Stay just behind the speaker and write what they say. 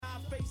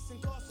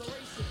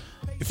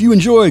If you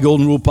enjoy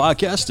Golden Rule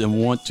Podcast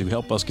and want to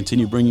help us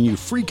continue bringing you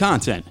free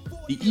content,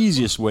 the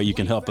easiest way you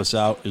can help us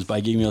out is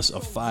by giving us a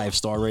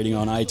 5-star rating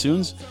on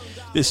iTunes.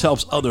 This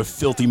helps other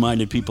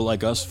filthy-minded people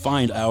like us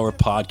find our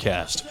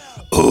podcast.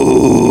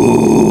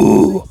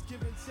 Ooh!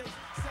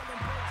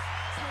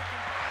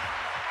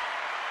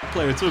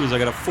 Player 2 is I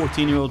got a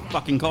 14-year-old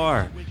fucking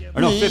car.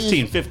 Or no,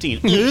 15.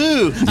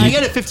 Ooh, I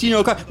got a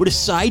 15-year-old car with a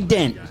side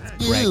dent.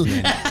 Do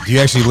you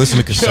actually listen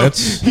to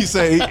cassettes? He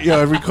say,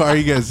 every car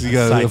he gets, he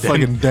got Side a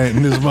fucking dent.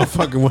 And this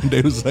motherfucker one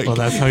day was like, well,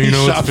 that's how you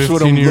know he it's shops 15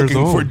 with him years looking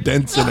old. for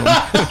dents in them.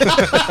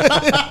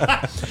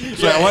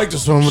 So I like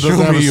this one, but doesn't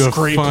Show have me a your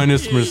scrape.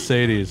 finest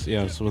Mercedes.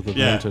 Yes, with a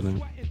Yeah. dent in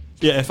it.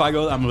 Yeah, if I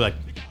go, I'm like,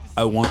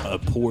 I want a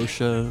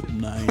Porsche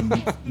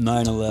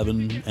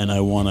 911, and I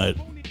want a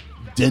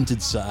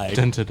dented side.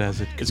 Dented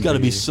as it can It's got to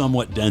be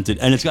somewhat dented,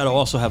 and it's got to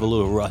also have a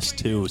little rust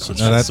too, so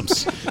it's got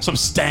some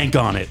stank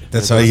on it.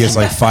 That's how he gets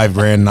like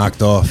 $5,000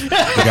 knocked off. The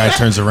guy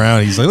turns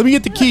around, he's like, "Let me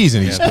get the keys,"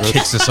 and he just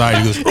kicks the side.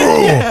 He goes,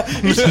 "Oh!"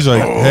 He's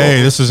like,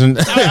 "Hey, this isn't."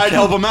 I'd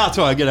help him out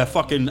till I get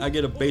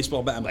a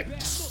baseball bat. I'm like,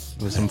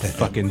 with some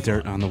fucking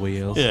dirt on the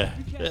wheels. yeah.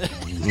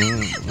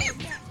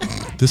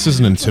 This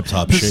isn't in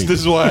tip-top This shape.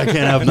 is why I can't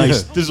have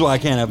nice. This is why I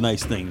can't have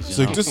nice things. It's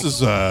You like, know? this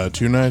is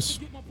too nice.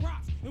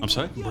 I'm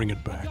sorry. Bring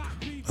it back.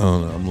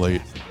 Oh, no, I'm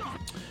late.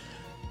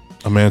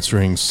 I'm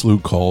answering slew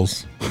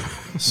calls.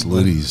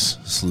 Slutties,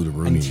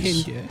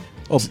 slutaroonies.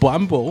 Oh,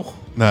 Bumble.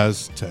 Nah,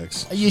 it's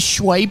text. Are you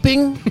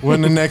swiping? We're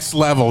in the next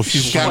level.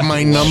 She's got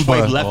my number.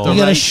 Swipe left or You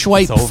gotta right.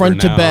 swipe It's over front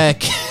to now.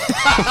 back.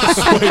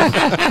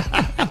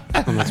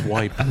 And let's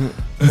wipe.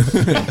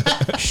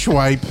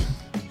 Swipe.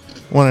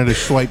 Wanted to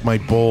swipe my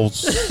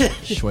balls.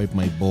 Swipe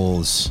my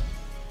balls.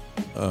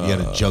 You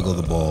gotta juggle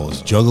the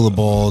balls. Juggle the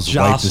balls. Wipe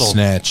the Jostle.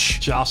 snatch.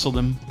 Jostle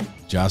them.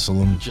 Jostle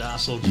them.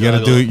 Jostle. You gotta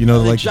juggle. do it, you know,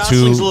 I think like the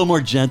jostling's two- a little more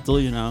gentle,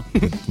 you know.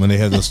 When they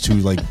have those two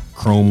like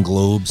chrome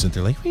globes and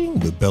they're like "Ring,"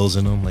 with bells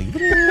in them, like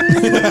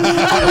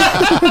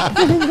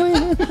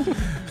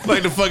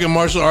Like the fucking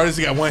martial artist,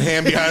 he got one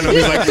hand behind him.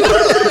 He's like,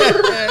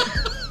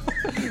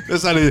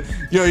 that's how they.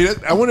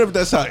 I wonder if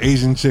that's how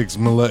Asian chicks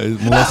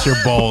molest your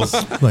balls.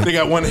 They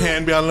got one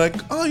hand behind, like,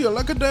 oh, you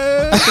like a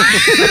dad.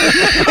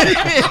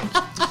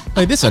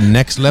 Like this a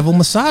next level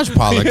massage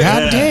parlor.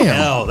 God damn.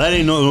 Hell, that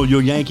ain't no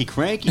your Yankee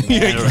cranky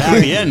man or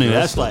happy ending.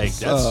 That's like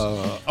that's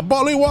A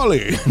Bolly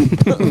Wally.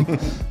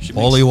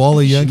 Wally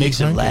Wally she Yankee makes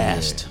it Cranky.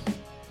 last.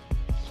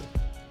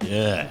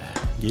 Yeah,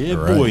 yeah, All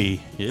right. boy,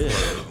 yeah.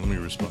 Let me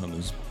respond to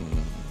this.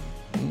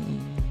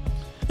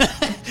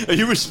 Are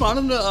you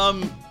responding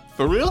to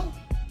for real?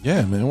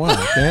 Yeah, man, why?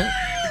 I can't.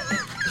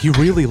 He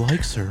really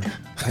likes her.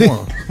 I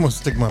want to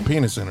stick my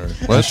penis in her.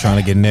 I was trying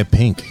to get in that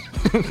pink.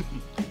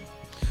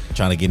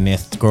 Trying to get in that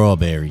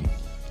strawberry.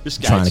 This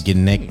Trying guy's to get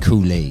in that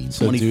Kool-Aid.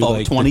 So do 24,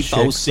 like the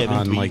 24, chicks 7,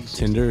 on like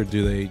Tinder,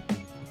 do they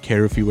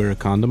care if you wear a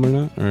condom or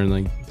not? Or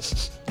like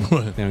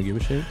they don't give a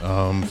shit?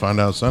 Find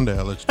out Sunday.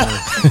 I'll let you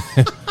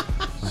know.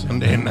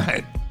 Sunday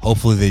night.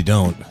 Hopefully they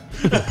don't.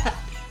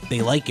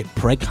 They like it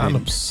pregnant.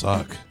 Condoms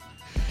suck.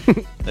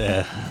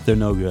 yeah, they're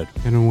no good.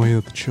 In a way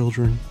of the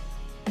children.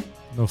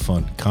 No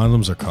fun.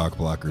 Condoms are cock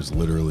blockers,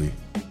 literally.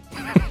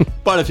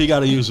 But if you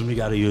got to use them, you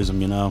got to use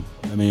them. You know,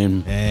 I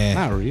mean,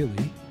 Not really.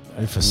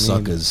 For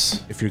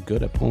suckers. If you're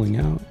good at pulling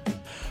out.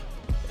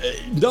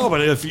 no.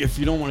 But if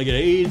you don't want to get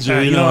AIDS or Yeah,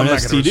 you you know know I'm an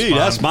not gonna STD, respond.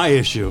 that's my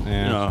issue.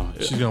 Yeah. You know,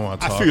 She's gonna want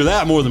to talk. I figure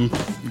that more than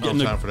getting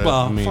time for that. Well,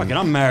 I mean- fucking,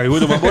 I'm married.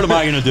 What am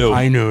I gonna do?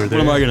 I know What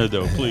am I gonna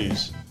do?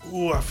 Please.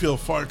 Ooh, I feel a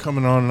fart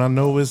coming on, and I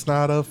know it's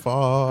not a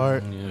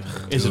fart.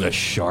 Is it a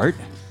shart?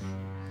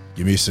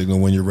 Give me a signal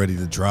when you're ready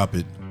to drop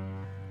it.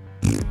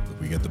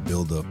 We got the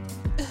build up.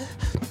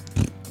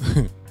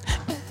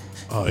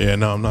 Oh yeah,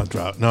 no, I'm not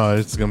dropped. No,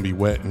 it's gonna be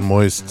wet and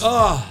moist.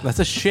 That's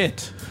a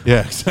shit.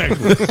 Yeah,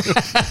 exactly.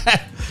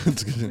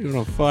 You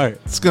don't fart.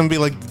 It's gonna be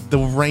like the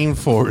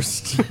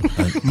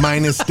rainforest,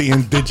 minus the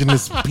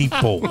indigenous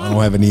people. I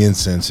don't have any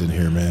incense in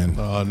here, man.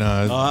 Oh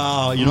no,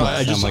 Oh, you know,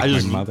 I sound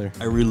like my mother.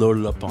 I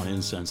reloaded up on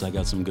incense. I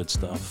got some good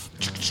stuff.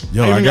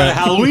 Yo, I even I got a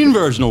got. Halloween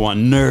version of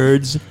one.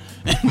 Nerds.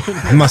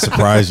 I'm not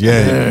surprised.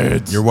 Yeah,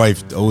 your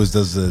wife always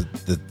does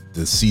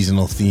the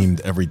seasonal themed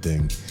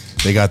everything.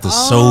 They got the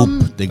soap.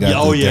 They got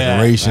oh, the yeah.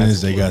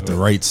 decorations. They got the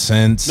right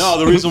scents. No,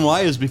 the reason why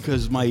is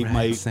because my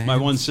Roxanne.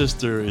 one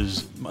sister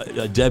is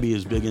Debbie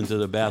is big into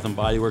the Bath and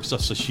Body Works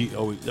stuff,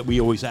 so we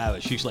always have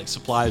it. She like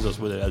supplies us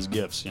with it as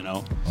gifts, you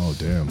know. Oh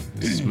damn.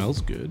 It smells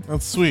good.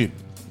 that's sweet.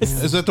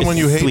 Is that the one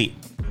you hate? Sweet.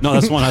 No,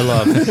 that's one I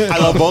love. I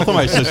love both of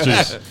my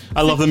sisters.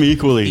 I love them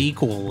equally.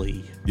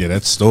 Equally. Yeah,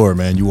 that store,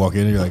 man. You walk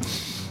in and you're like,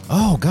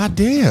 oh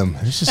goddamn,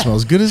 this just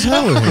smells good as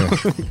hell in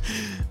here.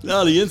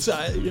 No, the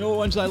inside. You know what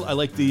ones I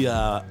like?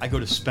 I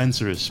go to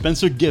Spencer's.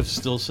 Spencer Gifts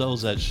still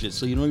sells that shit,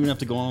 so you don't even have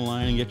to go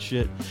online and get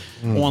shit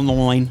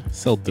online.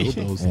 Sell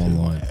dildos.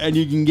 Online. And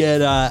you can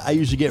get. I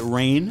usually get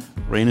Rain.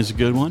 Rain is a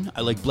good one.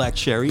 I like Black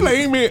Cherry.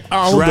 Blame it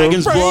on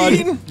Dragon's the Blood.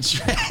 rain.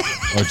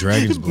 Oh,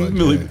 Dragon's Blood.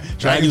 Dragon's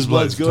Dragon's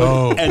Blood's good.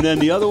 dope. And then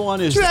the other one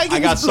is I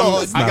got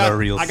some. It's not a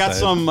real I got set.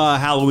 some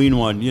Halloween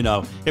one. You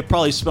know, it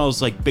probably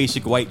smells like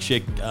basic white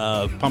chick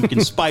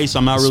pumpkin spice.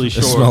 I'm not really It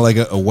sure. smelled like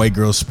a white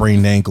girl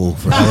sprained ankle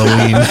for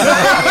Halloween.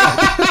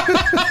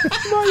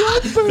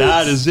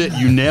 That is it.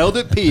 You nailed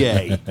it,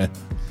 PA.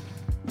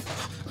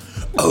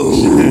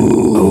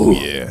 Oh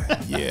yeah.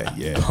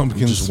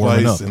 Pumpkin Just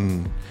warming spice up.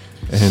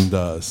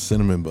 and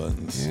cinnamon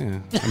buns. Yeah,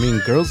 I mean,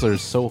 girls are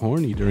so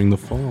horny during the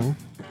fall.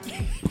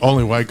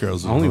 Only white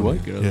girls. are Only horny.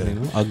 white girls, Yeah. you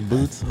know. Ugg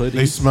boots, hoodies.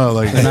 They smell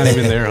like They're not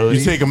even their You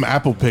hoodies. take them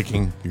apple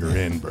picking, you're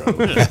in, bro.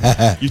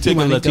 You take a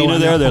wanna go Latina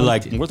on there, a they're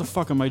haunted- like, what the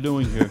fuck am I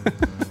doing here?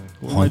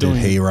 What am I Haunted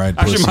doing here? hayride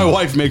Actually, pussy. my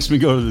wife makes me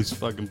go to these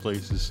fucking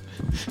places.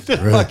 They're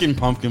fucking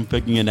pumpkin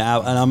picking and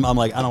out, and I'm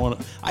like, I don't want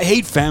to. I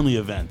hate family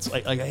events.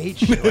 Like I hate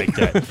shit like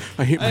that.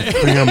 I hate my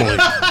family.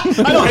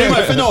 I don't hate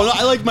my no.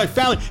 I like my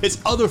family. It's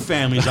other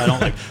families I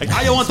don't like. Like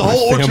I want the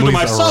whole orchard to family's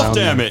myself. around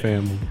Damn my it!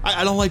 family.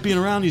 I don't like being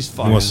around these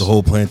fuckers. He wants the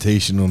whole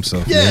plantation to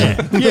himself.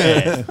 Yeah,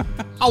 yeah.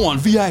 I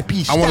want VIP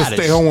status. I want to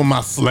stay home with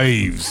my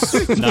slaves.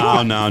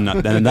 No.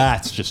 Then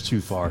that's just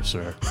too far,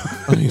 sir.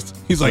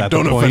 He's like, that the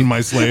don't point? offend my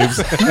slaves.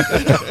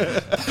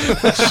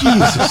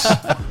 Jesus.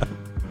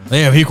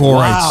 They have equal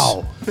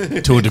Wow.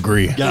 rights to a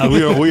degree. Yeah,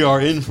 we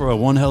are in for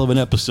one hell of an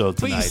episode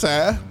tonight. Please,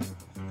 sir,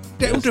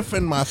 don't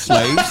offend my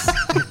slaves.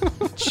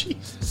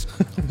 Jesus.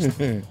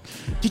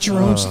 Get your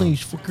own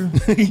sleeves, fucker.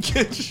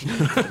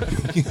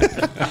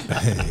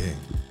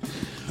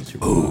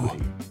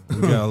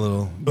 We got a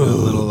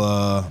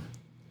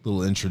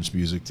little entrance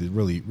music to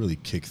really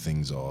kick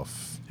things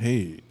off.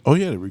 Hey, oh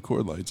yeah, the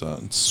record light's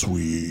on.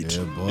 Sweet.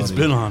 Yeah, buddy. It's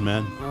been on,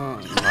 man.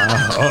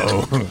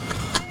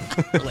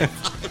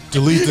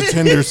 Delete the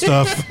Tinder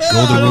stuff.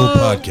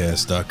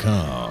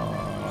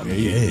 GoldenRulePodcast.com.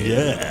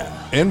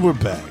 Yeah. And we're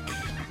back.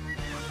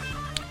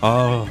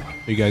 Are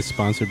you guys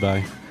sponsored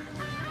by?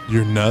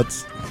 You're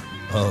nuts.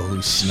 Oh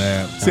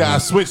snap! See, I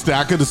switched it.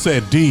 I could have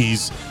said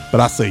D's, but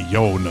I say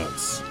yo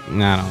nuts.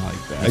 Nah, I don't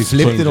like that. I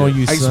flipped it on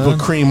you, I used to son.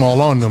 put cream all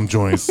on them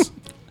joints.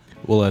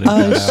 We'll let it go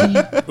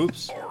out.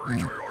 Oops.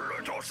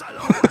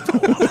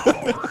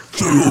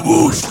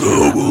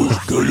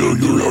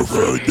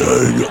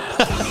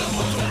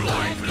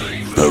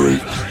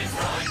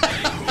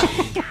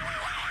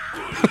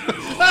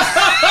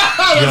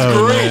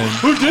 Yo, Great. man.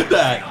 Who did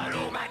that?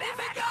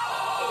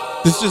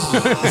 This just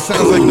it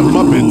sounds like the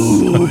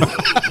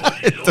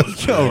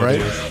Muppets. Yo, right?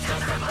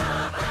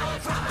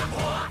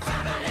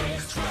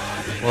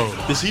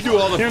 Does he do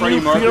all the Freddie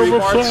Mercury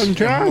parts?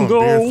 Come on,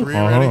 beer 3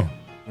 already?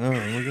 Oh,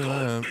 look at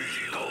that.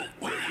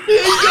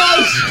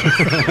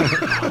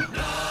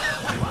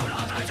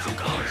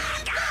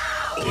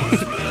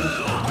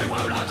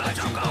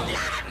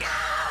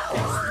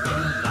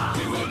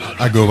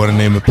 I go by the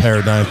name of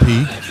Paradigm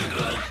P.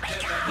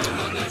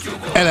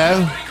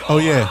 Hello. Oh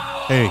yeah.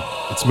 Hey,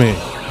 it's me.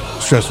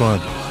 Stress One.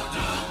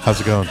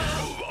 How's it going?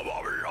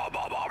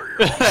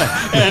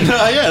 And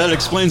yeah, that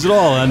explains it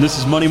all. And this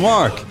is Money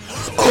Mark.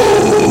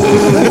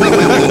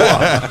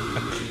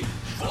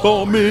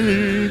 For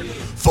me.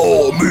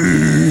 For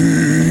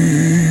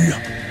me.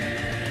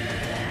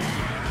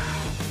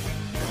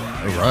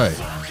 All right,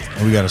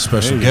 and we got a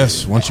special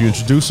guest. Why don't you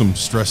introduce him,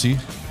 Stressy?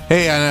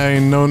 Hey,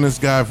 I've known this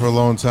guy for a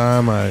long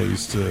time. I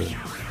used to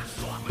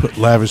put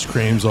lavish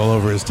creams all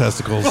over his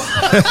testicles.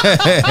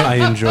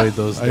 I enjoyed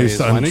those days. I used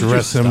to Why didn't you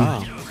undress him.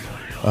 stop?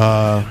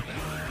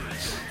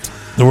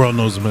 The world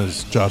knows him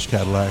as Josh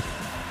Cadillac.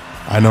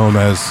 I know him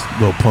as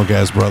little punk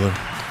ass brother.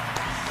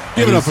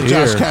 Give it up for he's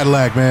Josh here.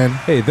 Cadillac, man.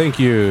 Hey, thank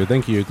you.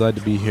 Glad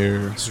to be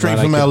here. Straight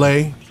Glad from I could-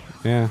 LA.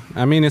 Yeah,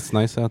 I mean it's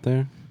nice out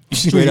there.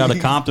 Straight out of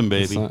Compton,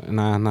 baby.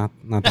 Nah, not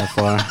that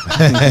far.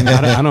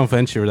 I don't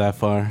venture that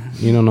far.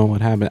 You don't know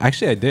what happened.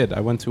 Actually, I did. I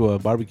went to a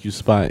barbecue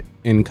spot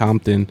in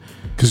Compton.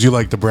 Because you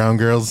like the brown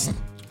girls.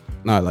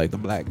 Not like the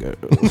black girl.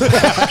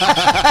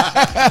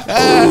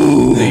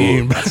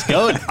 Let's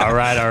go. All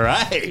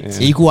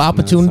right. Equal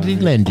opportunity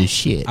lender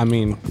shit. I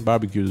mean,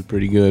 barbecue is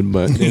pretty good,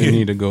 but they didn't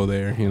need to go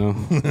there. You know,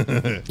 you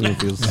don't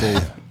feel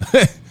safe.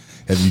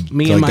 Have you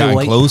Me like, and my gotten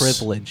white close?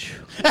 privilege.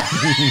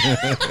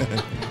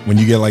 When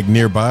you get like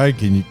nearby,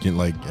 can you get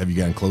like have you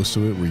gotten close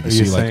to it where you Are can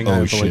you see like saying I oh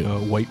have shit?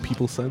 like a white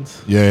people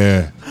sense?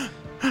 Yeah.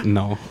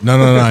 No.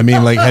 No. I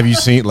mean, like, have you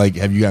seen like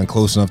have you gotten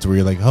close enough to where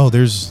you're like, oh,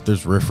 there's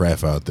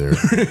riffraff out there?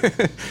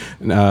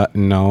 No.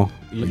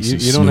 You, Like you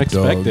some don't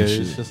Snoop Dogg expect and it. shit.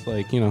 It's just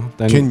like, you know.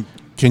 Then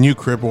Can you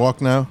crib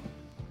walk now?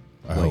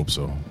 I hope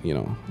so. you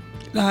know,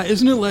 Nah,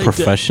 isn't it like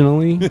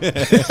professionally.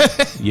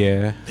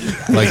 Yeah.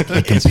 Like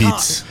it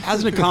competes.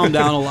 hasn't it calmed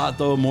down a lot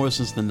though? More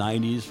since the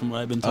 '90s, from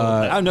what I've been told.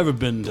 I've never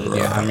been to.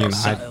 yeah, I mean,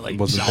 I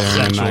wasn't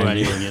there in the Central or 90s.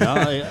 anything. You know,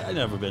 I've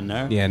never been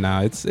there. Yeah,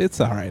 no, it's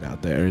all right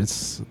out there.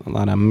 It's a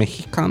lot of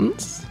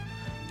Mexicans.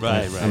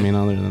 Right. I mean,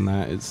 other than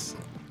that, it's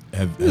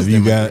Have There's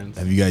you different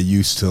got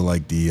used to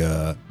like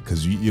the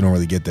because you don't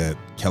really get that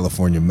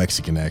California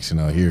Mexican accent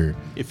out here.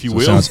 If you So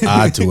will. it sounds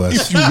odd to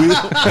us. If you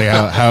will.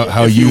 Like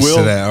how If you used to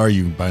will. that are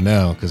you by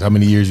now? Because how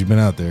many years you been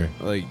out there?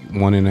 like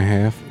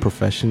 1.5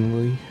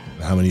 professionally.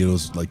 How many of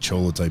those like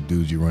cholo type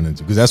dudes you run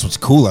into? Because that's what's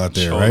cool out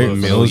there, Cholo right?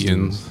 dudes.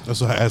 Millions.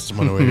 That's what I asked him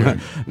on the way here.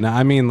 No,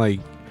 I mean like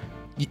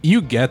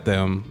you get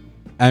them.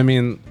 I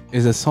mean,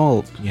 is it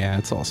all? Yeah,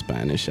 it's all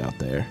Spanish out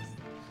there.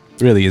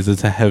 Really, it's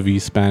a heavy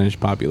Spanish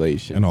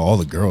population. I know all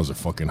the girls are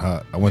fucking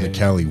hot. I went to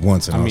Cali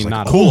once, and I, I was mean,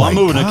 like, not "Cool, all. I'm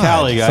moving to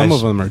Cali, guys. Some of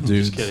them are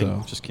dudes. Just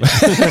kidding. So. Just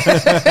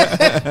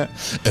kidding.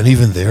 and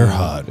even they're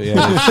hot." Yeah.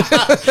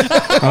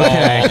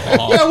 Okay.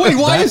 Yeah, wait,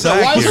 why is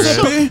that? Why is,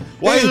 there accurate. so,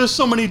 why is there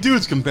so many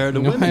dudes compared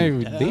to No,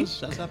 women? hey,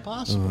 How's that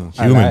possible?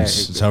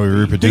 Humans. It's how we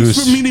reproduce.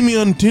 Thanks for meeting me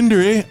on Tinder,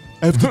 eh?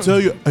 I have to tell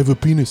you, I have a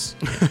penis.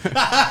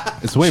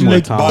 It's way more By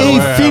the tolerant.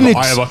 way, Felix,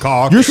 I have a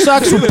cock. your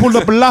socks will pull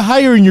up a lot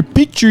higher in your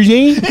pictures,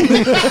 eh?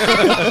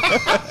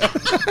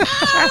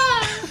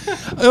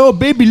 Oh,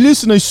 baby,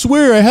 listen, I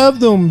swear I have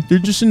them. They're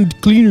just in the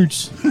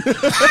cleaners.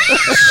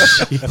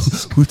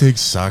 Who takes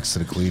socks to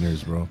the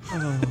cleaners, bro?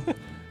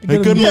 I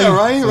got Yeah, my,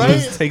 right, right.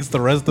 Just takes the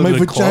rest of my the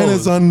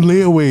vagina's clothes. on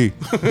layaway.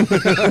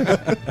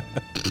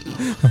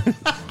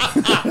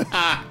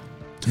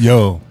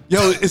 Yo,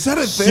 Yo, is that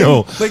a thing?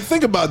 Yo. Like,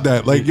 think about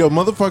that. Like, yo,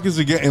 motherfuckers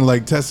are getting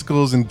like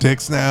testicles and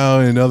dicks now,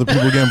 and other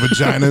people getting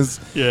vaginas.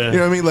 Yeah. You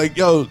know what I mean? Like,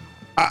 yo,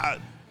 how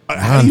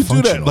do you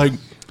do that? Non-functional. Like,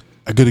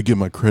 I gotta get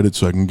my credit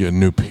so I can get a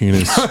new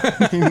penis.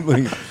 Like, you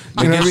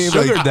know what I mean?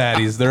 Sugar Like,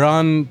 daddies. They're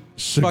on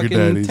Sugar fucking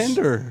daddies.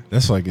 Tinder.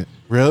 that's like it.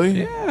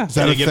 really? Yeah. Is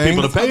that They a get thing?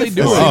 people to pay That's how for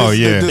they it. do Oh,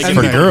 yeah. They-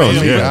 For they- girls,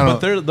 they- yeah. I But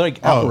don't- they're like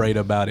Oh. outright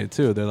about it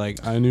too. They're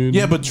like, I knew.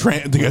 Yeah, but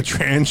they got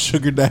trans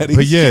sugar daddies.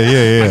 But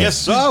yeah. I guess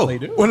so. they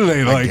do. What are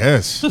they I like?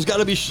 guess. There's got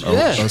to be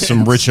yeah.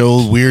 Some rich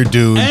old weird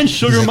dude. And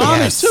sugar mommies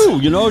Yes. too.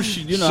 You know,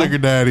 Sugar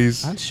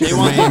daddies. they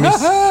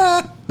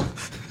want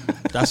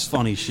That's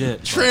funny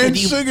shit. Trans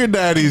sugar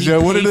daddies,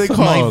 yo. What are they My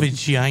called?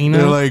 vagina.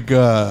 They're like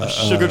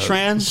Sugar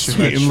trans,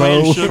 sweet and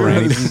Trans low.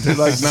 sugar. They're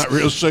like not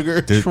real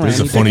sugar. There's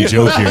a funny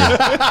joke here.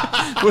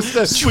 What's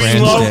that? Sweet Trans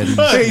and low.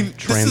 daddy. Hey,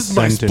 this is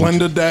my Transcendent.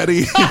 Splenda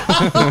daddy.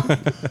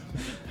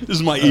 This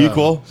is my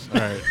equal. All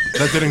right,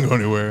 that didn't go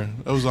anywhere.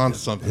 I was on to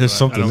something. There's but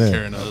something I don't there.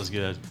 care That enough. was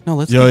good. No,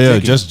 let's Yo, keep yeah,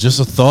 digging. just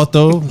a thought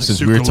though. Since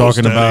we were Sucralose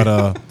talking daddy.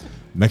 about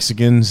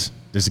Mexicans,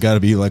 there's got to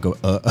be like a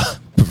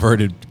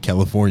perverted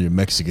California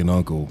Mexican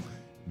uncle,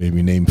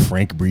 maybe named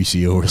Frank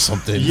Bricio or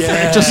something.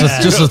 Yeah. just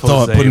a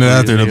thought, Jose putting it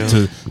out there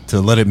Bricio.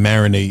 to let it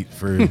marinate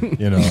for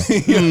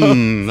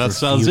That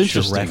sounds Future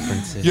interesting.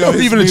 references. Yo,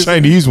 even a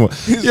Chinese one.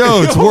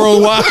 Yo, it's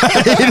worldwide.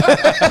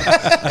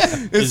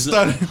 It's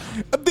started.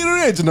 I'm the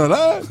original,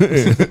 huh?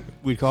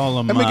 We call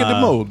them. I make it the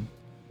mold.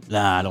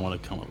 Nah, I don't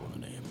want to come up with a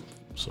name.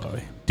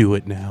 Sorry. Do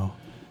it now.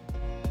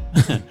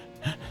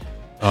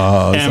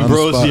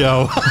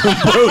 Ambrosio.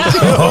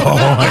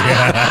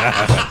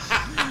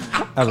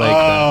 I like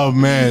Oh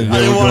man, I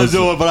There didn't we want go. to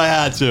do it, but I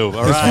had to. All It's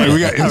right. funny. We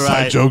got All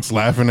inside right. jokes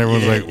laughing.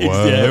 Everyone's like,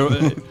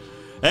 "What?"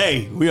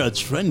 Hey, we are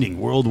trending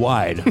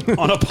worldwide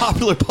on a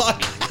popular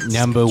podcast. that.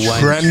 Number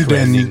one Trending.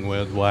 trending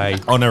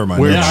worldwide. Oh, never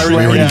mind. We're Never mind. already-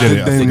 We already yeah. did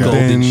it. I The forgot.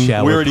 Golden Then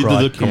Shower We already did the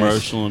broadcast.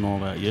 commercial and all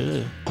that.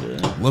 Yeah.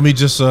 Let me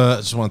just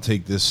want to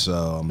take this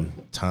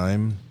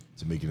time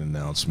to make an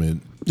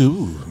announcement.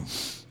 Ooh.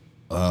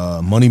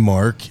 Money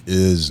Mark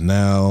is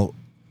now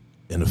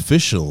an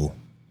official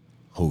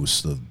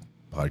host of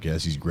the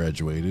podcast. He's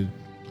graduated.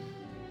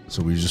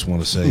 So we just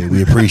want to say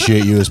we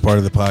appreciate you as part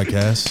of the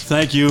podcast.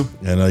 Thank you.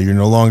 And you're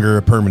no longer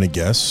a permanent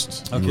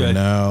guest. You Okay. are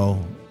now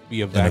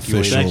Be official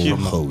evacuated Thank you.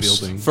 from the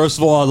host. building. First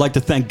of all, I'd like to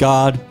thank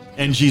God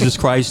and Jesus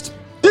Christ.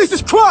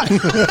 Jesus Christ!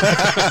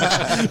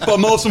 But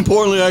most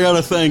importantly, I got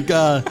to thank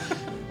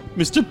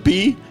Mr.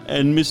 P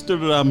and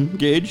Mr.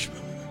 Gage.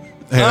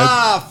 Hey,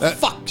 fuck.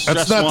 that's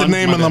Stress not the one.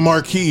 name My on the bad.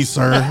 marquee,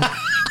 sir.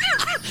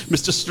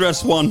 Mr.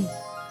 Stress One.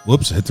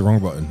 Whoops, I hit the wrong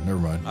button. Never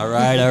mind. All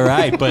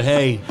right. But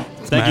hey,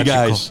 thank you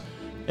magical. guys.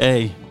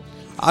 Hey,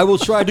 I will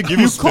try to give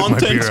you Spit my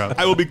content. beer out.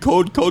 I will be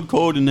code,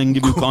 and then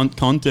give you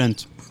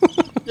content.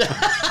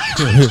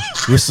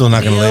 We're still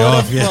not going to lay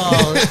off yet.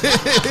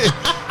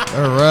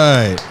 All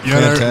right. Yeah,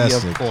 there-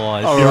 Fantastic.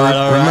 All Yo, right,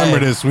 all remember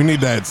right. this. We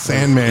need that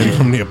Sandman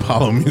from the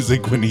Apollo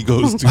music when he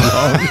goes too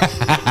long.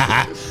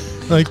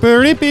 Like,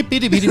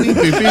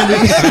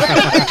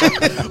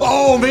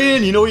 Oh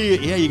man, you know,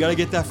 you got to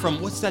get that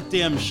from what's that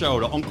damn show?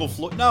 The Uncle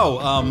Floyd? No,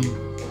 I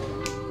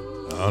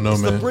don't know,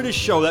 it's the man. British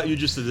show that you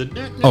just did.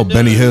 Oh,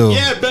 Benny Hill.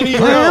 Yeah, Benny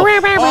Hill.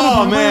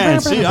 Oh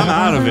man, see, I'm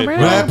out of it.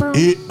 Wrap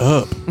it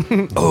up.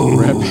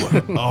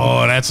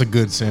 Oh, that's a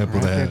good sample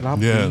to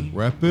have. Yeah.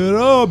 Wrap it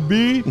up,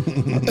 B.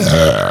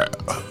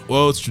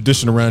 Well, it's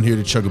tradition around here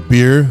to chug a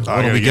beer.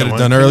 Why don't we get it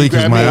done early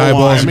because my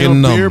eyeballs are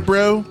getting beer, numb.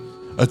 bro.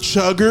 A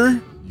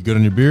chugger. You good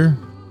on your beer?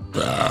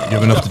 You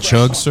have enough to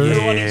chug, sir?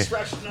 Yeah.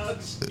 Fresh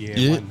nuts.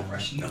 Yeah.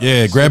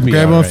 Yeah, grab be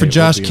one alright. for We'll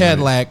Josh be alright.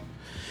 Cadillac.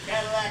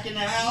 Cadillac in the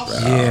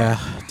house. Yeah,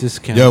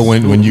 discount. Yo,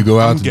 when you go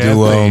out I'm to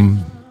getting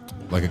do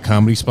like a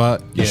comedy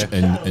spot, you Yeah.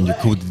 and you're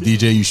cool with the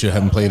DJ, you should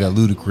have him play that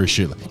ludicrous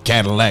shit like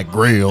Cadillac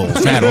Grill,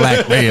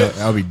 Cadillac Grill.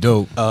 That'll be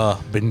dope.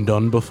 been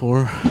done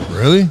before.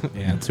 Really?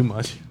 Yeah, too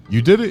much.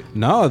 You did it?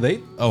 No,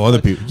 they. Oh,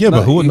 other people. Yeah,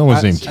 but who? No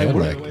one's named I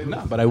work- Cadillac.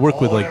 No, but I work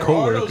with like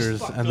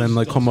coworkers, and then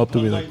like come up to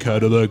me like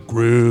Cadillac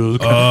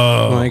Grill.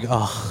 I'm like,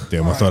 oh,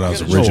 Damn, I thought I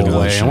was go original.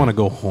 away. shit. I want to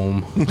go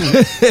home.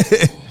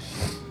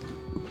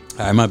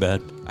 All right, my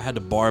bad. I had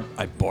to bar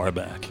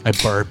back. I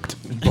burped.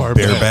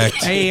 Bareback.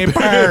 Hey,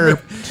 burp.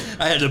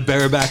 I had to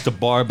bareback the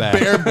bar back.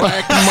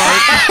 Bareback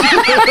Mark.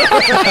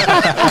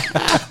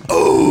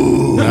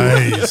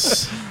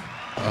 Nice.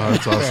 Oh,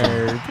 that's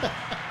awesome.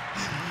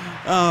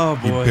 Oh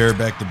You boy.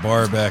 bareback the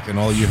bar back, and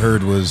all you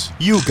heard was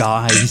You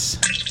guys.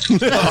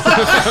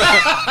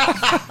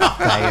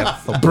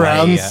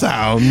 Brown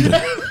sound.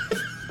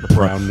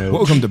 Brown note.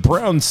 welcome to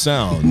Brown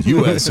Sound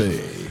USA,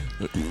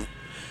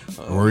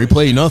 where we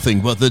play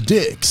nothing but the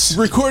dicks.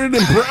 Recorded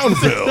in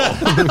Brownville.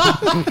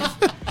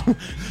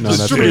 No, that's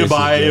Distributed racist,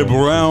 by though.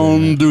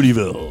 Brown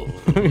Dutyville.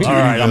 All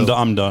right, I'm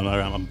done. All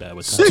right, I'm bad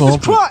with that.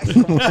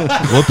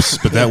 Whoops,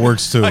 but that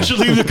works too. I should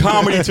leave the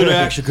comedy to the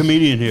actual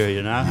comedian here,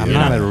 you know? I'm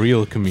not a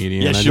real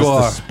comedian. Yes, I you just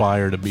are.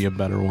 aspire to be a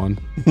better one.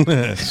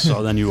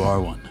 So then you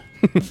are one.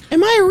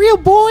 Am I a real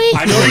boy?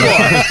 I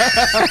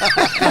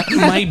know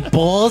you are. My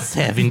balls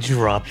haven't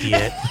dropped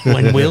yet.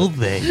 When will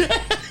they?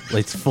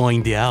 Let's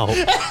find out.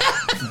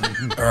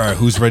 All right,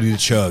 who's ready to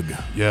chug?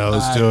 Yeah,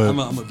 let's do I'm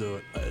it. gonna do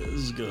it. This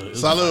is good.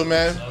 Salud,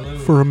 man.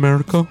 For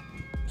America.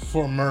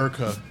 For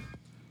America.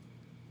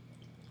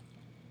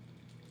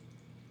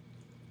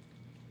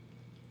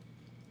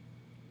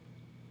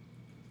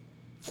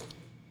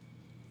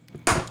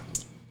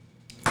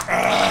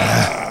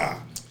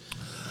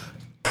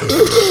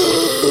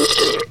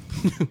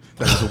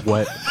 That was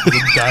wet.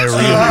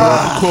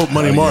 Diarrhea. Quote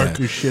Money Mark.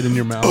 Your shit in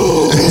your mouth.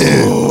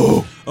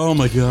 Oh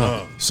my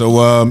god. So,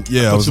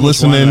 yeah, I was Too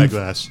much wine in that listening.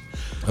 glass.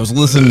 I was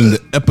listening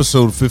to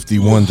episode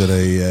 51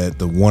 today at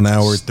the 1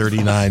 hour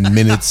 39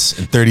 minutes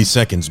and 30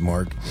 seconds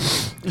mark,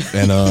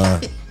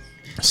 and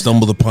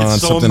stumbled upon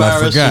It's so something I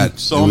embarrassing. forgot.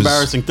 So It was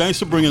embarrassing. Thanks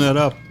for bringing that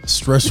up.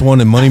 Stress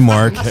One and Money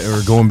Mark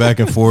are going back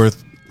and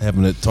forth,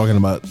 talking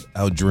about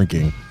out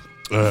drinking.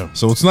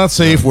 So it's not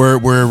safe.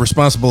 We're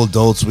responsible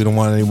adults. We don't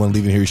want anyone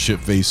leaving here shit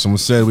faced. So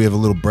instead, we have a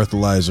little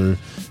breathalyzer,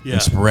 Yeah.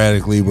 and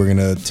sporadically we're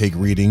gonna take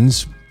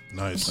readings,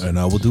 Nice. and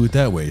we'll do it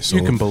that way. So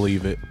You can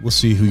believe it. we'll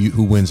see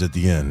who wins at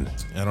the end.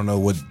 I don't know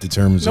what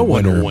determines No the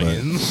one winner. but-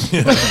 wins.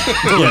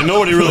 Yeah,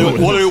 nobody really.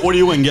 What do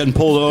you win? Getting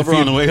pulled over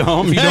on the way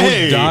home? If you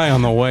don't die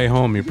on the way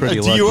home, you're pretty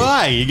lucky.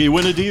 DUI. You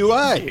win a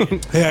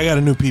DUI. Hey, I got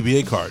a new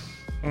PBA card.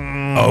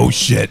 Oh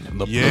shit!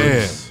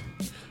 Yeah.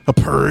 A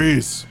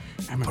Paris.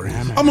 I'm a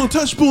rammer. I'm gonna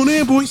touch spoon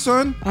in, boy,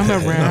 son. I'm a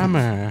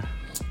rammer.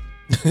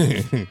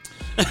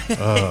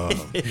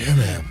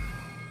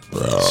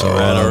 So,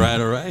 all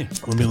right.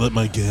 Let me let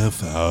my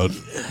gaff out.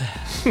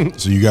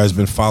 so you guys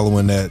been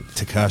following that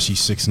Tekashi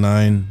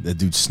 6ix9ine? That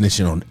dude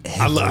snitching on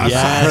everyone. I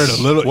Yes. heard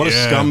a little. What a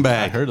yeah. scumbag.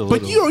 I heard a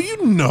But little.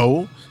 you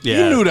know,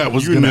 Yeah, you knew that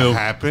was you gonna knew.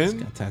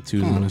 happen.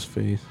 Tattoos on his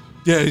face.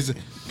 Yeah, he's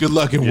good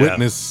luck in Yeah.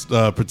 witness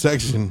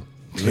protection.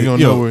 You don't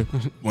Yo, know where.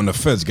 when the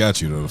feds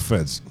got you, though, the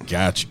feds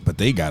got you, but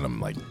they got him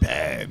like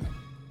bad.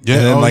 Yeah,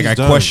 and then oh, like he's I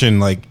done. question,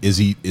 like, is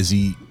he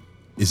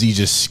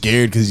just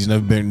scared because he's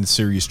never been in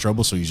serious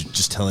trouble, so he's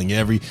just telling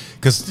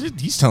because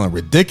he's telling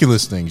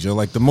ridiculous things. Yo,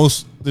 like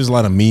there's a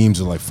lot of memes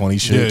and like funny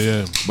shit.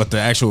 Yeah. But the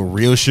actual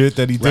real shit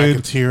that he did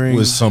Racketeering.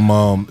 was some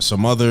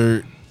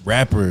other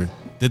rapper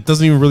that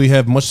doesn't even really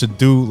have much to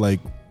do like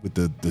with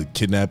the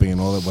kidnapping and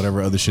all that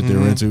whatever other shit they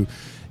were into.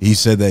 He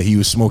said that he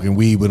was smoking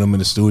weed with him in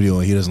the studio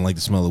and he doesn't like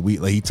the smell of weed.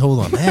 Like he told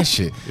on that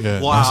shit.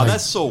 Yeah. Wow,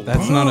 that's so.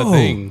 That's not a Bro.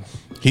 thing.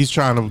 He's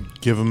trying to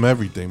give him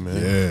everything, man.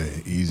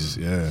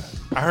 Yeah,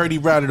 I heard he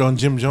ratted on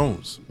Jim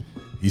Jones.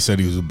 he said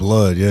he was a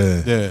blood.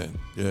 Yeah,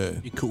 Yeah.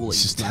 Cool.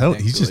 he's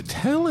just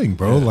telling,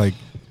 bro. Like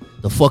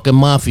The fucking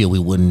mafia. We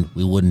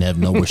wouldn't have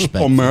no respect.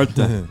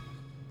 Omerta.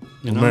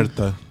 You know?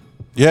 Omerta.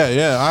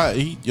 Yeah.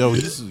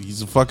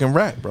 He's a fucking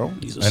rat, bro.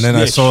 He's a and then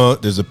I snitch. saw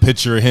there's a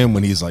picture of him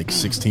when he's like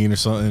 16 or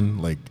something,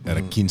 like at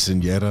a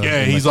quinceañera. Yeah,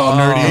 And he's like, all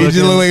nerdy. he just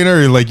looking. look like an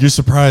nerd. Like you're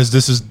surprised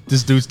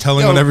this dude's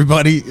telling Yo, on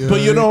everybody.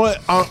 But you know what?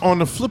 On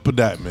the flip of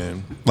that,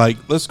 man, like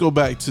let's go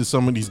back to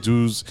some of these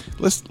dudes.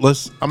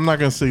 Let's. I'm not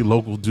gonna say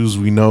local dudes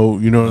we know.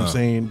 You know what I'm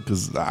saying?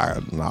 Because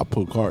I'll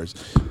pull cards.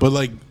 But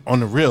like on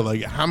the real,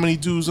 like how many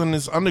dudes on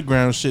this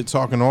underground shit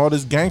talking all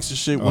this gangster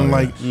shit when yeah.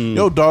 like,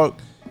 yo, dog.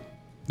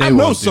 I They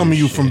know won't do some of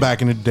you shit. from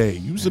back in the day.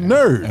 You was a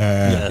nerd.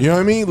 You know what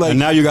I mean? Like And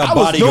now you got I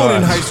was known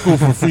in bodyguards. high school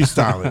for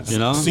freestyling. You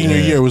know? Senior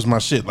Yeah. year was my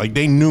shit. Like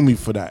they knew me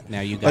for that.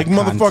 Now you got like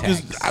motherfuckers.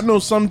 contacts. I know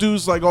some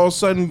dudes like all of a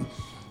sudden.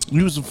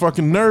 You was a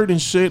fucking nerd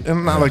and shit,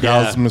 and not like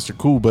I was Yeah. Mr.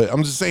 Cool, but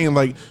I'm just saying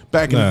like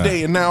back in Nah. the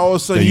day, and now all of a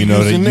sudden Then you you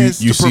know that using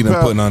this you to see them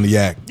propel- putting on the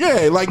act.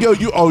 Yeah, like yo,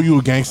 you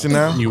a gangster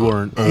now. You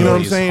weren't. You know what I'm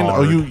always saying?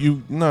 hard. Oh,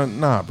 you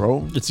nah,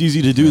 bro. It's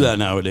easy to do that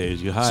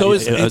nowadays. You hide. So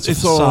it's a it's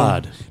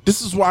facade.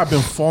 this is why I've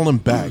been falling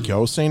back. Yo,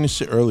 I was saying this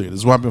shit earlier. This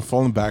is why I've been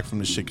falling back from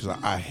this shit because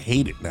I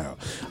hate it now.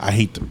 I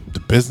hate the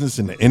business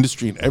and the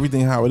industry and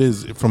everything how it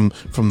is from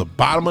the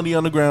bottom of the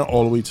underground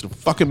all the way to the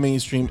fucking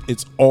mainstream.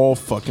 It's all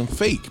fucking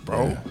fake,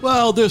 bro.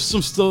 Well, there's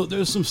some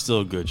some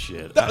still good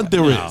shit.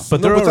 There is,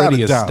 But they're without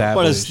already a doubt.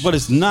 established. But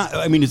it's not.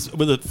 I mean, it's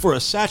for a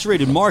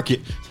saturated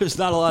market. There's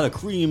not a lot of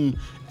cream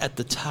at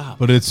the top.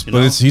 But it's you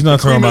know? he's not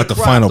talking cream about of the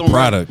crop final don't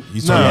run- product.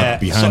 He's talking about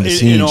behind the in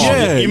scenes. all-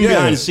 Yeah, even yeah.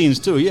 behind the scenes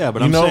too. Yeah,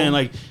 but You I'm know? saying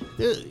like,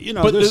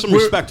 But there's some we're,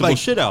 respectable like,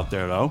 shit out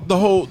there though. The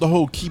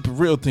whole keep it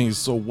real thing is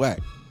so whack.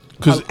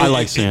 I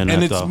like saying that,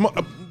 and it's though.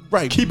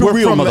 Right, Keep it we're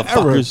real, from the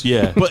motherfuckers,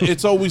 yeah. But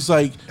it's always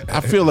like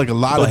I feel like a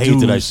lot I of hate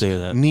dudes that I say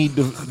that.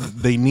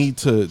 need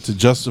to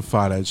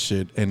justify that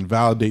shit and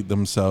validate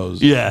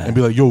themselves. Yeah. and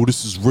be like, yo,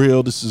 this is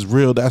real,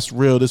 that's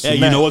real, this. Hey, and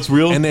you that. know what's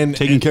real? And then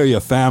taking care of your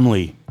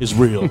family is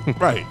real.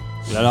 right.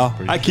 You know,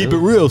 I keep it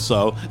real.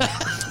 So,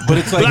 But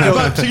it's like,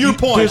 but to your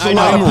point, there's a I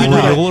lot know, of people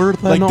I know. Realer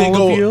that, than like they all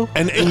go of you?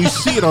 and you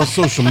see it on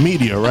social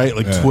media, right?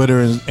 Like Yeah. Twitter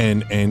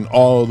and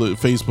all the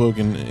Facebook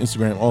and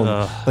Instagram. All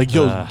like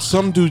yo,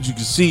 some dudes you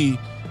can see,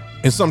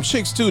 and some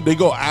chicks too. They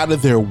go out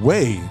of their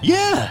way.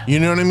 yeah, You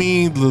know what I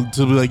mean?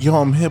 To be like, yo,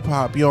 I'm hip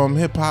hop,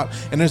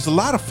 and there's a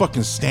lot of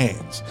fucking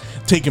stands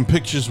taking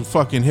pictures with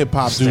fucking hip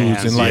hop dudes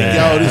Stands, and like,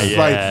 yeah, yo, this is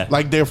yeah.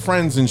 like their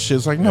friends and shit.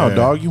 It's like, no, Yeah.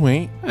 dog, you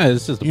ain't. Yeah,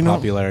 it's just a You know,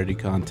 popularity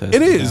contest.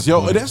 It at is, that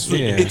yo. point. That's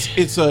yeah.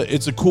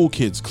 it's a cool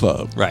kids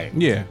club, right.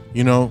 yeah.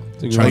 you know.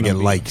 Trying to get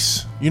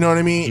likes. You know what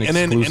I mean? An And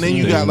then you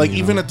exclusive got thing, like you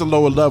even know. at the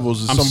lower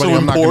levels, is I'm somebody so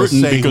I'm not going to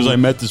important say because who- I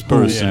met this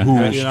person. who-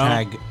 you know?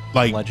 Hashtag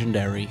like-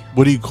 legendary.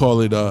 what do you call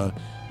it?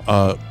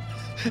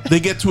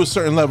 They get to a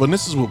certain level, and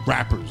this is with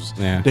rappers.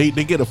 Yeah. They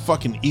get a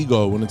fucking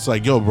ego when it's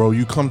like, yo, bro,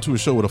 you come to a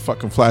show with a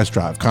fucking flash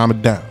drive, calm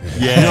it down.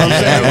 Yeah, You know what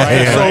I'm saying?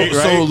 Right? right,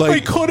 So right. like, I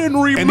couldn't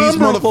and these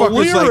remember the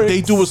motherfuckers like they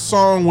lyrics. do a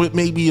song with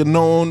maybe a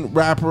known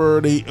rapper,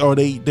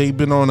 they've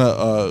been on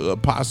a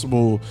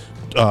possible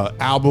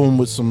album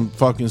with some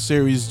fucking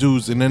serious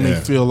dudes, and then Yeah. they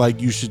feel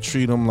like you should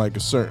treat them like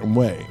a certain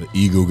way. The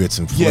ego gets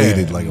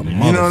inflated like a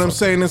motherfucker. You know what I'm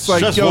saying? It's like,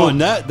 Just yo, one.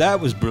 That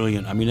was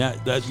brilliant. I mean,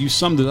 that you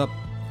summed it up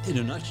in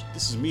a nutshell.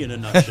 This is me in a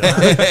nutshell.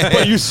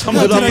 But you summed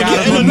it up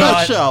in a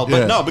nutshell.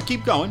 But Yeah. no, but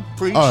keep going.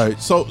 Preach. all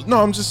right. So no,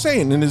 I'm just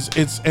saying, and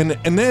it's and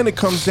then it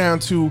comes down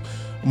to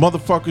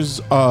motherfuckers.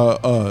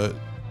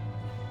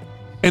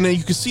 And then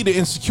you can see the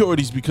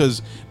insecurities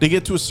because they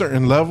get to a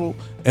certain level,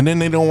 and then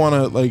they don't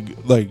want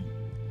to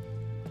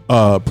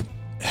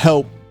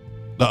help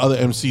the other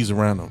MCs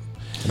around them.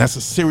 And that's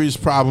a serious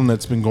problem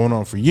that's been going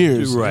on for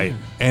years, Right.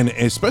 And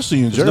especially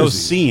in There's Jersey. no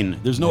scene.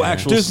 There's no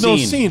actual There's scene. no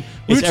scene.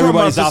 We It's were talking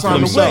about everybody's out this for on the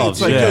way. themselves.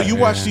 It's like, yeah. yo, you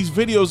watch these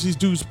videos these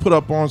dudes put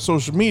up on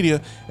social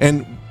media,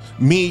 and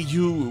me,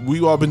 you,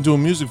 we all been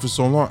doing music for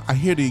so long. I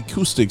hear the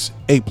acoustics.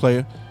 Hey,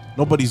 player,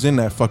 nobody's in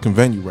that fucking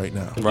venue right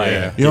now. Right.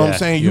 Yeah. You know what Yeah. I'm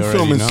saying? You You already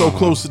filming so know.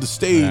 close to the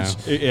stage.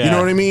 Yeah. You know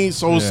what I mean?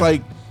 So it's Yeah.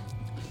 like,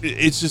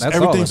 it's just That's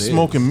all everything's it is.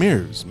 smoke and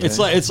mirrors. Man.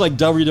 It's like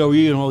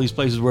WWE and all these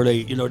places where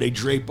they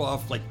drape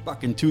off like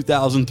fucking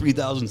 2,000,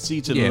 3,000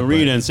 seats in Yeah, an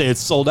arena but and say it's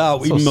sold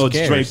out, so even though it's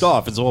scarce. draped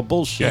off. It's all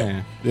bullshit.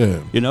 Yeah. yeah.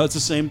 You know, it's the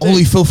same thing.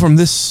 Only fill from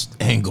this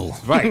angle.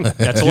 Right.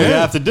 That's all you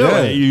Yeah. have to do.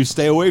 Yeah. You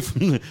stay away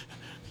from the.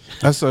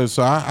 That's so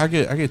I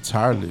get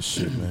tired of this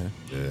shit, man.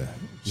 Yeah.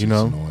 You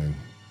know? It's annoying.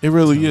 It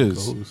really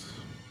is.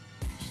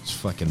 It's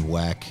fucking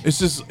whack. It's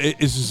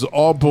just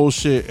all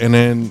bullshit, and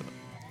then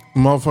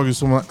motherfuckers,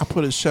 someone I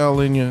put a shell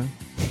in you.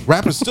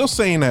 Rappers still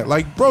saying that,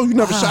 like, bro, you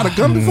never shot a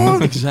gun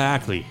before.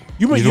 Exactly.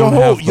 You mean You your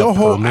don't whole have your the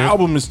whole permit.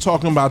 album is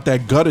talking about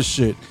that gutter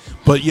shit,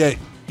 but yet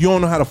you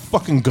don't know how the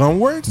fucking gun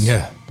works.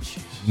 Yeah.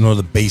 You know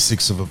the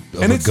basics of a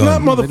and a it's gun.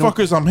 not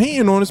motherfuckers I'm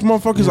hating on. It's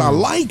motherfuckers I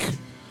like,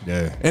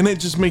 Yeah. and it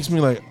just makes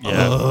me like,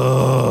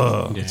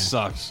 Yeah. It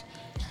sucks.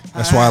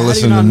 That's why I How do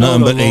listen you to not know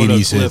nothing but to load a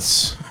 80s clip?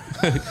 hits.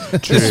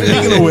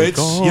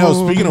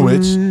 Speaking of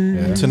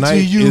which, tonight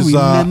is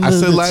I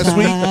said last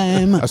week,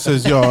 I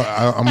says, yo,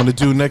 I'm gonna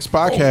do next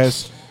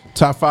podcast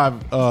top 5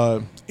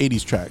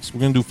 80s tracks.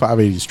 We're gonna do 5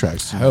 80s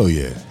tracks. Hell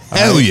yeah.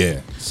 Hell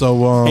yeah.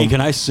 So Hey,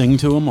 can I sing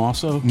to him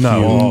also?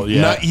 no, Oh,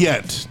 yeah. not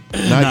yet,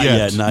 Not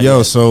yet. Not Yo,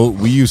 yet. so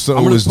we used to I'm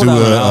gonna always put do out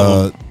an a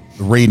album.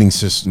 rating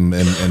system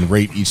and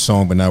rate each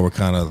song, but now we're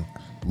kind of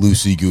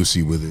loosey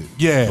goosey with it.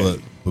 Yeah.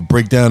 But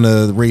break down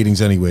the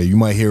ratings anyway. You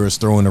might hear us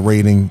throw in a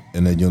rating,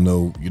 and then you'll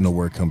know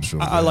where it comes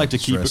from. I like to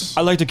keep Stress. it.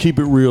 I like to keep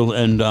it real,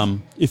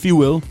 and if you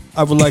will,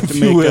 I would like to If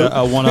you make will.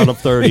 a 1 out of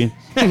 30.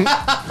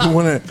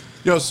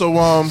 Yo, so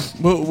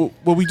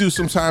what we do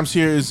sometimes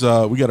here is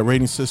we got a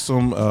rating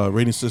system.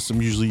 Rating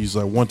system usually is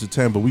 1 to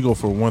 10, but we go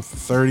for 1 to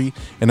 30,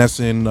 and that's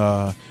in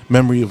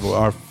memory of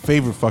our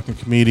favorite fucking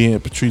comedian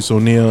Patrice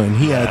O'Neal, and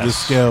he had this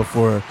scale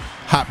for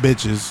hot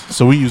bitches,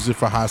 so we use it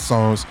for hot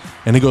songs,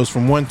 and it goes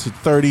from 1 to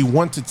 30.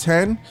 1 to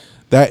 10,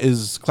 that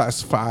is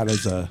classified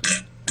as a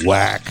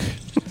whack,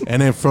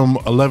 and then from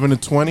 11 to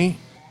 20,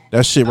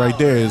 that shit right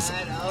there is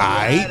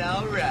aight,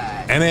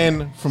 and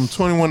then from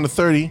 21 to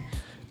 30.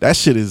 That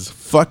shit is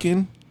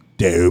fucking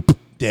dope.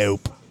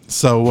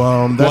 So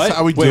that's What?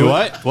 how we do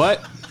Wait, it.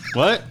 What?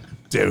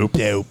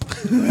 Dope.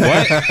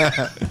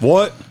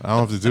 What? I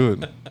don't have to do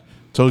it.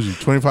 Told you,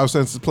 25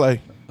 cents to play.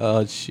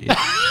 Oh shit.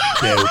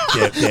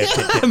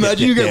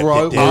 Imagine you get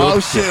wrong. Oh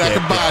shit, I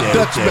can buy a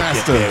Dutch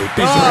Master.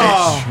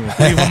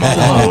 Leave him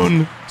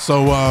alone.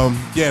 So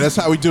yeah, that's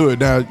how we do it.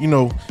 Now,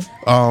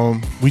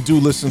 we do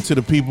listen to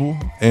the people,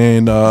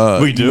 and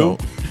We do?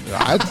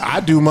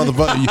 I do,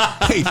 motherfucker.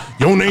 Hey,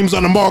 your name's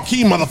on the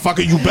marquee,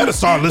 motherfucker. You better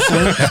start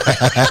listening.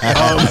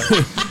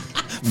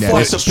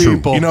 Fuck the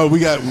people. You know,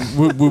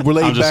 we're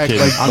laid I'm just back,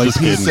 kidding. I'm like just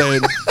Pete kidding.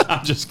 said.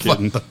 I'm just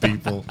kidding. The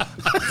people.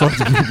 Fuck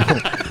the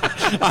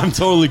people. I'm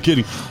totally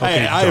kidding.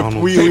 Hey, Donald.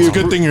 Hey, it's a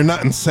good thing you're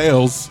not in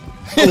sales.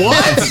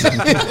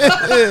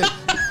 What?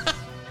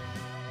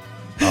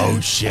 Oh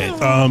shit.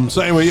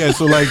 So anyway, yeah.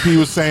 So like he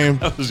was saying,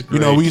 was you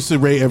know, great. we used to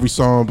rate every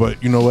song,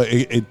 but you know what?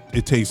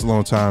 It takes a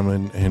long time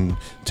and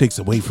takes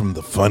away from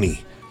the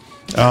funny.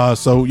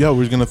 So yeah,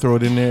 we're gonna throw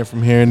it in there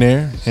from here and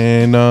there,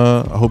 and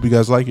I hope you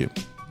guys like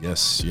it.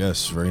 Yes,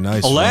 very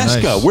nice. very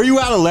Alaska. nice. Where you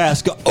at,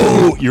 Alaska?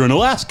 Oh, you're in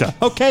Alaska.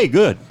 Okay,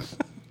 good.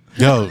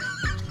 Yo,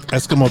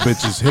 Eskimo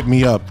bitches, hit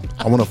me up.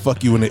 I want to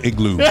fuck you in the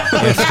igloo.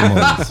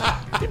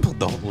 Eskimos. People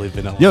don't live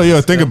in Alaska. Yo,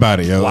 think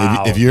about it, yo.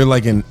 Wow. If you're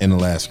like in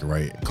Alaska,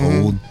 right,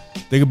 cold.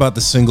 Think about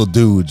the single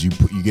dudes. You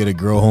get a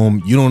girl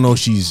home. You don't know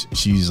she's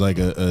like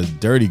a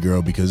dirty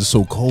girl because it's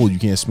so cold. You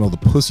can't smell the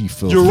pussy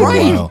filth. You're for a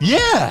right. while.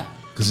 Yeah.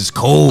 Because it's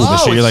cold. Oh, and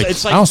shit. You're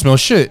it's like- I don't smell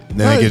shit.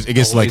 Then it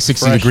gets like Always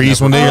 60 fresh,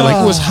 degrees never one day. You're like,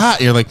 cold. it was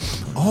hot. You're like,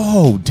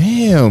 oh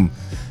damn.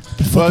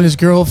 Been fucking this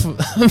girl,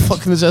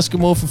 fucking this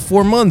Eskimo for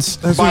 4 months.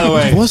 By the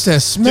way, what's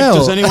that smell?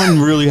 Does anyone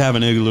really have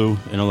an igloo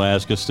in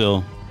Alaska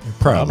still?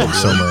 Probably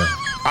somewhere.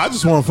 I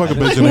just want to fuck a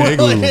bitch in the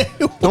igloo.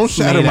 Don't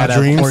shatter Made my out of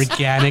dreams.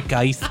 organic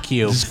ice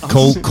cubes.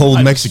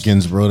 Cold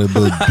Mexicans, bro. They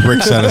build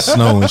bricks out of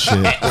snow and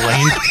shit.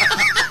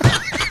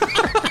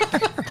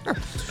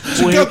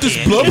 Check out this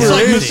blubber.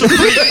 It's like eh?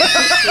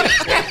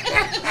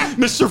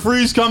 Mr.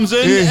 Freeze comes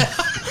in,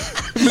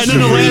 and then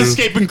the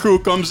landscaping crew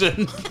comes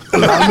in.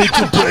 Allow me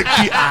to break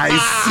the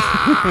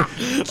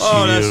ice.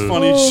 Oh, that's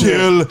funny.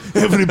 Chill,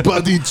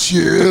 everybody,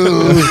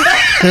 chill.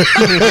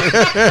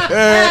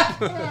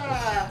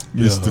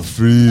 Mr.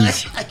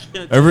 Freeze.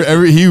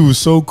 He was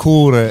so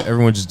cool that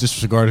everyone just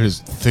disregarded his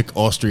thick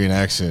Austrian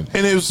accent.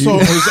 And it was so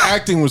his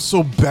acting was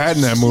so bad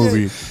in that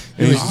movie.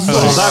 And he's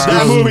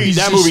That movie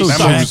so sucked.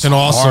 jacked and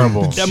awesome.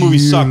 horrible. That movie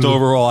sucked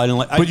overall. I didn't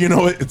like. But you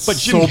know what? It's but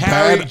Jim so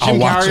Carrey, bad. I'll Jim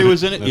watch Carrey it.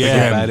 was in it.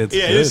 Yeah, bad it's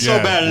yeah, it's good. so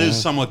Yeah. bad. It is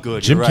somewhat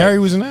good. Jim You're right.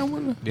 Carrey was in that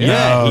one? Yeah,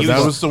 No, he that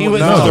was- was the he one.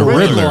 was No, the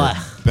Riddler.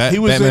 Riddler. He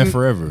was Batman in-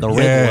 Forever. The Yeah.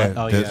 Riddler.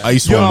 Oh, The yeah.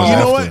 ice Yo, one was you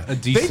know after. what? A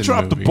They decent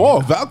dropped the movie.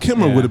 ball. Val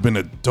Kilmer Yeah. would have been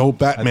a dope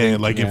Batman.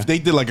 think, Like yeah. if they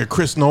did like a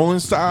Chris Nolan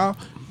style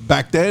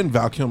back then,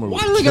 Val Kilmer would Why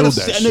have do they killed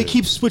gotta? that And they shit.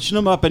 keep switching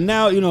them up. And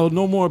now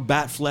no more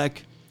Batfleck.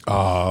 Boo.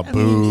 I don't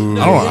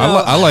know.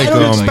 I like. I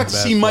don't expect to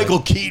Batfleck. see Michael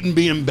Keaton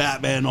being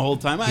Batman the whole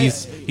time.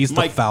 He's the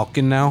Mike.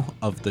 Falcon now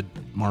of the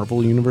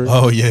Marvel universe.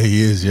 Oh yeah,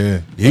 he is. Yeah,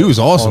 he was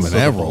awesome in Also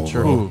that the role.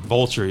 Vulture. Bro.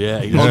 Vulture. Yeah.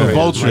 He Oh, the was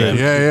Vulture. great.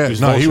 Yeah.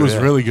 was No, he Vulture, was yeah.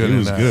 really good He in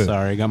was that. good.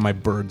 Sorry, I got my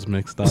birds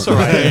mixed up. It's all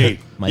right. Hey,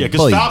 My yeah, because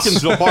blades.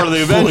 Falcon's a part of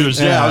the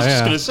Avengers. Yeah, I was just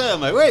yeah. gonna say. I'm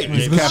like, wait,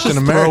 He's James- Captain Just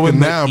America throw in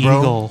now, the bro.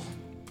 eagle.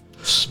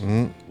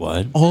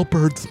 what? All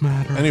birds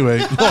matter.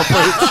 Anyway,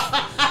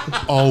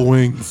 all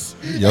wings.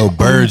 Yo,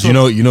 birds. You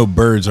know,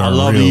 birds I aren't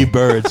love real. to eat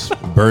birds.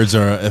 Birds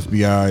are an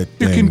FBI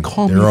thing. You can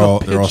call me they're the all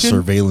pigeon.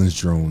 surveillance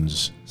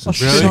drones. I'll Since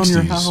shit the on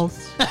your 60s.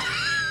 house.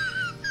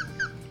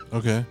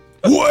 Okay.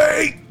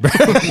 Wait,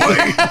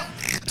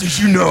 did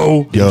you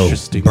know? Yo,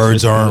 Interesting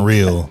birds shit, aren't though.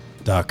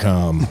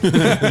 real.com.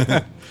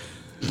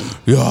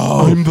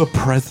 I'm the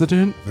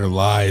president. They're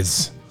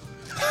lies.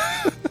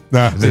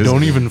 Nah, They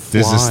don't even There's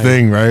this fly.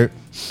 thing, right?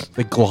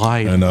 They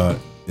glide. And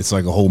it's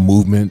like a whole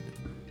movement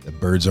that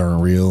birds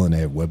aren't real, and they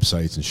have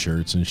websites and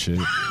shirts and shit.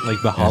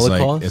 Like the And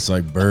Holocaust. It's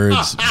like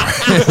birds.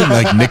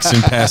 Like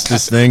Nixon passed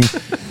this thing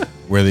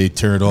where they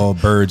turned all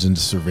birds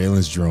into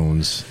surveillance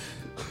drones.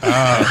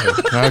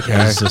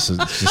 Okay. It's just a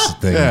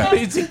thing.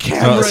 It's a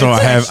camera. So I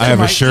attached have to a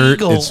my shirt.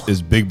 eagle.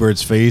 It's Big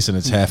Bird's face, and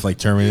it's half like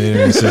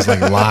Terminator, and it says like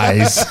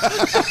lies.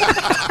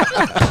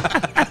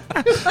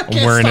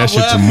 I'm wearing that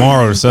shit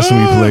tomorrow to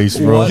Sesame Place,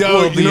 bro.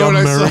 Yo, Will you know the what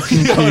I saw?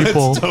 American Yo,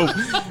 people- that's dope.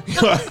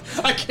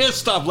 I can't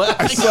stop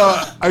laughing.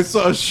 I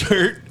saw a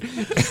shirt,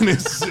 and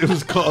it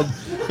was called.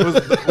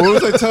 What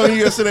was I telling you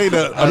yesterday?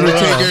 The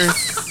Undertaker,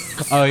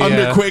 oh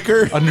yeah.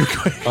 Underquaker.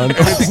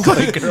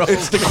 Underquaker.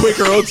 It's the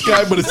Quaker Oats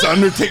guy, but it's the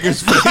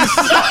Undertaker's face.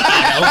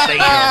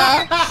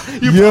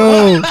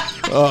 Yo,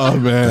 Oh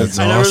man, that's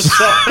I never awesome.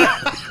 saw.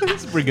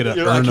 Let's bring it up.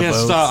 I can't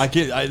stop. I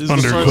can't. This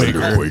is the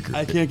Underquaker. first-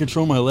 I can't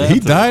control my laugh. He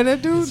died,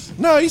 that dude.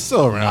 no, he's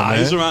still around. Nah, man.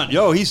 he's around.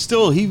 Yo, he's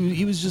still.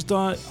 He was just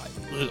on.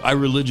 I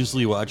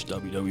religiously watch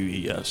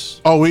WWE.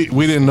 Yes, Oh, we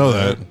didn't know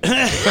that.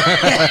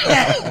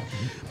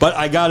 but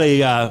I got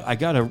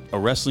a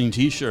wrestling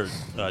T-shirt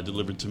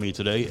delivered to me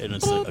today, and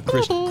it's a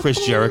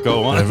Chris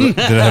Jericho one. Did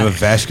it have a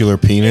vascular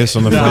penis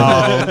on the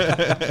front?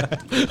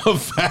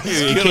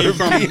 It came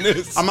from-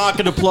 I'm not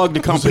going to plug the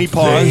company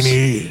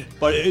Pause,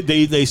 but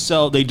they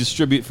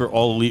distribute for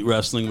All Elite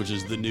Wrestling, which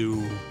is the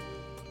new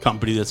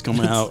company that's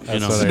coming out. You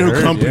know, It's a new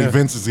company.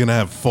 Vince is gonna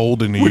have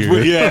fold in the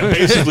year. yeah,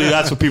 basically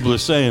that's what people are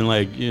saying.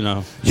 Like, you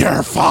know,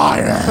 You're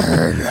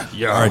fired.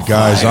 you're All right,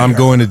 guys, I'm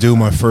going to do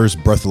my first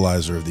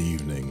breathalyzer of the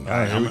evening. All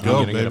right, here we I'm go,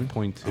 gonna get a baby.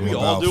 point two. we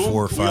all about do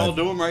 4 or them. We all 5.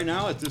 do them right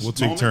now at this We'll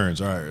take moment? turns.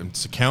 All right,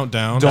 it's a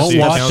countdown. Don't See,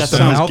 that watch the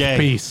sounds gay.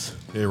 mouthpiece.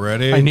 You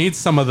ready? I need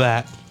some of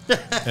that.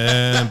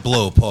 And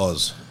blow.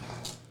 Pause.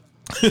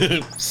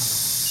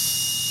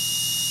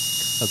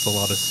 That's a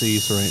lot of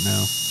C's right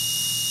now.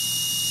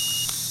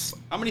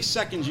 How many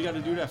seconds you got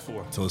to do that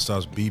for? Until it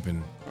stops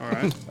beeping. All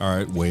right. All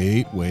right,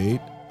 wait.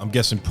 I'm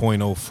guessing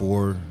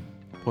 0.04.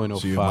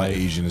 0.05. See if my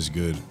Asian is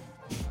good.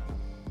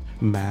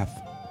 Math.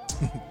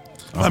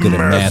 I'm good at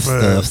math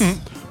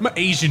stuff. My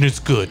Asian is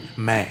good.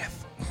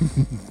 Math.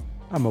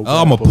 I'm a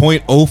I'm a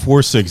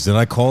 .046. Did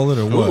I call it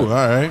or what? Ooh, all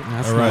right.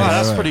 That's All right. Wow,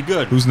 that's all right. pretty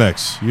good. Who's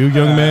next? You,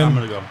 young man? I'm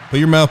gonna go. Put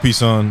your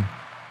mouthpiece on.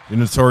 You're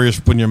notorious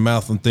for putting your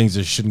mouth on things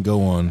that shouldn't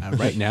go on.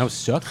 Right now,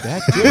 suck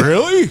that.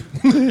 Really?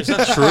 Is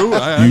that true?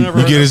 I You, never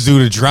you heard get of- this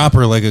dude a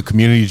dropper, like a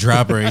community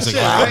dropper. And he's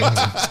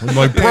like, I'm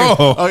like, bro.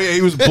 Oh yeah,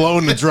 he was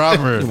blowing the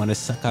dropper. You want to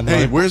suck on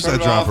Hey, my... where's Turn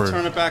that it off, dropper?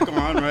 turn it back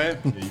on, right?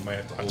 You might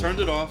have I turned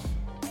it off.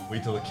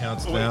 Wait till it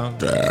counts down.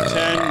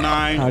 10,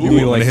 9. How do Ooh, we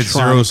When like it hits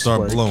zero, electronics start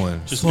work?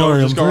 blowing. just go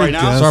right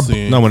now. down. Start,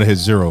 no, when it hits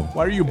zero.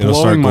 Why are you It'll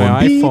start blowing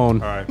my going beep.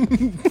 iPhone? All right.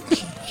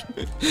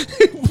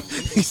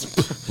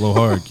 Blow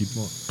hard. Keep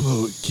going.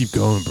 Keep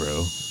going,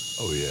 bro.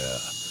 Oh yeah.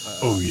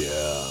 Oh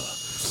yeah.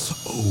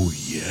 Oh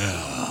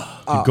yeah.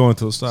 Keep going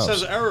until it It stops.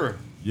 says error.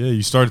 Yeah,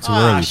 you started too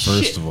early,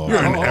 first of all.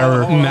 You're an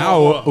error.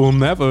 Now or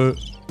never.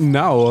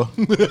 Now. All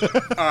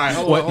right,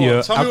 hold What on.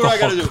 your Tell me what I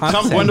got to do. alcohol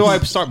Tell me, when do I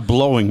start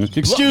blowing?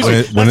 Excuse When me.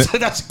 it- when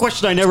That's a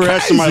question I never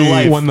asked in my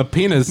life. When the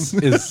penis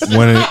is...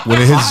 When it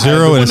hits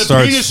zero when and the it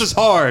starts penis is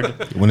hard.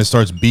 when it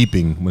starts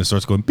beeping, when it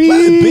starts going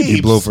beep,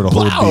 you blow for the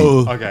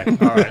whole beep. Okay.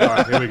 All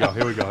right. Here we go.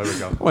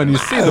 When you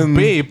see the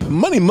beep,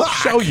 Money Mark.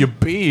 show your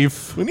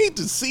beef. We need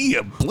to see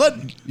your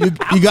blood. You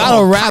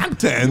gotta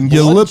wrap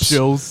your lips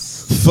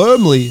Chills.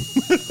 firmly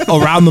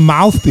around the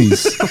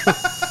mouthpiece.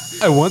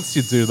 And once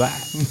you do that,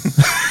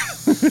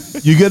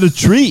 You get a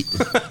treat.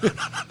 All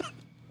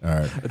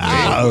right.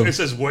 It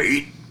says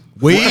wait.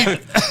 Wait.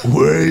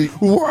 Wait.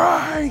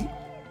 Why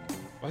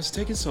is it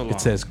taking so long?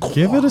 it says...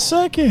 Give it a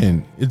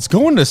second. It's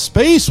going to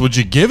space. Would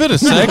you give it a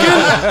second?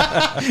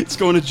 It's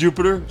going to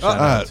Jupiter. to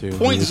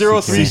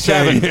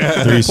 0.037.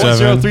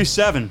 37.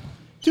 0.037.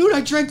 Dude,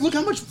 I drank. Look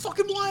how much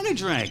fucking wine I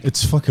drank.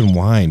 It's fucking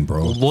wine,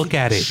 bro. Look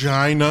at it.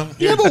 China.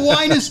 Yeah, but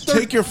wine is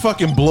Take your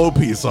fucking blow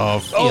piece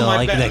off. Oh, You my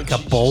like bad. that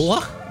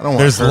Capola? I don't want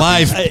There's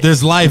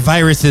herpes. live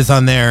viruses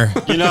on there.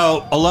 You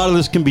know, a lot of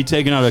this can be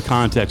taken out of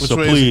context. Which So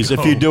way does please, it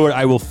if you go? do it,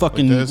 I will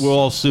fucking. Like this? We'll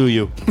all sue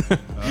you.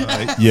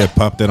 Yeah,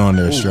 pop that on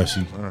there,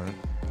 Stressy.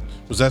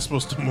 Was that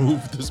supposed to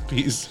move this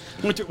piece?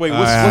 Wait, I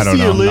what's don't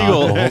the know.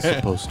 illegal? Alcohol's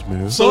supposed to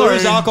move. So there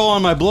is Sorry. alcohol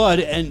in my blood,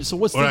 and so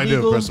what's What the I do?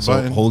 legal? Press the So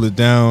button. hold it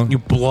down. You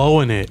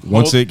blowing it.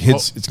 Once Hold- it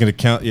hits, it's gonna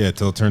count. Yeah,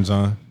 till it turns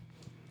on.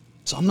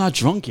 So I'm not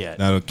drunk yet.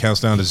 Now it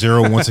counts down to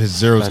zero. Once it hits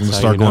zero, it's That's gonna how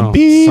start you going know.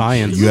 beep.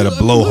 Science. You gotta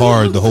blow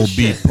hard. The whole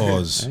beep.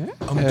 Pause.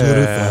 I'm good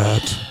at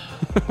that.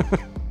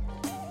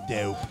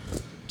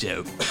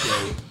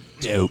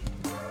 Dope.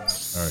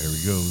 All right, here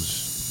he goes.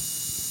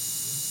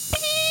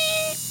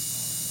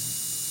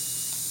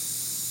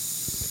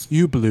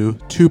 You blew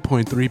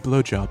 2.3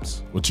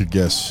 blowjobs. What's your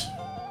guess?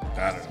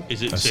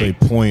 Is it? I say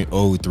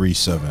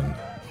 0.037.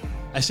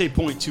 I say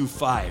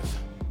 0.25.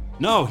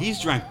 No,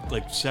 he's drank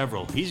like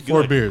several. He's good.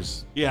 4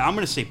 beers. Yeah, I'm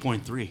gonna say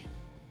 0.3.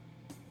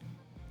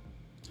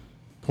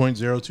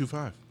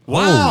 0.025.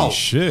 Wow. Holy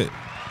shit!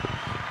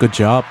 Good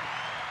job.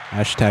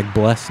 Hashtag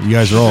blessed. You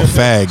guys are all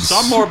fags.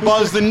 I'm more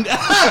buzzed than.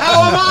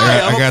 How am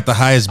I? I got the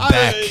highest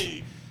back.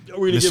 Are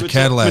we gonna Mr. give it to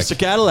Cadillac. Mr.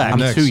 Cadillac. I'm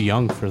Next. too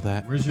young for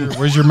that.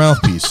 Where's your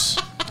mouthpiece?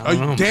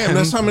 Oh, damn,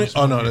 that's how many.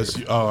 Oh, no, that's.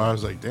 Oh, I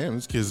was like, damn,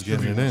 this kid's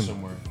getting it in.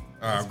 Somewhere.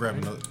 All right, I'm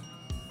grabbing another.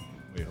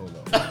 Wait, hold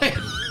up.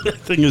 That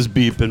thing is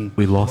beeping.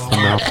 We lost the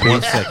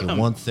mouthpiece.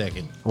 One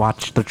second.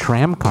 Watch the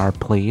tram car,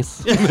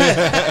 please.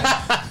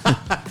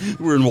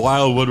 We're in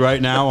Wildwood right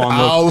now on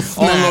Oh, on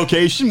snap.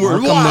 location. We're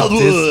in Welcome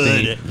to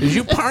Wildwood. Did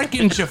you park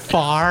in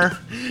Jafar?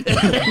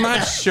 I'm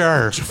not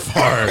sure.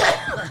 Jafar.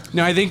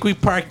 No, I think we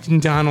parked in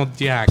Donald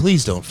Duck.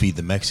 Please don't feed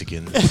the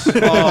Mexicans. Oh,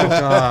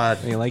 God.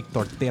 They like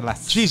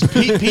tortillas.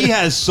 Jeez, P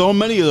has so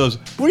many of those.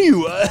 What are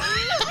you? had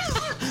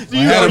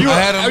him- I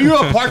had him- Are you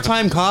a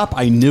part-time cop?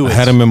 I knew it. I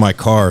had him in my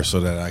car so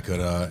that I could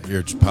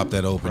here just pop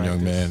that open,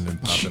 young man,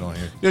 and pop it on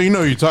here. Yeah, you know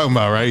what you're talking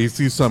about, right? He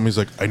sees something, he's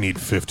like, I need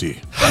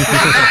 50.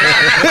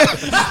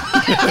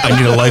 I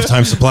need a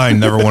lifetime supply and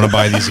never want to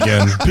buy these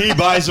again. P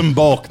buys in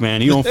bulk,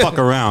 man. He don't fuck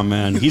around,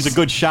 man. He's a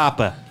good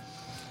shopper.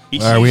 All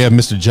right, we have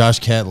Mr. Josh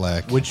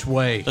Cadillac. Which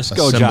way? Let's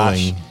go, Josh.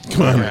 assembling.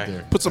 Come on.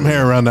 Okay. Put some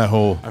hair around that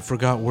hole. I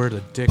forgot where the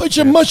dick Put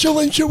your fits. muscle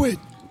into it.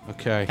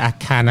 Okay. I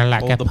kind of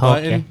like Hold a the poke.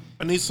 button.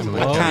 I need some.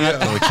 Kinda-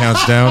 Oh, it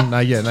counts down.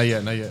 Not yet.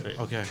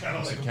 Okay.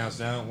 Once it counts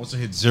down, once it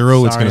hits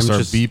zero, it's Sorry, gonna I'm start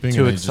just beeping. too and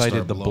then you just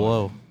excited start to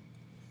blowing.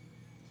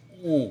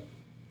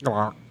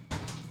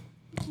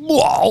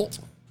 blow.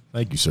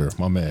 Thank you, sir.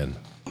 My man.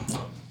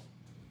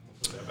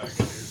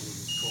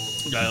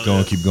 Keep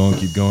going. Keep going.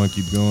 Keep going.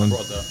 Keep going.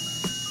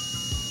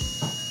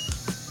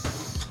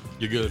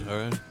 You're good, all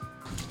right?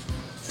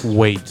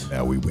 Wait.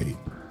 Now we wait.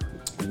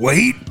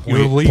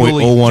 You're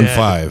legally Point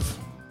dead.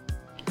 015.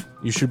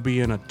 You should be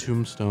in a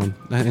tombstone.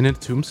 In a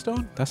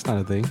tombstone? That's not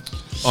a thing.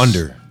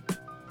 Under.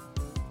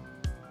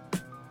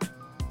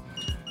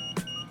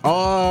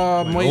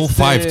 Oh,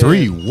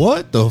 053.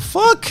 What the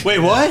fuck? Wait,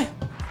 what?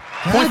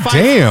 God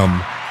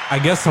damn. I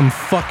guess I'm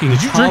fucking.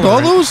 Did you drink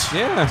all those?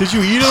 Yeah. Did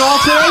you eat it all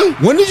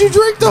today? When did you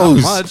drink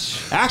those?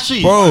 Much.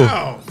 Actually, Bro.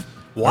 wow.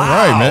 All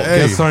right, man.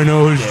 Hey. Guess I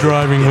know who's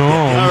driving home.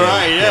 All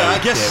right, yeah.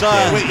 I guess.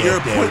 Wait, you're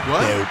a point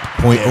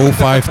what?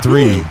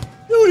 .053.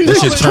 Dude, That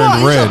shit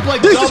turned red.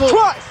 Like double.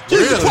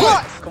 Jesus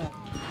Christ.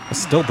 I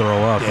still throw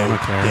up. I don't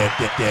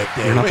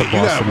care. You're not the Wait, you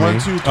boss got of 1, me.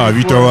 2, 3, Oh, if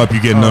you 4. throw up, you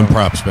get none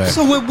props back.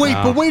 So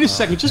wait a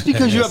second. Just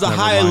because you have the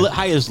Never mind.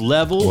 highest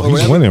level, Well, or he's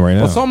whatever, winning right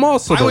now. Well, so I'm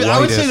also the I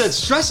would say lightest. that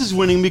Stress is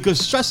winning because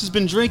Stress has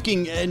been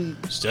drinking and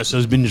Stress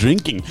has been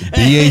drinking.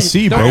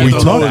 BAC, bro. Don't We get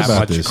the talked lowest about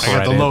much this. I got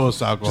the credit.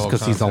 lowest alcohol. Just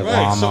 'cause he's a content.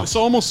 Right, llama. so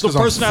almost the 'Cause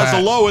I'm person that has the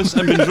fat. lowest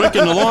and been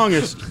drinking the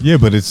longest. Yeah,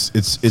 but it's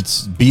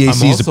BAC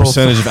is the also-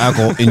 percentage of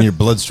alcohol in your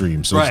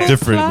bloodstream, so Right. it's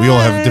different. We all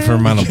have a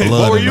different amount of blood.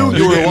 What were in you? us.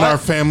 You were Getting what? our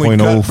family cut,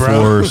 bro.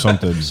 0.04 or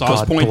something. So I was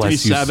God point bless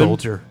you, 37.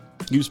 soldier.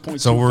 Use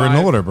point. So we're in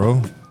order,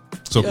 bro.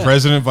 So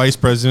president, vice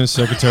president,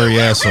 secretary,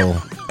 asshole.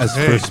 As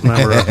first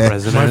member of My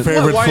president,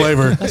 favorite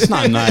flavor. That's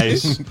not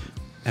nice.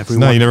 everyone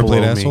No, you never below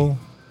played me. asshole?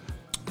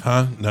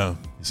 Huh? No.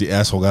 See,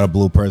 asshole got a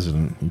blue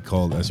president. He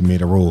called us. He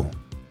made a rule,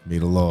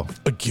 made a law.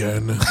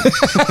 Again.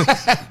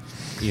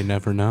 You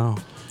never know.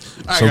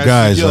 All So,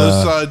 guys, yo,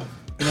 let's,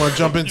 you want to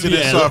jump into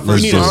this Yeah, we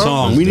first need a song?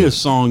 song. We need a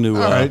song to,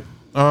 All right.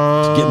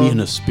 to get me in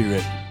the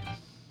spirit.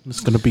 It's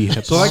gonna be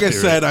hip. So, like I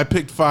said, I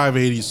picked 5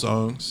 80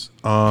 songs.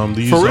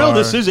 These For real, are,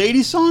 this is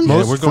 80 songs? Yeah,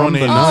 Most we're going from the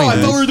 80s. Oh, I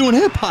 90s. thought we were doing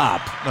hip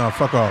hop. No,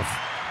 fuck off.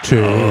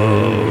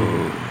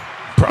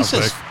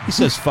 He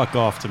says fuck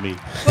off to me.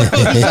 What's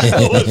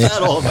that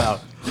all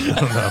about?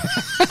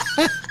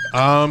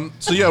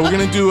 So yeah, we're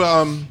gonna do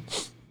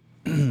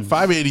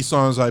 580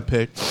 songs I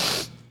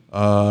picked,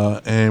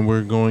 and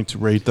we're going to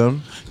rate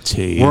them.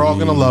 We're all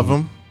gonna love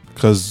them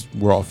because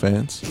we're all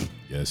fans.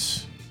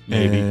 Yes.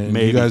 And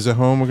Maybe. you guys at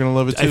home are gonna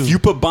love it too. If you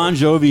put Bon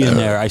Jovi in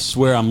there, I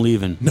swear I'm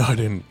leaving. no, I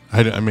didn't.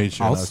 I made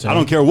sure. I'll not to. I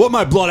don't care what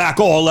my blood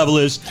alcohol level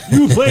is.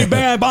 You play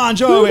band Bon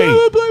Jovi.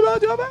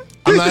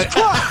 I'm not,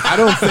 I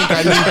don't think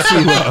I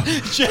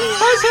need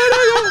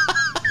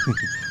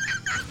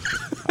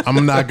to.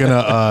 I'm not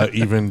gonna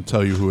even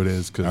tell you who it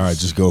is. Cause, All right,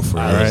 just go for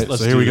it. all right.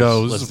 let's So here do we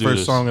go. this. This Let's is the do first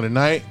this. song of the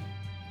night.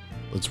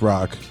 Let's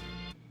rock.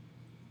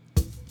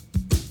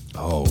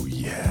 Oh,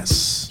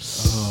 yes.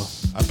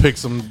 I picked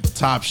some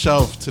top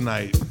shelf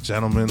tonight,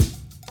 gentlemen.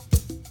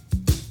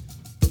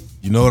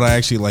 You know what I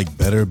actually like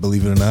better,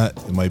 believe it or not?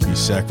 It might be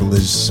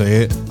sacrilegious to say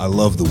it. I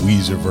love the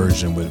Weezer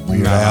version with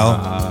Weird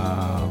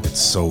Al. It's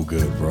so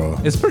good, bro.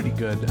 It's pretty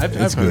good. I've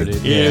heard good.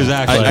 it. Yeah,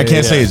 exactly. I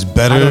can't say it's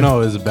better. I don't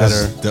know, it's 'cause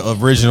better.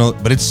 The original,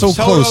 but it's so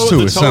close too.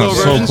 The It Toto sounds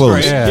so version's close.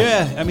 great. Yeah.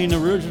 Yeah, I mean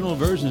the original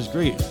version is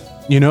great.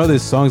 You know,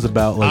 this song's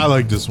about I like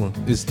like this one.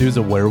 this dude's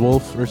a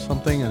werewolf or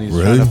something, and he's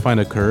Really? trying to find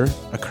a cure.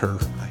 A cur.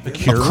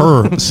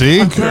 See?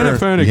 You Trying to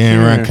find a ain't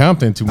cure. around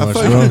Compton too much,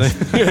 thought bro.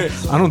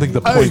 I don't think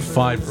the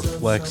 .5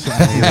 reflects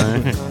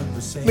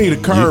anything. Need a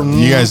curve.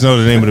 You guys know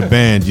the name of the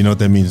band. You know what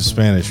that means in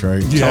Spanish,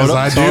 right? Yes,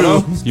 I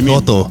do. You mean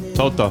Toto.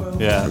 Toto?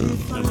 Yeah.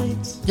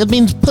 It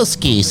means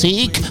pussy,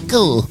 see?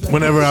 Cool.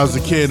 Whenever I was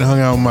a kid, hung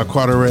out with my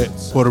Puerto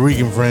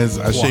Rican friends,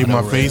 I shaved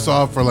my face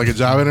off for like a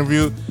job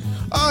interview.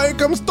 Oh, here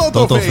comes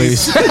Toto, Toto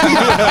face. face.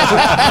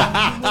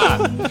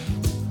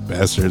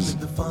 Bastards.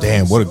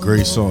 Damn, what a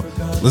great song.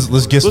 Let's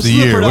guess Listen the to the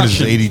year. What is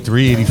it, production.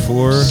 83,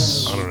 84?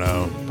 I don't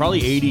know.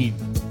 Probably 83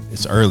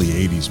 It's early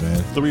 80s,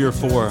 man. or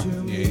 4. I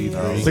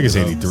think it's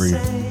 83.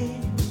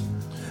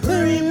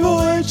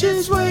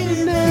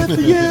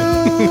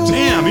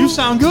 Damn, you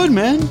sound good,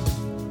 man.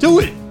 Do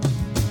it.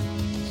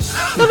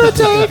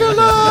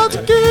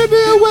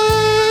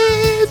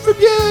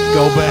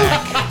 Go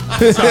back.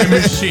 Time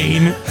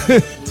machine.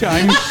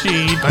 Time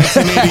machine.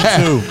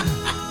 1982.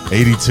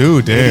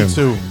 82, damn.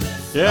 82.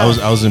 Yeah.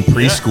 I was in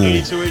preschool.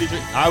 82, 83.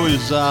 I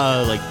was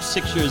like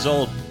 6 years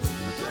old.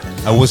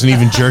 I wasn't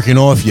even jerking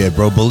off yet,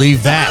 bro.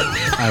 Believe that.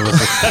 I was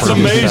That's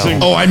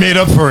amazing. Oh, I made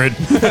up for it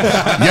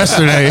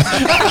yesterday.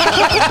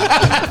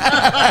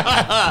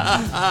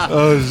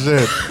 Oh,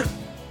 shit.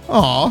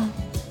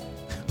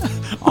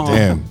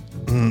 Damn.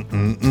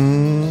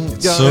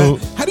 Yo, So-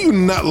 how do you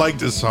not like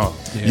this song?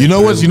 You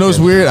know what's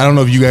weird? I don't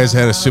know if you guys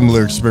had a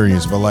similar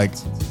experience, but like,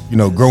 you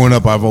know, growing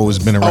up, I've always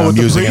been around with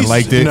the music and priest?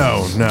 liked it.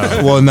 No.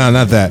 Well, no,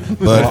 not that. But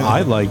Well,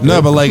 I liked no,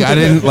 it. but like I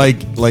didn't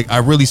like I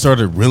really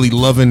started really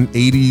loving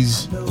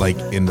 80s like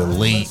in the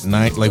late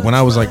night, like when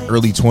I was like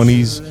early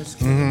 20s.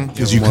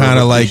 Because you kind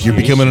of like you're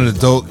becoming an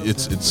adult.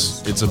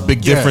 It's a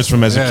big difference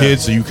from as a yeah. kid.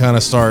 So you kind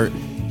of start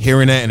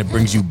hearing that and it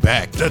brings you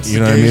back. That's you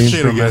the know what I gay mean?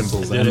 shit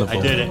again.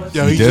 I did it.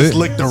 Yo, he You did just it?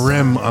 licked the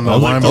rim on the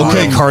Okay, lime.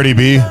 okay, Cardi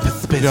B. Yo,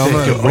 I'm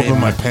gonna open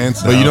my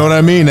pants But you know what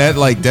I mean? That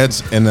like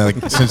that's and like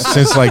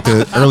since like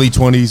the early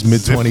 20s,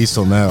 mid 20s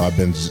till now, I've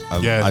been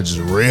Yeah. I just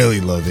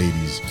really love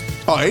 80s.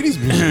 Oh, 80s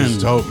music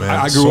is dope, man.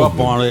 I grew up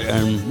on it,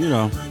 and you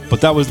know,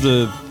 but that was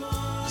the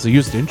So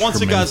used instruments.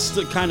 once it got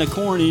kind of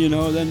corny, you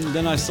know,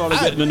 then I started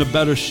I- getting into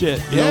better shit.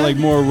 You know, Yeah. like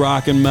more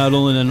rock and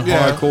metal, and then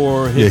Yeah.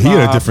 hardcore. Yeah, Hip-hop, he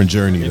had a different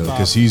journey though, hip-hop.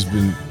 because he's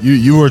been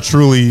you were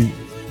truly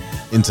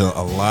into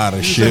a lot of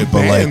He's shit, in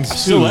but like bands,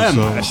 still too, am.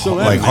 so- I still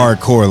am. like man.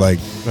 hardcore, like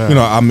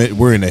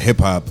we're into hip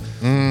hop,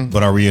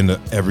 but are we into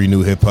every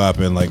new hip hop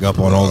and like up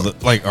on all the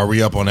like? Are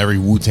we up on every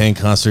Wu-Tang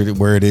concert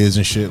where it is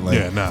and shit? Like,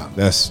 Yeah, nah.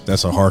 That's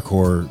a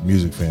hardcore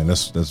music fan.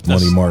 That's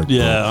Money Mark. bro.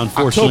 Yeah,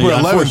 unfortunately.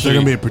 October 11th, they're gonna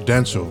unfortunately. be at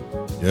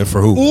Prudential. Yeah,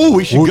 for who? Ooh,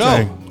 we should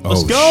Wu-Tang. go.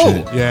 Let's Oh, go.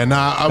 shit. Yeah,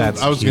 nah,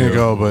 That's I was cute. gonna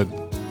go, but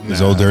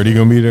Is Old Dirty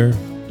gonna be there?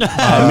 Maybe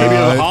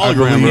a I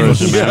hologram believe-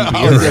 version.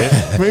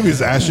 Yeah, maybe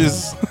it's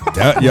Ashes.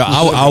 Yeah,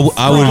 I would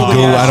Probably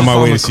go out of my Ashes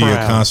way on to the see a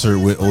Crown. concert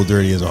with Old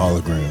Dirty as a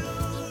hologram.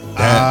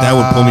 That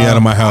would pull me out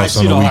of my house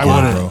on the weekend,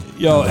 bro.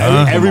 Yo,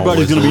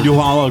 everybody's gonna be doing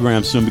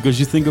holograms soon because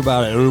you think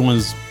about it,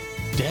 everyone's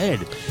dead.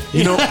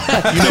 You know what?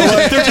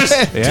 They're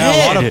just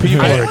Yeah, a lot of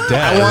people are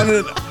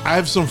dead. I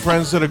have some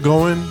friends that are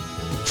going.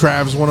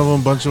 Trav's one of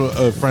them. A bunch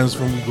of friends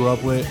from we grew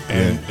up with,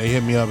 and they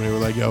hit me up and they were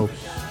like, "Yo,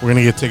 we're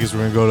gonna get tickets. We're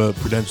gonna go to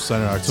Prudential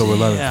Center October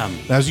 11th." Damn.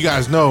 Now, as you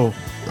guys know,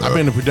 I've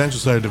been to Prudential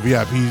Center, the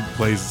VIP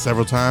place,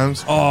 several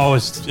times. Oh,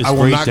 it's I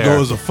will great not there.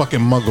 go as a fucking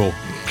muggle.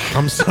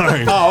 I'm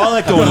sorry. Oh, I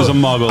like going as a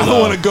muggle. I though.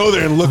 don't want to go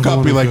there and look up,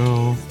 and be like,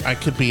 go. I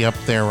could be up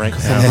there right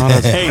I'm now. not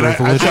as Hey,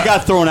 privileged. I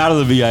got thrown out of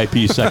the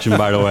VIP section,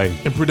 by the way.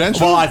 In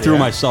Prudential? Well, I threw Yeah.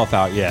 myself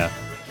out. Yeah.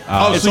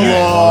 Oh, It's so a you-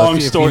 long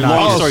if you story. knock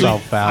Long story.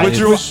 yourself out, I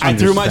threw myself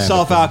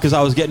understandable. out because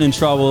I was getting in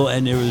trouble,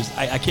 and it was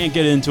I can't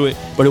get into it,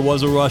 but it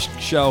was a rush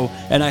show,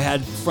 and I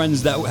had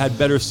friends that had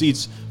better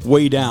seats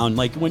way down.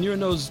 Like when you're in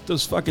those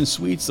fucking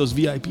suites, those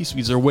VIP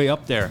suites are way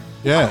up there.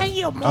 Yeah,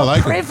 I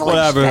like it.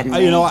 Whatever.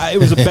 It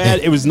was a bad.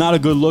 It was not a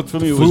good look for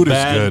me. It was Food is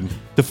bad. good.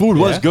 The food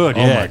was good. Oh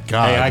Yeah. my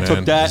God, Hey, I man.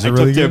 took that. Is I it took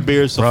really their good?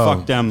 beers. So Bro,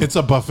 fuck them. It's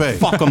a buffet.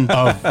 Fuck 'em.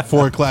 Of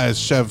 4-class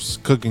chefs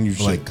cooking you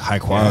shit. Like high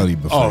quality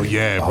buffet. Oh,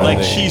 yeah, bro. like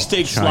Oh,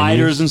 cheesesteak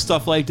sliders and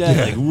stuff like that.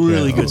 Like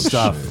really good Oh,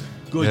 stuff.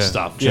 shit. Good Yeah.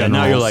 stuff. Yeah.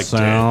 Now you're like,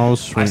 damn. and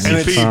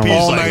it's PP's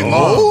all like, night oh,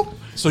 long.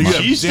 So you have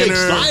cheesesteak dinner.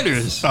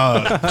 sliders.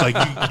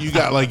 Like you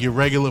got like your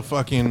regular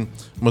fucking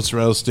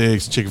mozzarella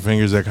sticks, chicken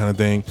fingers, that kind of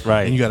thing.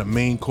 Right. And you got a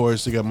main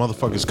course. You got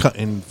motherfuckers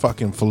cutting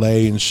fucking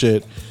fillet and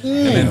shit.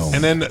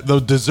 And then the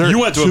dessert. You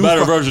went to a too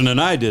better fu- version than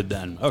I did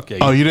then. Okay.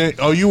 Oh, you didn't?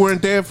 Oh, you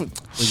weren't there for.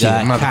 Shit,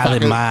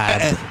 motherfucker.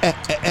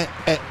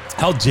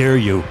 How dare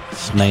you?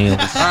 Snails.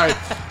 All right.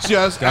 So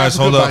yeah, that's Guys,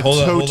 Africa hold up, by hold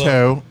up, hold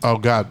Toto. Oh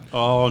God,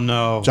 Oh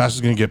no. Josh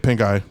is gonna get pink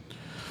eye.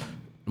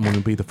 I'm gonna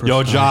be the first. Yo,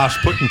 one. Josh,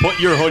 put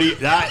your hoodie.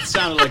 That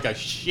sounded like a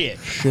shit.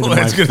 Shit in Oh, my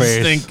that's gonna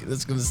face. stink.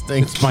 That's gonna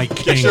stink. My Get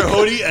king. your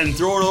hoodie and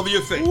throw it over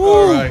your face.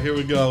 All right, here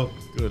we go.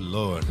 Good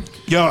lord.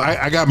 Yo,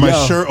 I got my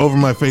Yo. shirt over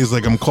my face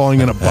like I'm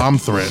calling in a bomb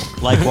threat.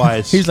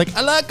 Likewise. He's like,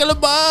 Allah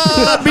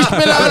Akbar,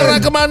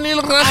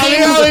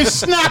 Bismillahirrahmanirrahim.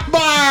 snack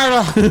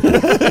bar.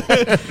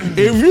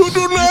 If you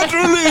do not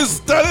release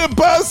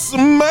Telepass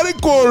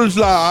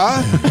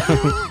Maricola,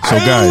 So I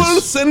will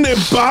guys, send a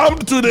bomb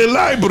to the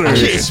library.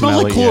 It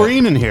smells like Smelly, yeah.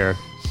 chlorine in here.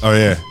 oh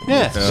yeah,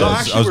 Yeah, so I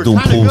actually was we're doing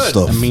kinda pool good.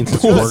 stuff. That means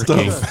it's Cool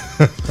working.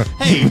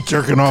 Hey,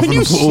 Jerking off can in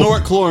you the pool.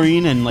 snort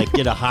chlorine and like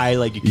get a high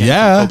like you can?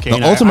 Yeah, from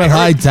cocaine? the ultimate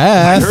high I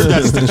taf. heard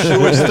that's the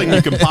truest thing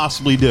you can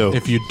possibly do.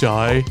 If you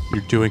die,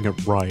 you're doing it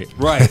right.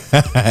 Right,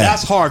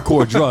 that's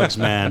hardcore drugs,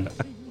 man.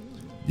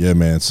 Yeah,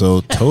 man. So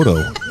Toto,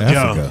 Yo,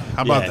 Africa.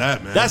 how about Yeah.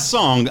 that, man? That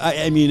song,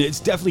 I mean, it's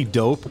definitely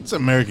dope. it's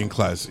American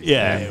classic.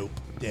 Yeah.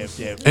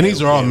 And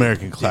these are all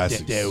American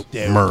classics.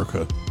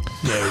 America.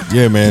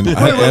 Yeah, man. Wait,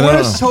 where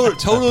is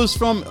Toto's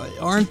from?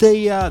 Aren't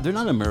they? They're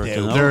not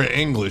American. though. They're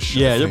English.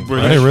 Yeah, I they're think.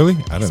 British. Are they really?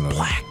 I don't know.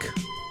 Black.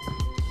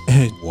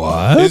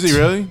 What? Is he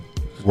really?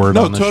 Word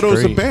No, on the Toto's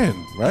a street. band,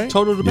 right?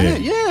 Toto the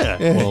band. Yeah.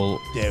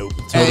 Well,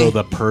 Toto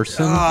the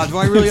person. Ah, do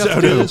I really have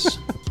to do this?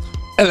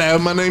 Hello,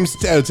 my name's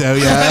Toto.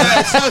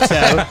 Yeah,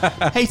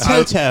 Toto. Hey,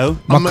 Toto.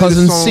 My I'm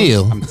cousin in the song.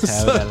 Seal.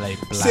 Totally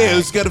black.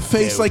 Seal's got a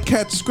face like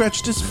cat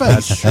scratched his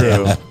That's face.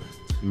 true.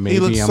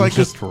 Maybe looks I'm like a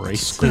just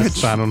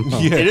racist. I don't know.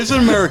 Yeah. It is an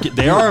American.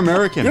 They are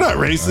American. You're not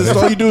racist.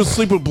 All you do is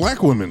sleep with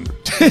black women.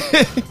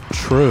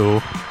 True.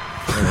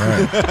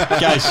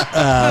 Guys,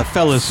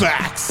 fellas.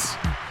 Facts.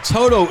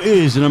 Toto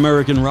is an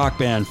American rock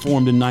band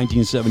formed in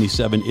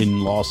 1977 in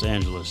Los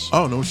Angeles.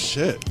 Oh, no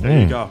shit.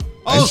 There you go.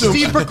 Oh, assume-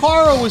 Steve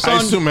Porcaro was I on.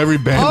 assume every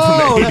band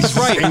Oh, from the 80s that's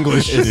right. is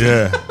English.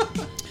 Yeah.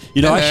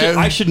 You know, Hello.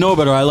 I should know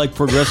better. I like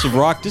progressive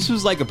rock. This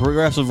was like a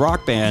progressive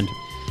rock band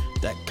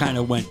that kind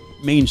of went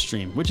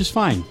mainstream, which is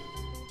fine.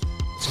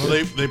 So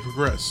they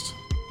progressed.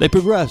 They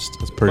progressed.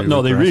 pretty But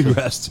no, they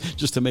progressive. regressed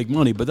just to make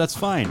money, but that's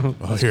fine.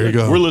 Oh, here you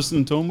go. We're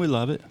listening to them. We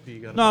love it.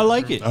 No, I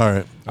like it. All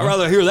right. I'd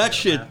rather hear that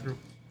shit.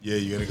 Yeah,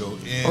 you gotta go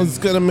in. I was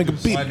gonna make a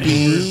beat.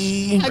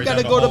 I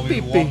gotta go to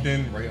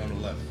pee-pee. Right on the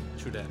left.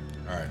 True that.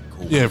 All right,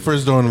 cool. Yeah,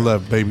 first door on the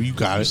left, baby. You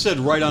got You it. said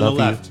right on the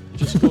left.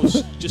 Just go.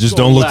 Just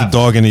go don't look left. the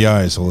dog in the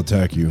eyes; he'll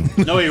attack you.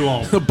 No, he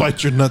won't.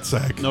 Bite your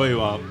nutsack. No, he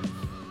won't.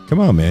 Come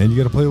on, man, you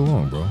gotta play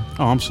along, bro.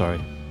 Oh, I'm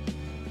sorry.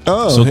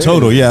 Oh, So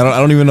Toto, yeah, I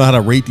don't even know how to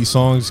rate these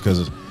songs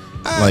because,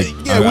 like,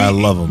 I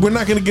love them. We're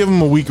not gonna give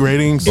them a weak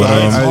rating. So But,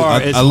 I- it's I-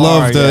 hard. It's I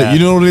love hard, the. yeah. You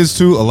know what it is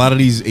too. A lot of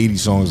these '80s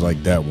songs,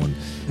 like that one,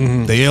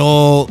 they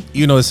all,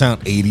 you know, it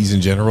sound '80s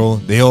in general.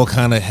 They all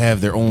kind of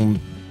have their own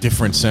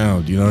different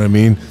sound. You know what I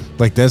mean?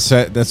 Like that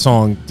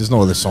song. There's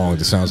no other song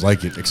that sounds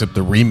like it except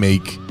the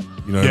remake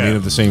You know what I Yeah, mean?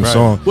 Of the same right.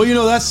 song. Well, you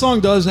know that song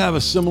does have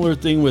a similar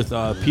thing with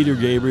Peter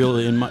Gabriel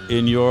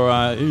in your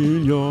eye.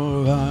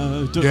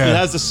 It Yeah.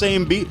 has the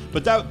same beat,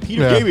 but that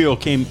Peter Yeah. Gabriel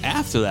came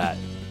after that.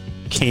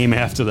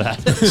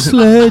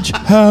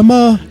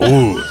 Sledgehammer.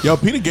 Ooh, yo,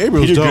 Peter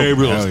Gabriel's Peter dope.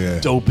 Gabriel's Hell yeah.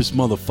 dopest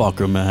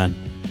motherfucker, man.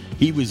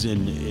 He was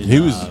in He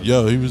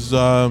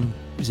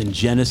was in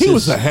Genesis. he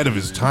was ahead of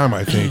his time.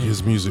 I think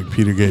his music,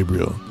 Peter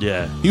Gabriel.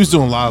 Yeah. He was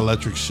doing a lot of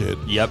electric shit.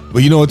 Yep.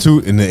 But you know what, too?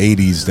 In the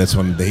 80s, that's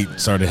when they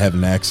started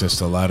having access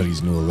to a lot of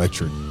these new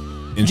electric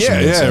instruments.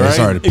 yeah, and right. they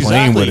started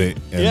playing with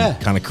Exactly. it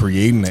and kind of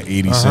creating that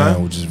 80s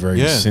sound, which is very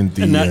Yeah.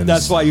 synthy. And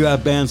that's why you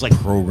have bands like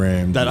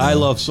programmed. that you I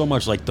know? love so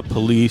much, like the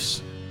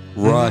Police,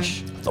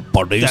 Rush, The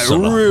Police. that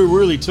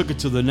really took it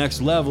to the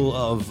next level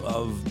of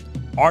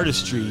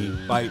artistry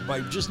by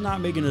just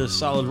not making it a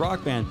solid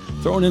rock band,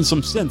 throwing in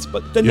some synths.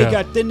 But then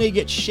Yeah. they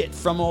get shit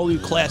from all you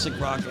classic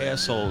rock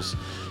assholes.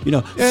 You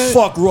know,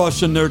 fuck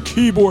Rush and their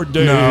keyboard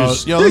days. No,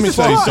 yo, let me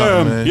tell you Fuck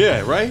something, them. man.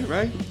 Yeah,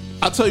 right.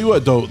 I'll tell you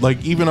what though,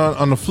 like even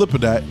on the flip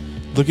of that,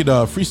 look at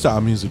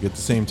freestyle music at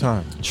the same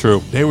time.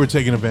 True. They were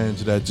taking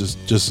advantage of that just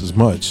as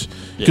much.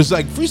 Because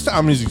like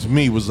freestyle music to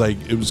me was like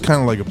it was kind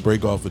of like a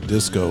break off of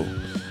disco.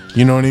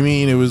 You know what I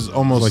mean? It was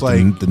almost like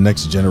like the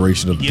next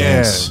generation of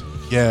dance.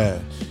 yeah.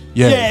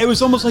 Yeah, it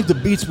was almost like the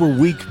beats were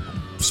weak.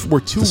 Were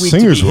too The weak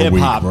singers to be were hip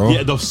weak, hop. bro.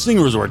 Yeah, those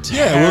singers were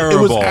Yeah,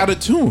 terrible. it was out of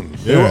tune.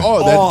 They were Yeah.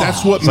 all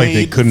that's what It's like made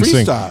they couldn't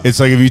freestyle. sing. It's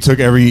like if you took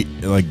every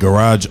like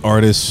garage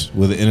artist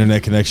with an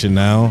internet connection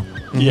now,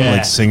 Yeah.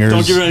 like singers.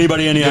 Don't give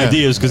anybody any Yeah.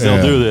 ideas because Yeah.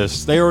 they'll do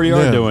this. They already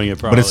are Yeah. doing it.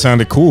 Probably. But it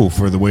sounded cool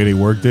for the way they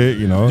worked it.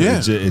 You know,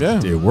 Yeah,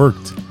 it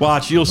worked.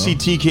 Watch, you'll see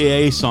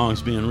TKA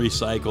songs being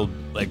recycled,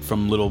 like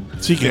from little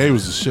TKA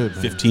was the shit.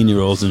 Man.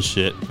 15-year-olds and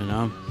shit. You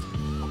know.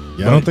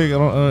 Yeah, I don't think I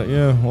don't.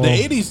 Yeah, well, The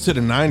 80s to the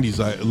 90s,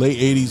 like late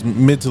 80s,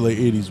 mid to late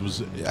 80s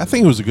was, I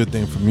think it was a good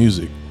thing for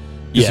music.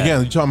 Because Yeah.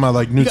 again, you're talking about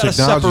like new You gotta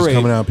technologies separate.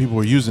 coming out, people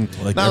were using,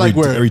 like not every, like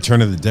where, every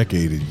turn of the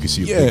decade, you can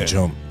see a Yeah. big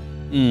jump.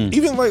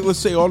 even like let's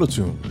say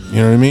autotune.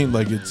 You know what I mean?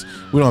 Like it's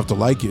we don't have to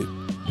like it,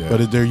 Yeah.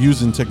 but they're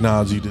using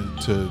technology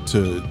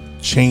to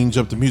change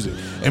up the music.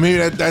 And maybe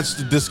that's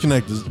the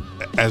disconnect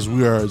as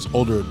we are as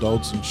older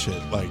adults and shit.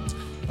 Like,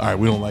 all right,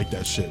 we don't like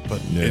that shit, but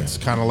Yeah. it's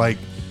kind of like,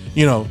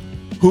 you know,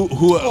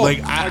 who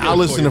like I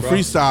listen to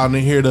freestyle and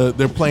they hear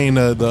they're playing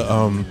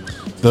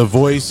the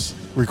voice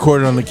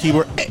recorded on the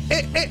keyboard.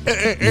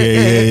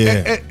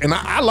 Yeah. And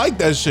I like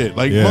that shit.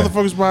 Like Yeah.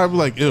 motherfuckers probably be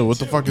like, ew, what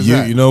the fuck is You,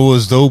 that? you know what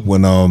was dope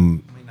when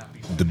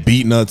the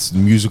Beatnuts, the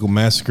Musical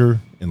Massacre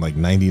in like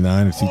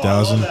 '99 or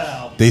 2000,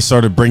 they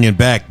started bringing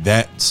back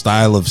that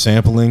style of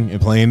sampling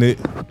and playing it.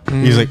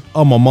 He's like,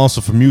 I'm a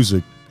monster for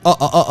music.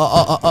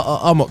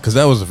 Because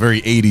that was a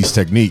very '80s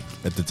technique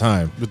at the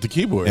time, With the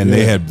keyboard. and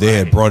yeah. they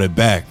had brought it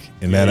back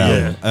in that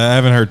album. I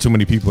haven't heard too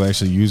many people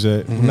actually use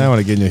that. Now when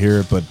I get to hear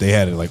it, but they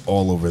had it like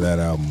all over that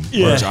album,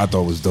 Yeah. which I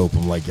thought was dope.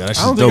 I'm like, yeah, that's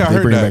I don't just think dope. I They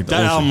heard bring that. back the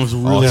That old album shit. was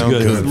Oh, really it's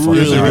good. good.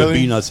 Really Is it good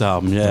really? Beatnuts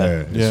album. Yeah, Yeah.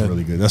 it's Yeah.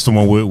 really good. That's the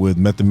one with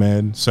Method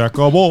Man,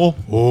 Sackable.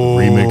 Oh,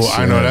 remix.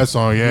 I know that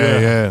song.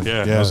 Yeah.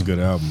 Yeah. That was a good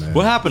album, man.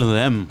 What happened to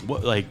them?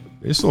 What like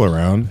They're still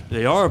around.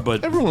 they are,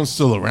 but Everyone's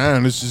still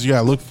around. It's just you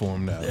gotta look for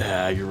them now.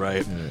 yeah, you're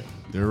right.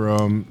 They're I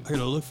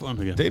gotta look for them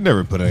again. they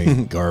never put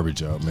any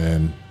garbage out,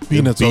 man.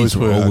 Peanuts Their always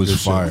beats were put out always good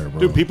shit. fire, bro.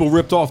 Dude, people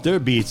ripped off their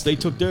beats. They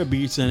took their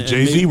beats and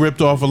Jay Z made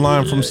ripped off a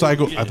line from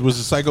Psycho. Was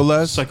it Psycho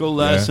Les? Psycho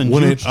Les Yeah. and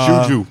When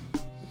Juju.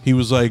 He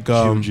was like,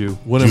 Juju.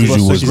 wouldn't Juju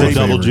bust was a my grape.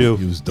 double favorite. Jew.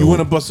 He was You dope.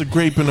 wouldn't bust a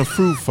grape in a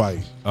fruit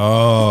fight.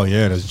 Oh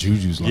yeah, that's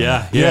Juju's line.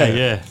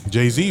 Yeah.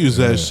 Jay Z used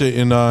that shit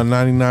in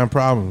 99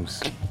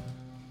 Problems.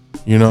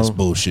 You know, That's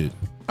bullshit.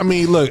 I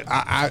mean, look,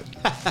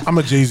 I'm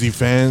a Jay Z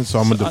fan, so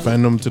I'm gonna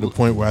defend him to the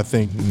point where I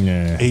think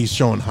Yeah. he's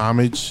showing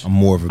homage. I'm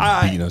more of a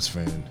I- Beatnuts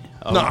fan.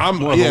 No, I'm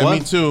more of a yeah, what?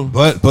 me too.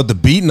 But the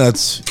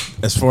Beatnuts,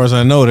 as far as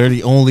I know, they're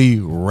the only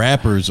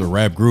rappers or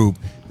rap group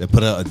that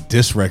put out a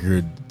diss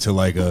record to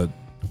like a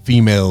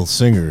female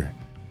singer.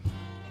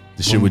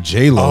 The shit with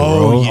J Lo,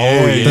 Oh, bro.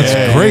 yeah, That's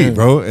yeah. great,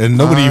 bro. And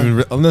nobody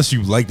even unless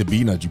you like the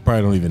Beatnuts, you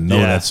probably don't even know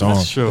Yeah, that song.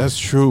 that's true. That's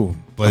true.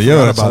 But I yeah,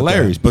 forgot that's about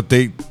hilarious. that. But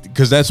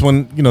because that's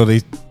when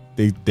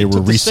they were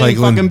Took the same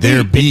recycling fucking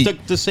their beat. They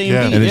took the same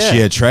Yeah. beat. And then yeah. she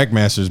had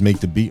Trackmasters make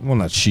the beat. Well,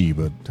 not she,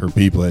 but her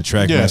people had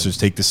Trackmasters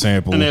take the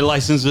sample. and they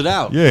licensed it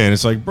out. Yeah, and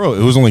it's like, bro,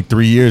 it was only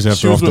 3 years after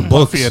She was off the with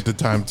books. Buffy at the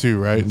time too,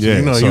 right? So Yeah,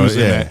 you know he so, was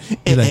in yeah. that.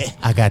 He's like,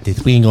 I got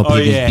this. We ain't gonna Oh,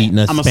 pay yeah. this beating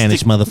us I'ma Spanish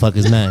stick-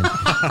 motherfuckers none.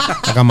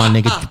 I got my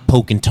nigga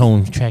Poke and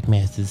Tone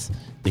Trackmasters.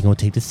 They gonna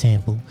take the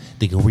sample.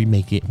 They gonna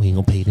remake it. We ain't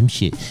gonna pay them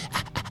shit.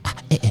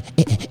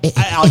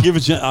 I'll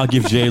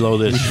give J Lo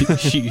this.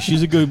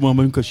 She's a good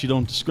woman because she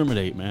don't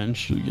discriminate, man.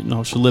 She'll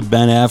let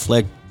Ben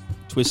Affleck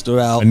twist her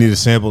out. I need a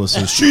sample that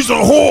says, she's a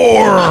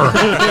whore!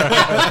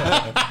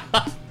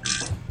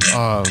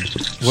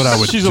 What I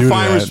would She's do a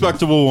fine, to that,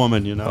 respectable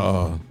woman, you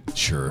know.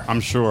 Sure. I'm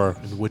sure.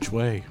 In which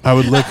way? I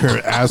would lick her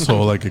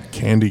asshole like a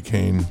candy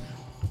cane.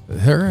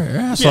 Her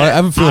asshole, Yeah, I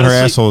have a feeling her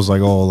honestly- asshole is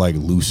like all like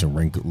loose and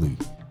wrinkly.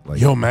 Like,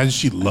 Yo, imagine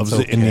she loves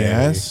it in the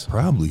ass.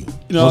 Probably.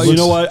 You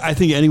know what? I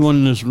think anyone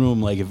in this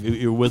room, like if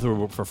you're with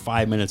her for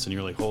 5 minutes and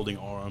you're like holding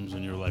arms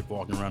and you're like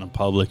walking around in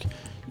public,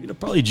 You're gonna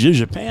probably jizz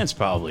your pants,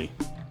 probably.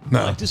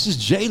 No, Like, this is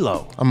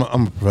J-Lo. I'm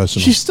a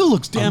professional. She still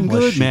looks damn Unless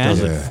good, she man.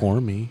 does it Yeah. for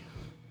me.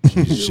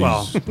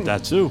 Well,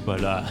 that too, but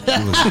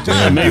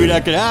Damn maybe good.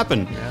 that could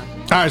happen. all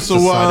right, so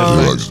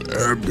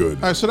Damn good.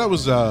 all right, so that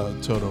was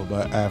Toto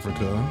by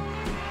Africa.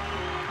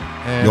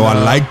 And, Yo, I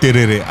liked it.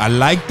 I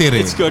liked it.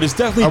 It's good. It's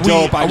definitely Are we,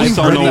 dope. I are we just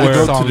don't ready know to where.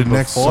 go song to the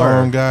next before.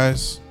 song,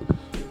 guys?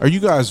 Are you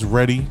guys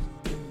ready?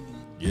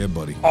 Yeah,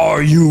 buddy.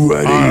 Are you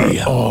ready?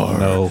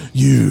 No.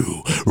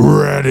 You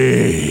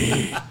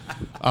ready?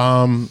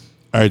 All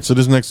right, so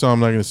this next song, I'm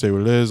not going to say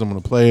what it is. I'm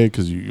going to play it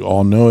because you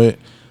all know it.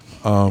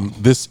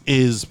 This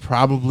is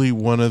probably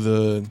one of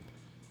the.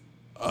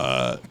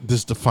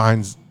 This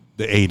defines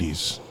the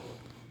 80s,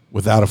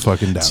 without a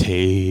fucking doubt.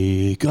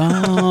 Take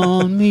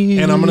on me.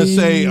 And I'm gonna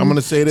say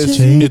this.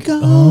 Take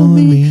on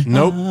me.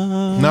 Nope.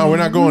 No, we're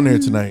not going there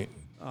tonight.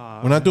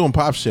 We're not doing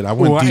pop shit. I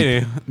went Why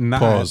deep. not?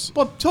 Pause.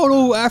 But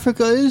Total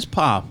Africa is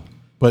pop.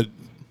 But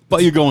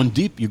But you're going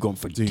deep. You're going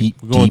for deep,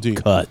 We're going deep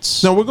deep.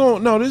 cuts. no, we're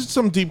going. No, there's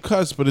some deep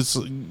cuts, but it's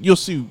you'll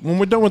see when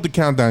we're done with the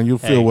countdown. You'll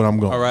feel what I'm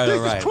going. All right, all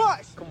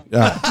right.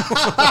 Yeah.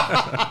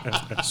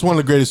 It's one of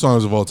the greatest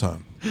songs of all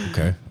time.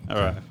 Okay. All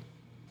right.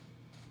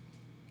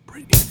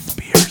 Britney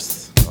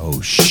Spears.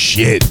 Oh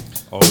shit.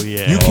 Oh,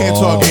 yeah. You can't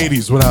talk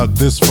 80s without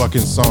this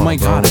fucking song. Oh my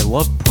bro. god, I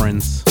love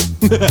Prince.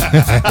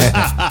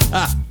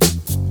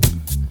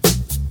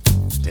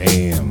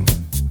 Damn.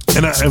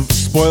 And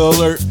spoiler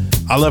alert,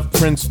 I left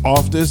Prince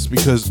off this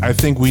because I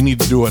think we need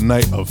to do a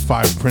night of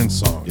 5 Prince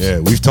songs. Yeah,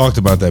 we've talked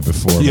about that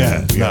before. Yeah,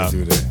 man. We gotta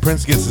do that.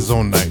 Prince gets his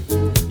own night.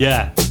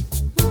 Yeah.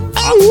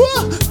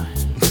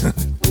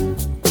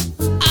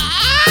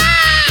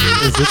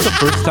 Is this the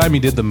first time he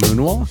did the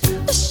moonwalk?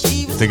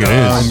 I think it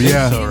is.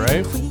 Yeah, So,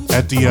 right?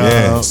 at the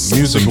Yeah,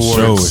 music some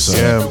show or awards.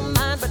 something.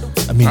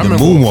 Yeah, I mean, the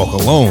remember- moonwalk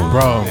alone,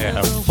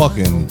 bro.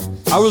 Fucking.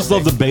 I always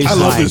love the bass I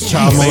love line. this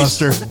child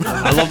molester.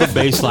 I love the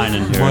bass line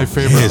in here. My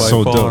favorite. Yeah, it's by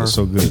so far. dope,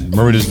 so good.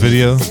 Remember this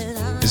video?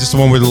 Is this the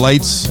one with the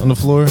lights on the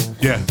floor?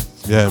 Yeah,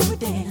 yeah.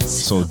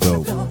 So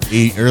dope.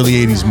 Early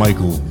 '80s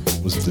Michael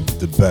was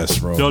the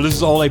best, bro. Yo, this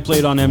is all they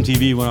played on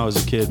MTV when I was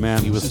a kid,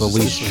 man. He was the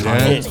least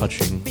Yeah.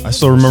 touching. I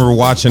still remember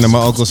watching at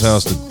my uncle's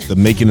house the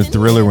Making a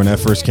Thriller when that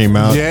first came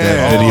out. Yeah.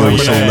 That video Oh,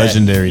 was so yeah.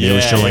 legendary. They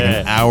would Yeah, show like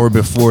yeah. an hour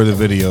before the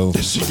video.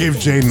 She gave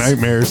Jay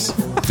nightmares.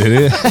 Did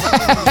it?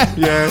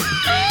 Yeah.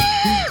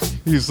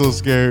 He's so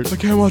scared. I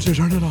can't watch it.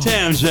 Turn it off.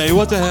 Damn, Jay,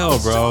 what the hell,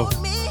 bro?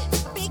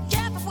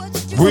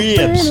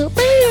 Ribs.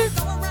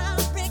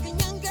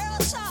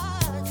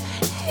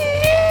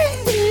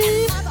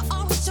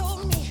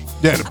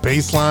 Yeah, the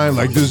bass line,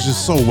 like this is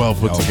just so well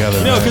put together.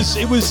 You know, man. because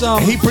it was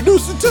And he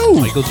produced it too.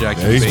 Michael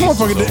Jackson. Yeah, he's This bass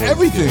motherfucker was did always-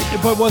 everything.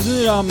 but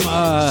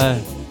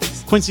wasn't it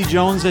Quincy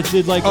Jones that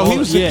did like Oh, he all-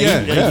 was- he yeah.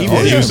 was Yeah, he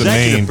was the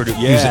executive main. produ-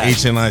 He was the Yeah.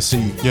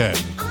 HNIC. Yeah.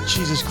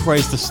 Jesus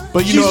Christ, this,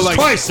 But you Jesus know, like,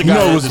 Christ, the you guy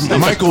know, that it was, did this.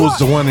 Michael was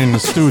the one in the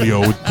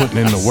studio putting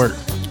in the work.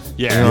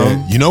 Yeah.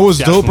 You know what's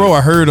dope, bro? Definitely.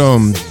 I heard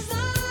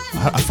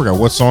I forgot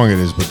what song it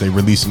is, but they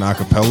released an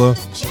acapella.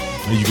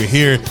 And you can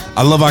hear.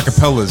 I love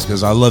acapellas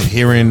because I love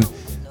hearing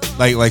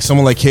like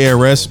someone like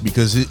KRS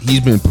because he's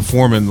been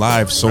performing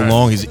live so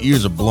long, his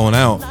ears are blown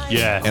out.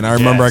 Yeah. And I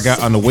remember Yes. I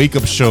got on the Wake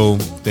Up Show.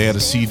 They had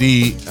a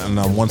CD, and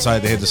on one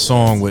side they had the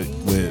song with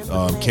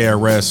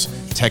KRS,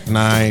 Tech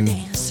Nine.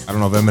 I don't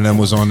know if Eminem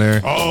was on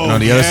there. Oh, and on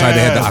the other side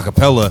they had the yeah.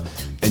 acapella.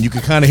 And you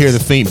could kind of hear the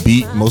faint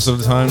beat most of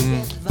the time,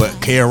 but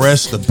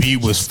KRS, the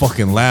beat was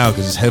fucking loud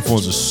because his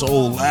headphones are so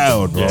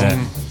loud, bro.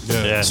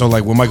 Yeah. So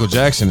like with Michael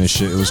Jackson and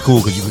shit, it was cool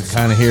because you could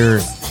kind of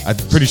hear. I'm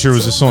pretty sure it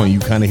was a song. You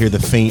kind of hear the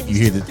faint. You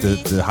hear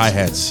the hi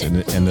hats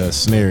and the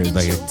snare,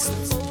 like,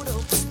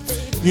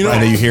 You know,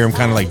 and then you hear him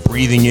kind of like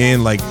breathing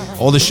in, like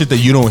all the shit that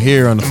you don't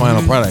hear on the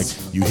final product.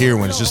 You hear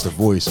when it's just a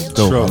voice. It's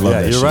dope. I love Yeah,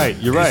 that you're shit. right.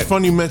 You're right. it's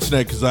funny you mention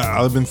that because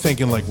I've been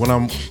thinking like when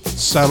I'm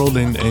settled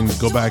and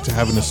go back to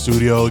having a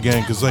studio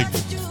again because like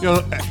you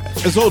know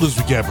as old as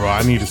we get, bro,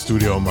 I need a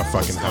studio in my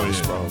fucking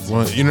house, bro.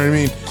 You know what I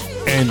mean?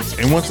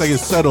 And once I get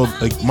settled,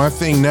 like my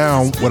thing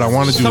now, what I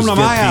want to do Come is to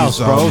get my house,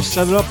 these, bro.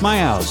 Set it up my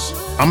house.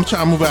 I'm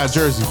trying to move out of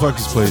Jersey. Fuck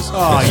his place.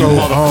 Oh, you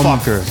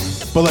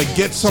motherfucker. But like,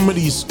 get some of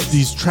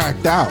these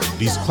tracked out,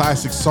 these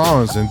classic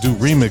songs, and do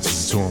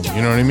remixes to them.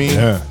 You know what I mean?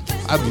 Yeah.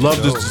 I'd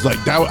love this. Just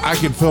like that, I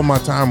could fill my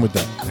time with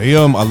that. Hey,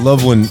 I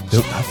love when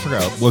I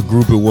forgot what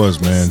group it was,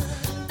 man,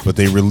 but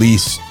they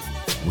released.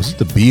 Was it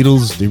the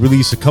Beatles? They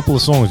released a couple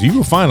of songs. You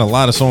can find a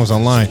lot of songs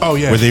online. Oh,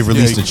 yeah. where they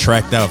released Yeah. a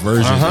tracked out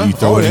version. Uh-huh. You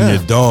throw Oh, it yeah. in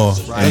your DAW, and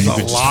That's you a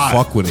could just lot.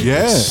 fuck with it.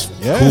 Yeah. It's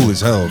Yeah. cool as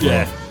hell, bro.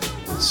 Yeah.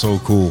 It's so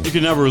cool. You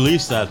can never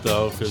release that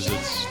though, because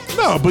it's.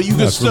 No, but you can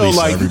That's still released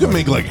to like you can everybody.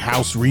 make like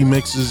house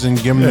remixes and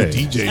give them Yeah. to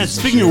DJs. And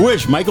speaking of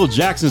which, Michael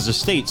Jackson's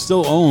estate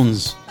still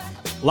owns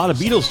a lot of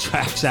Beatles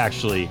tracks.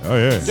 Actually, Oh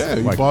yeah, Yeah,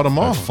 you bought 'em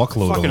all.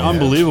 Fuckload. fucking of 'em.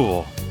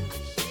 unbelievable.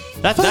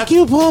 That's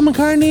you, Paul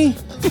McCartney.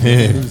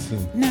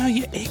 Now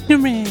you're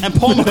ignorant. and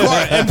Paul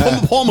McCartney.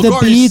 And Paul The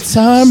McCartney's beats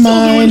are still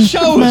mine. doing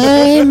shows.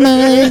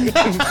 Mine.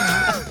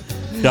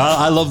 Yeah,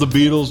 I love the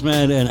Beatles,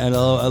 man, and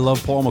I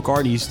love Paul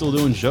McCartney. He's still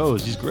doing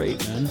shows. He's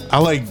great, man. I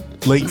like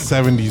late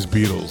 '70s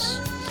Beatles.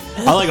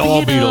 I like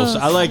all Beatles.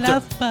 I like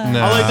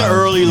the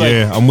early like.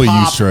 Yeah, I'm with you,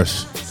 pop.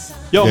 Stress.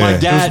 Yo, my Yeah. It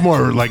was dad.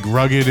 more like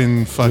rugged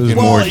and fucking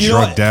Well, More you know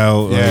drugged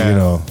out. Yeah. You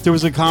know. There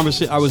was a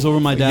conversation. I was over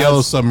my Yellow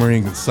dad's.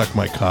 Submarine can suck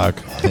my cock.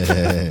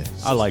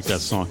 I like that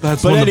song.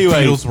 That's but when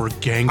anyway, the Beatles were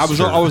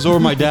gangster. I was over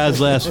my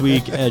dad's last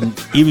week, and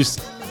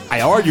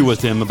I argue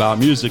with him about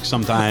music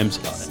sometimes,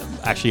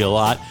 actually a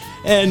lot,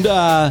 and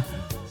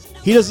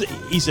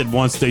he said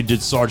once they did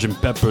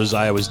Sgt. Pepper's,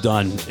 I was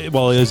done.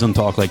 Well, he doesn't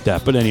talk like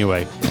that, but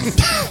anyway.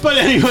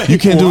 You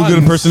can't do a good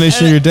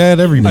impersonation of your dad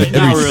every Not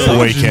really.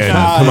 way can.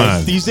 Nah, Come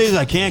on. These days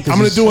I can't. I'm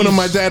gonna do one on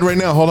my dad right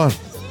now. Hold on.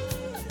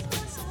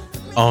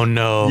 Oh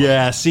no.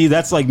 Yeah, see,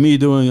 that's like me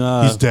doing.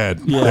 He's dead.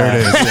 Yeah, There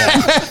it is.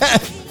 yeah.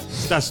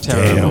 That's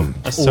terrible. Damn.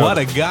 That's terrible. What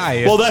a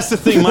guy. Well, that's the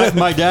thing.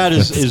 My dad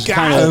is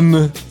kind Scum.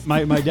 of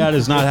my dad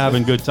is not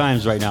having good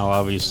times right now,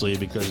 obviously,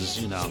 because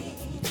you know.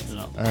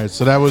 All right,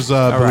 so that was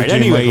All right.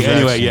 Billie Jean, Michael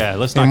Anyway, Jackson. yeah.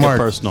 Let's Hey not Mark.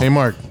 get personal. Hey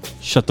Mark.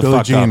 Shut the Billie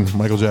fuck Jean, up.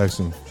 Michael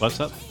Jackson. What's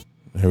up?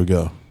 Here we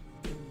go.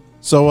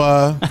 So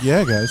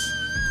yeah, guys.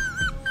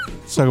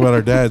 Let's talk about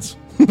our dads.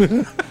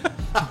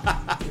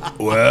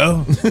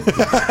 Well,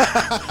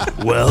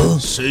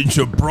 since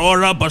you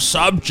brought up a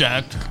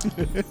subject,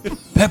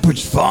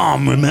 Pepperidge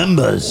Farm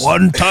remembers.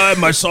 one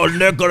time I saw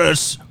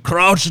Nicholas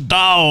crouch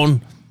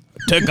down,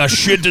 take a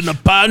shit in the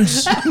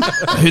pants.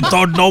 He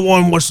thought no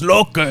one was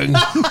looking,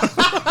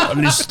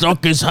 and he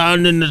stuck his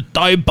hand in the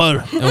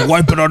diaper and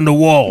wiped it on the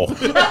wall.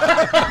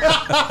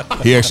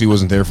 He actually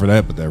wasn't there for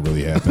that, but that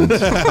really happened.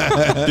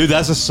 Dude,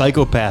 that's a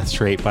psychopath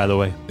trait, by the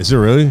way. Is it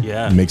really?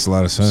 Yeah. It makes a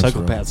lot of sense. bro.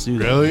 Psychopaths do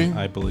that. Really?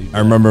 I believe. I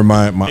remember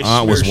my They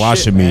aunt was smear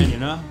watching shit, me. man, you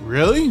know?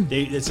 Really?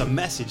 It's a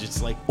message.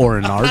 It's like Or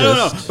an I artist. don't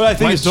know, but I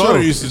think My it's daughter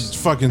true. used to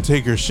fucking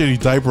take her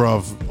shitty diaper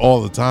off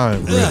all the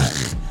time.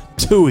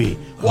 Tooey.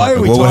 Why are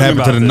we What talking would happen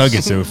about to the this?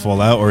 nuggets? It would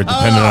fall out, or it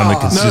depended on the No,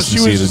 she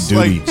consistency was of just the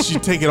duty. like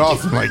she'd take it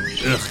off and like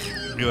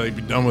ugh,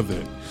 be done with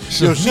it.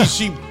 Yo,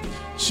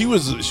 she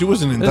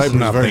wasn't in There's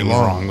diapers very nothing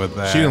long. wrong with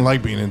that. She didn't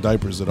like being in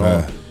diapers at all.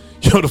 Uh.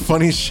 Yo, the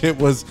funny shit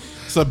was,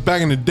 so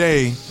back in the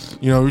day,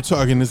 you know, we're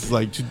talking, this is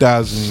like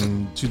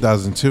 2000,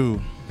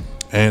 2002.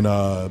 And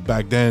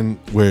back then,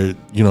 where,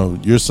 you know,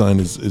 your son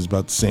is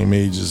about the same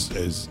age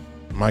as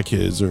my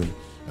kids or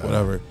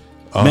whatever.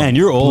 Man,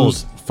 you're old.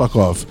 Fuck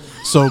off.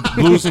 So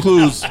Blue's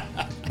Clues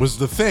was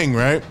the thing,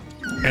 right?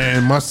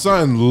 And my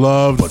son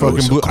loved But it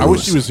was fucking so Blue. I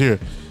wish close. he was here.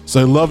 So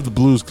I loved the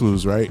Blue's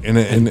Clues, right? And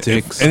if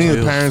Dick's any of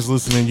the Clues. parents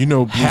listening, you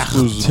know Blue's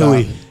Clues was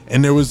Tooey. about.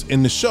 And there was,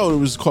 in the show, it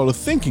was called a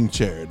thinking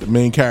chair. The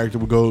main character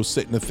would go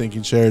sit in a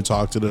thinking chair,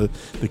 talk to the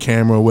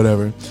camera or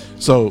whatever.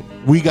 So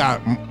we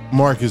got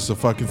Marcus a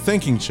fucking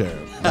thinking chair,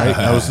 right?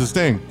 That was his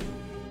thing.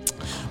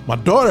 My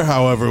daughter,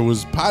 however,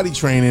 was potty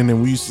training,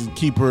 and we used to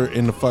keep her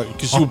in the fuck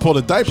because she would pull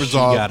the diapers She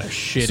off. got a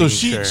shitting so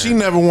chair. she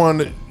never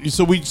wanted.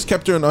 So we just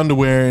kept her in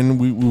underwear, and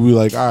we were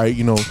like, all right,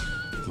 you know,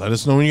 let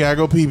us know when you gotta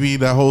go pee pee.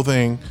 That whole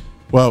thing.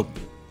 Well,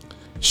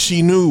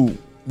 she knew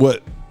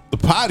what the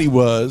potty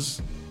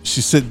was.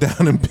 She sit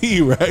down and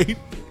pee, right?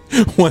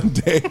 One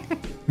day,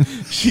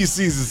 she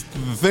sees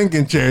the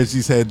thinking chair.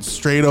 She's head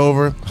straight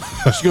over.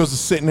 She goes to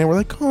sit in there. We're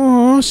like,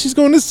 oh, she's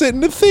going to sit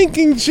in the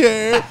thinking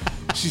chair.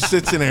 She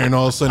sits in there, and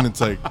all of a sudden,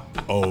 it's like,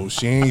 oh,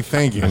 she ain't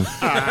thinking.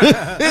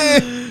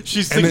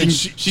 She's And thinking. then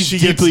She's she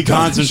deeply gets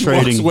done, She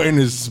concentrating. walks away in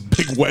this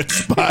big wet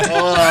spot.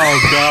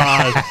 Oh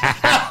God!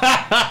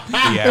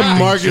 And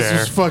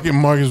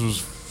Marcus was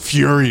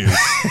furious.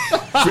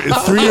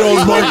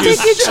 3-year-old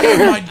Marcus,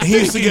 he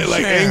used to get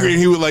like angry, and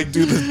he would like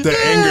do the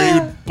anger. He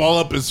would ball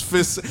up his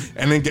fists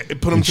and then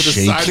put him to the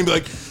shake. side and be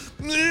like,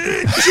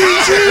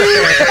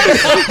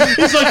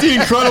 He's like the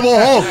Incredible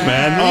Hulk,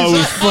 man. oh, it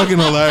was fucking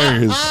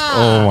hilarious.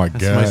 Oh my My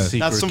god! secret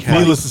That's some cat.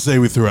 Needless to say,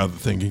 we threw out the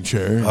thinking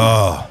chair.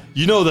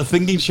 You know, the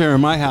thinking chair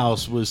in my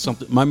house was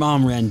something. My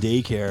mom ran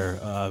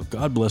daycare.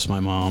 God bless my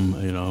mom.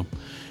 You know,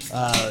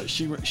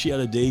 she had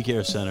a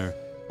daycare center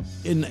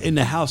in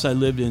the house I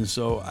lived in.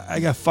 So I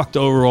got fucked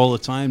over all the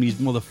time. These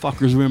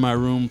motherfuckers were in my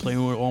room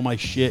playing with all my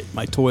shit,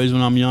 my toys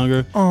when I'm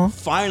younger.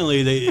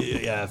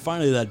 Finally,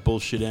 finally that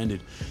bullshit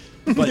ended.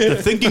 But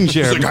the thinking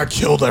chair. He's like, I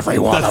killed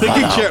everyone. The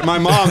thinking chair. My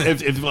mom,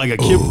 if like a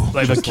kid,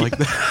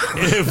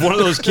 if one of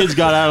those kids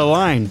got out of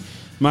line,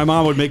 my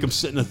mom would make them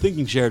sit in a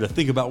thinking chair to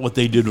think about what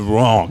they did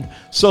wrong.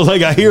 So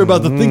like I hear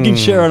about the thinking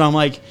chair, and I'm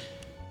like,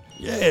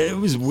 yeah, it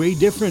was way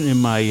different in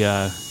my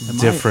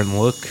Different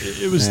look.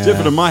 It was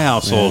different in my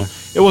household.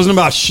 It wasn't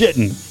about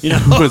shitting, you know.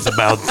 It was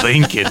about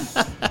thinking.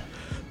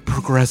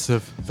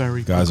 Progressive.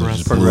 Very Guys are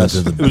just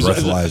progressive. pulling to the It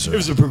was, breathalyzer. it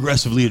was a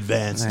progressively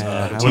advanced.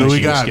 Yeah, What do we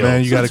teaching got, skill.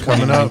 man? You got it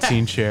coming up.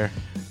 2019 chair.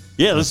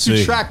 Yeah, let's do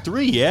see. track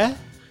 3. Yeah,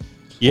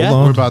 yeah, Hold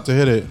on. We're about to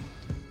hit it.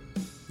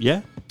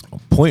 yeah.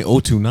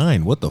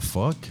 .029. What the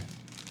fuck?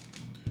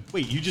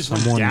 Wait, you just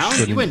Someone went down? You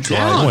shouldn't went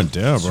drive. I down? went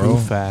down, Too bro.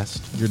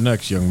 fast. You're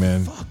next, young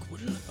man. Fuck,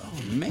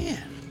 oh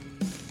man.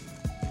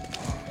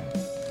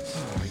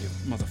 Oh, you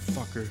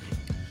motherfucker.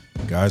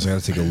 Guys, I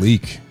gotta take a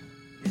leak.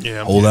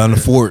 Yeah. Hold down the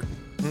fort.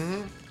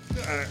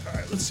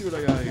 Let's see what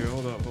I got here.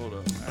 Hold up.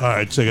 All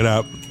right, check it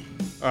out.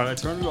 All right, I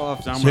turned it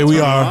off. Now I'm Here gonna we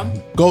turn it are,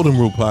 on. Golden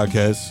Rule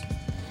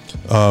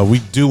Podcast. We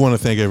do want to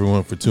thank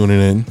everyone for tuning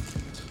in.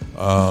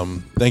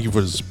 Thank you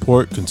for the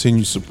support.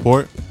 Continued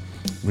support.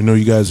 We know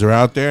you guys are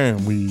out there,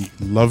 and we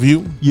love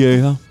you.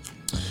 Yeah.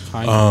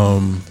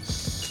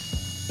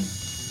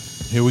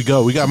 Here we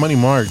go. We got Money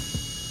Mark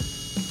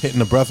hitting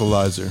the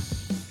breathalyzer.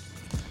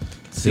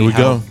 See Here we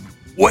how go.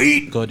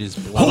 Wait. Good is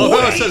blood.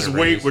 Oh, it says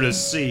wait with a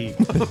C.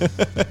 With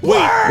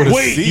a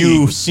Wait, C.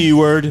 you C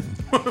word.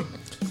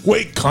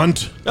 Wait,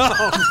 cunt.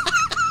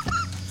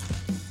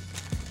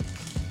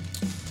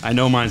 I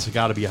know mine's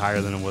got to be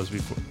higher than it was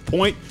before.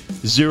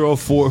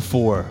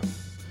 0.044.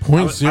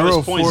 Point I was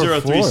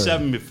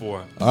 0.037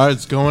 before. All right,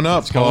 it's going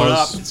up. It's going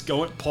Pause. up. It's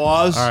going.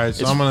 Pause. All right,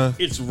 so I'm gonna-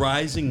 It's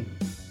rising.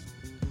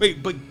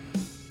 Wait, but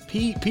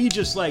P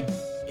just like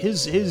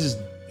his.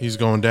 He's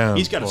going down.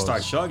 He's got to Pause.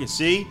 start chugging.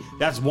 See,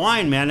 that's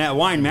wine, man. That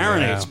wine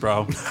marinates,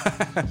 bro.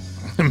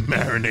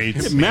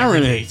 Marinates. It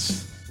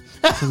marinates.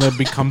 So that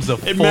becomes a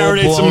It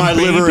marinates in my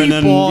liver, and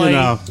then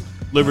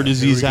liver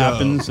disease Here we go.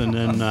 happens, and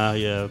then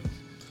yeah,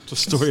 it's a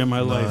story of my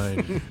life.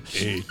 9,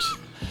 8,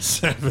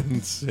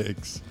 7,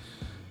 6.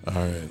 All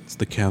right. It's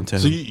the countdown.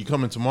 So you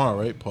coming tomorrow,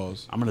 right?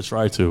 Pause. I'm gonna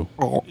try to.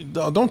 No,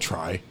 don't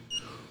try.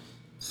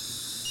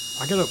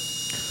 I gotta.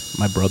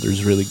 My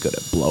brother's really good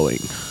at blowing,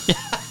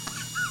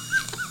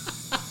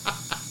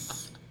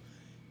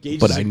 Gage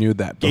but is I a- knew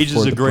that. Gage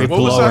before is a the great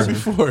What was blower. that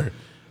before?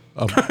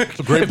 A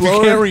great If you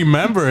blower. can't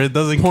remember, it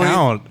doesn't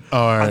count.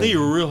 All I right. think you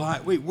were real high.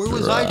 Wait, where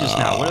was I just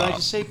now? What did I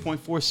just say?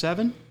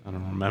 0.47? I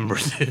don't remember.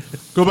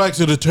 Go back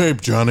to the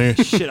tape, Johnny.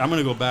 Shit, I'm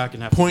gonna go back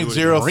and have to do it again.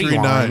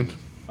 0.039.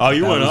 Oh,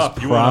 you That went was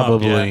up. You went up.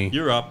 probably- Yeah,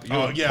 you're up. You're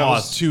Oh up. yeah, it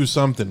Pause. was 2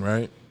 something,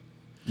 right?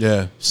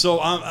 Yeah. So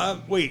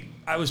wait,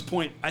 I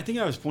think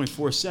I was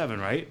 0.47,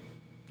 right?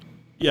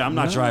 Yeah, I'm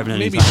not driving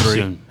maybe anytime 3.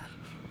 soon.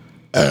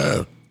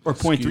 Or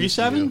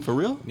 0.37 for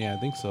real? Yeah, I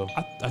think so.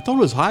 I thought it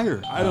was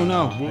higher. I don't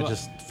know. I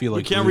just feel we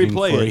like can't rooting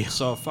replay for it, you.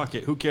 so fuck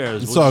it. Who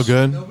cares? It's We'll all just-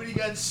 good. Nobody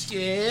got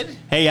scared.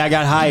 Hey, I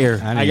got higher.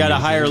 I I got a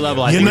didn't higher either.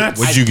 level. I You're think not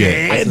What'd you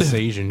get? What's this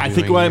Asian I doing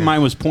think here?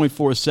 mine was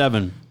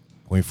 0.47.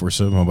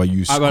 0.47. How about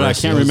you? How about I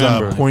Square can't Sales?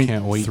 remember. Point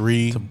Can't wait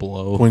 3 to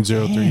blow.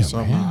 0.03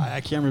 something. I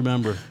can't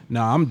remember.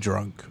 No, I'm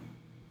drunk.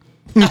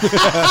 I'm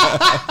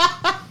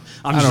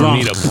I don't drunk.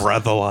 need a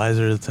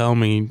breathalyzer to tell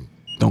me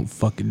don't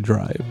fucking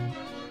drive.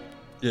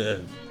 Yeah.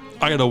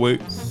 I gotta wait.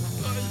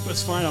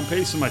 That's fine. I'm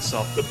pacing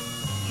myself.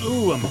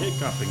 Ooh, I'm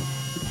hiccuping.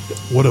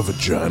 What a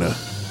vagina.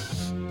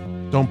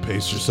 Don't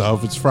pace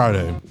yourself. It's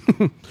Friday.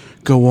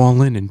 Go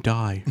all in and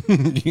die.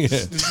 Yeah.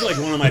 This is like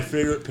one of my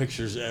favorite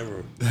pictures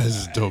ever.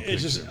 That's a dope It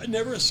picture. just it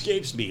never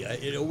escapes me.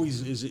 It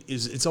always is.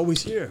 It's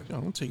always here. Yo,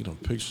 I'm taking no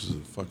pictures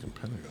of the fucking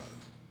Pentagon.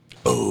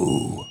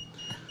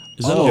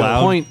 Is that Oh,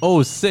 allowed?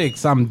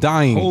 0.06. I'm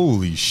dying.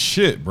 Holy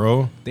shit,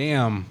 bro!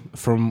 Damn.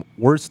 From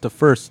worst to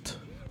first.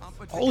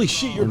 Holy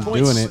shit! You're I'm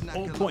point doing it.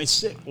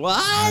 0.6. What?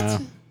 Yeah.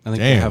 I think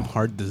Damn. I have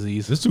heart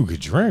disease. This dude could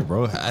drink,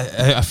 bro.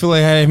 I feel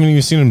like I haven't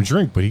even seen him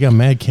drink, but he got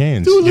mad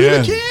cans. Dude, look Yeah.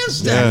 at the cans.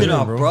 Stack it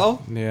Yeah, up,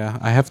 bro. Yeah,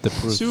 I have to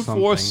prove 2, something.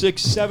 4,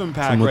 6, 7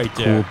 pack Some of right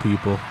the there. cool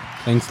people.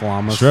 Thanks,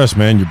 Llamas. Stress,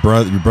 man.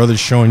 Your brother's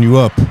showing you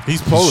up.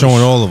 He's Polish.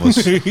 showing all of us.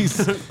 He's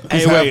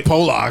Hey, half wait.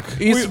 Polak.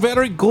 He's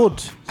very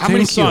good. How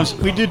many songs?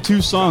 We did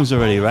 2 songs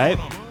already, right?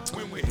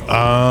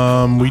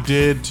 We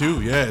did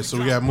 2, yeah. So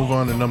we got to move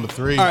on to number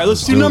 3. All right,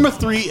 let's do number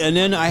 3, and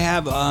then I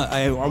have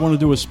I want to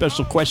do a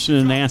special question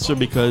and answer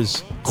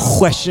because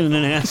question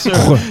and answer.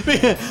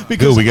 because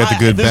Good, we got the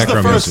good this is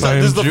background first, music.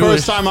 This is the I'm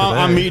first Jewish time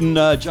I'm today. meeting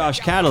Josh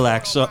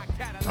Cadillac, so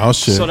Oh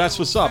shit. so that's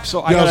what's up.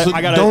 So I Yo, gotta so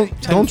I gotta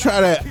don't try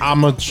that.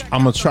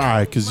 I'ma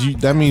try because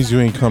that means you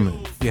ain't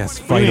coming Yes,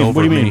 What do fight you mean? over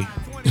What do you me.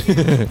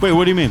 mean? Wait,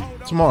 what do you mean?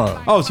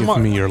 tomorrow. Oh, tomorrow.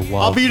 me your love.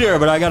 I'll be there,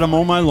 but I gotta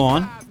mow my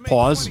lawn.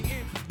 Pause.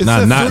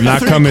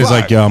 not come as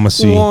like, yo, I'm a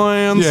C.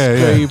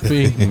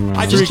 Landscaping.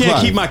 I just 3 can't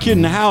o'clock. keep my kid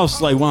in the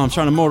house like while I'm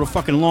trying to mow the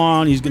fucking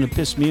lawn. He's gonna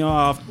piss me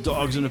off.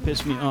 Dog's gonna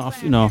piss me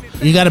off. You know.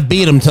 You gotta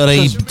beat them till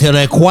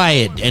they're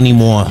quiet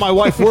anymore. My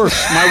wife works.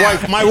 My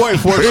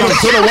wife works on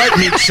to the white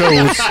meat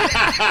shows.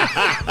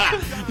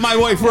 My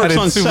wife works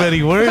on too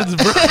many words,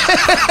 bro.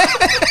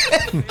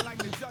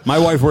 My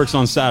wife works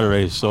on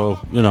Saturdays, so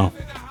you know.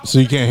 So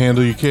you can't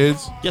handle your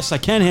kids? Yes, I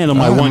can handle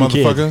my Alright, one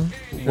kid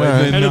motherfucker.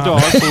 Alright. and a dog.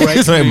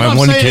 It's like my I'm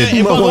one saying,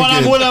 kid. but My one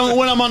when, kid.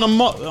 when I'm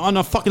on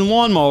a fucking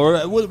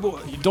lawnmower,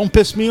 don't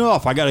piss me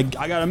off. I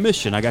got a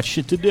mission. I got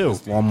shit to do.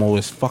 Lawnmower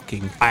is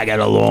fucking. I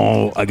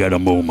gotta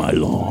mow my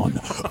lawn.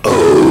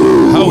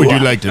 How would you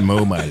like to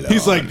mow my lawn?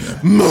 He's like,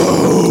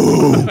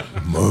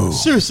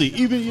 Seriously,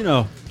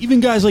 even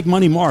guys like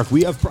Money Mark,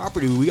 we have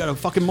property. We gotta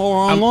fucking mow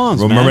our own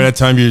lawns. Remember man. that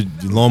time your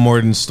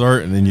lawnmower didn't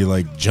start and then you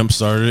like jump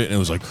started it and it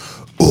was like,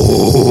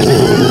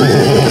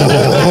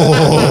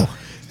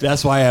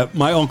 That's why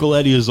my Uncle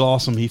Eddie is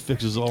awesome. He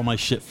fixes all my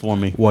shit for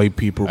me. White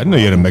people. I didn't know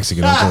you had a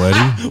Mexican Uncle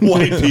Eddie.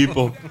 White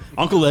people.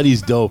 Uncle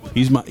Eddie's dope.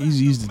 He's my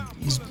illest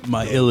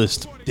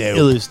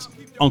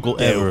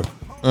uncle ever.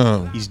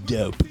 He's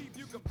dope.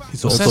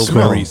 He's that also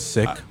smell? very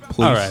sick.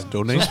 Please all right. It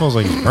donate. smells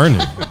like he's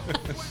burning.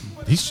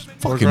 These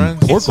fucking rinds?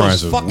 pork Those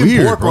rinds are fucking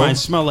weird, pork bro.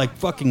 rinds smell like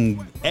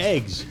fucking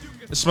eggs.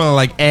 It smells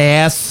like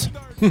ass.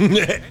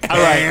 All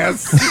right.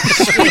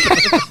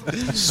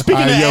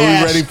 Speaking of we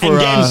ass ready for and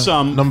getting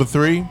some. number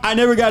 3? I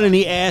never got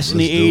any ass in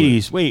the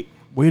Let's do 80s.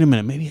 Wait a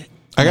minute. Maybe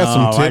I got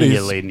some I didn't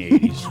get titties. laid in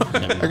the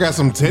 80s. I got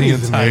some titties in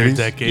the Entire 80s.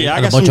 decade. Yeah, I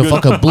And a got some bunch of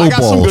good, fucking blue I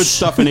got some good balls.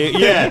 stuff in it.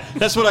 Yeah,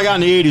 that's what I got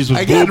in the 80s was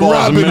I blue got balls in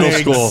Robin middle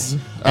eggs. school.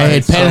 I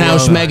had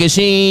Penthouse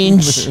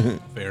magazines.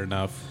 Fair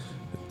enough.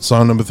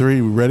 Song number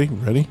 3. We ready?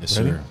 Ready? Yes,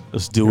 ready? sir.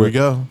 Let's do Here it. we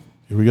go.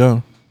 Here we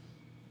go.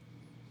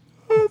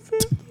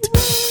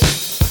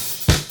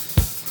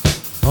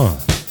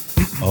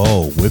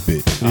 Oh, whip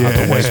it.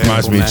 Yeah.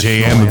 Reminds me of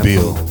J.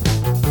 Amabile.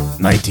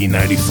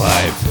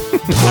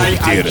 1995.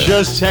 I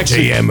just texted.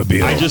 J.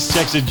 Amabile. I just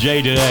texted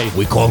Jay today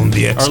We call him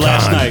the or ex-con.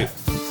 last night.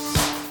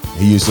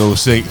 He used to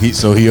say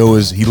his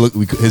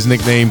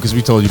nickname, because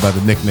we told you about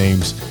the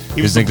nicknames.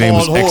 He His was the nickname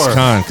was bald whore.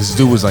 ex-con because this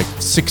dude was like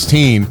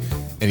 16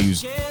 and he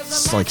was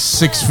like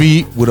 6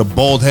 feet with a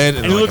bald head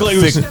and he like looked a like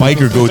he thick was-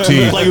 biker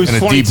goatee looked like he was and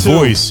a deep 22.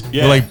 voice.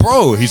 Yeah. We're like,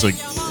 bro, he's like,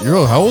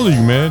 yo, how old are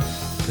you, man?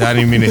 I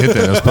didn't mean to hit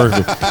that. That's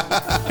perfect.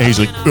 And he's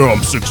like, yo,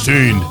 I'm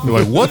 16. We're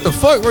like, what the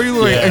fuck? Where are you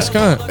like Yeah.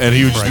 ex-con? And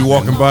he would just be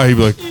walking by. He'd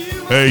be like,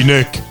 hey,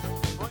 Nick,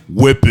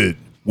 whip it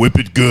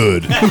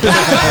good.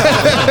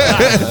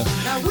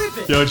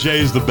 Yo,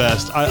 Jay's the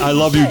best. I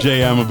love you, Jay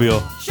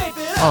Amabile.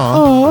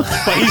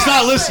 But he's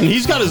not listening.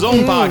 He's got his own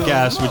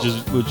podcast, which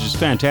is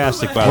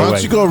fantastic, by Why the way.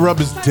 don't you go rub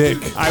his dick?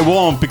 I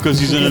won't because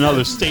he's in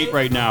another state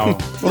right now.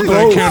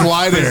 Well, I can't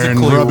lie there and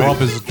Physically rub rub it.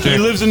 his He dick.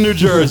 lives in New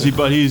Jersey,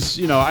 but he's,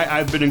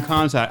 I've been in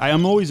contact. I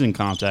am always in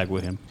contact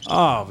with him.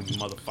 Oh, you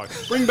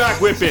motherfucker. Bring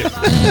back Whip It.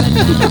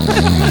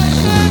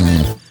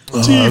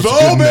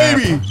 TiVo,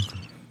 baby.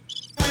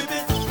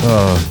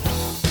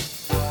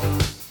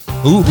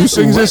 Who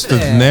sings this? The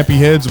Nappy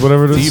Heads,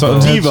 whatever it is?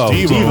 Something Heads?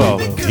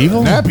 TiVo.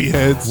 TiVo? Nappy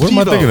heads. What am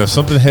I thinking of?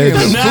 Something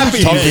Heads? The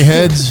Nappy Talking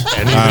Heads?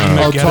 I don't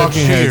know. Oh,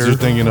 talking heads you're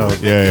thinking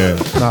of. Yeah.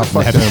 Nah,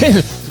 fuck them.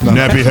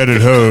 Nappy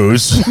headed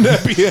hose.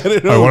 Nappy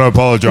headed. I want to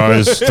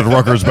apologize to the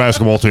Rutgers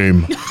basketball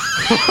team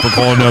for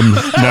calling them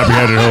nappy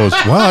headed hose.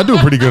 Wow, I do a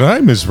pretty good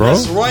Imus, bro.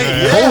 That's right.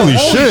 Yeah. Holy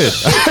shit.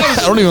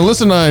 I don't even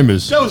listen to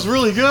Imus. That was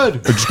really good.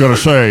 I just gotta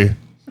say,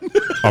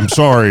 I'm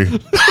sorry.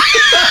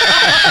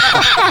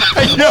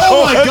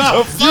 Oh my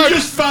god. You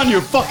just found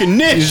your fucking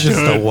niche. He's just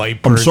a white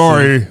I'm person.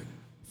 sorry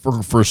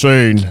for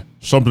saying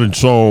something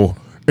so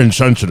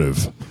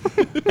insensitive.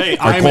 Hey,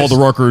 I called the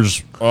Rutgers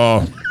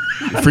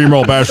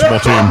female basketball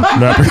team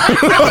nappy.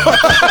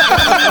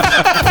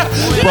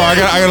 Bro, I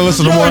gotta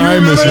listen to more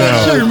Imus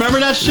now. Remember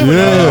that shit?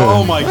 Yeah.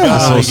 Oh my god.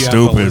 That's so You have to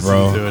stupid, listen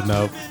bro. to it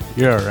now.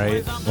 You're all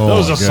right. Oh,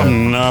 Those my are God.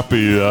 some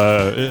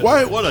nappy.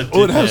 Why? What a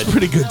Oh, that was dickhead.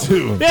 pretty good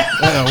too. Yeah,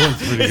 that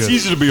was pretty It's good.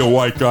 easy to be a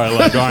white guy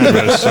like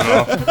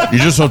Imus. You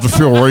just have to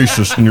feel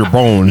racist in your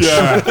bones.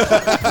 Yeah.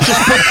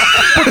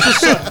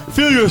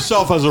 Feel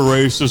yourself as a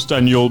racist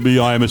and you'll be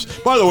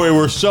Imus. By the way,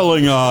 we're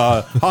selling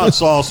hot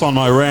sauce on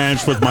my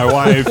ranch with my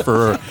wife.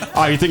 Or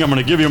I think I'm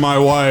going to give you my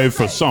wife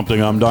for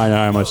something. I'm dying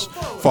Imus.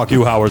 Fuck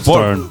you, Howard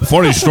Stern.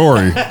 Funny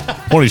story.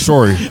 Funny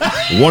story.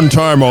 One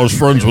time I was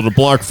friends with a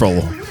black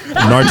fellow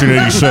in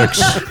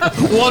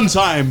 1986. One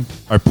time.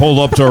 I pulled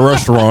up to a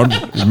restaurant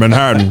in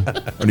Manhattan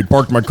and he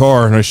parked my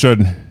car and I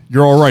said,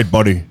 "You're all right,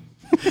 buddy."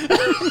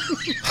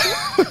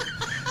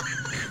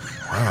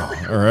 Wow.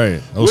 All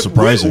right. That was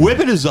surprising. Whip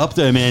It is up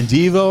there, man.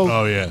 Devo.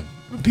 Oh yeah,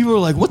 People are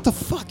like, what the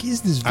fuck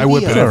is this video? I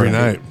whip it every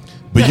night.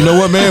 But you know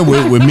what, man?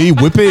 With me,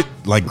 Whip It,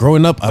 like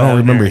growing up, I don't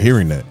remember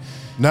hearing that.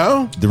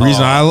 No, The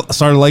reason I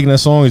started liking that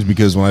song is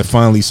because when I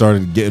finally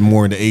started getting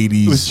more into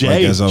 80s, was Jay.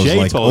 like as I was Jay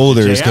like told you,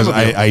 older, Jay is because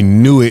Abigail. I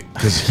knew it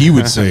because he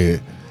would say it.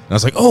 And I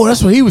was like, oh,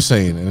 that's what he was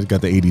saying. And it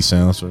got the 80s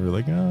sound. So we were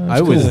like, oh,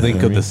 I always cool. think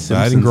You know of what the I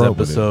mean? I didn't Simpsons grow up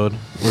with it. episode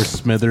where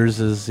Smithers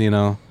is,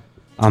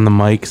 on the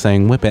mic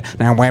saying "whip it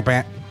now, whip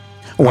it,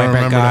 whip I it,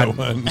 remember God." that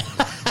one.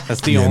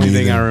 That's the Yeah, only me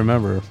thing I either.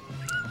 remember.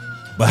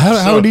 But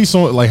how are these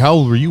songs, like, how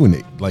old were you in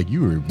it? Like,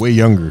 you were way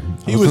younger.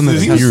 He was in the he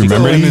test- was you still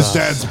remember in these? his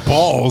dad's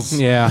balls.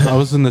 Yeah, I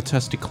was in the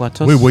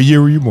Testicletus. Wait, what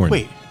year were you born?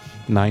 Wait.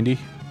 90.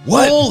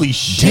 what? Holy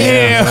shit.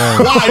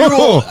 Damn. Wow, you're,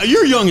 old.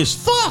 You're young as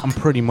fuck. I'm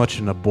pretty much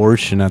an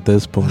abortion at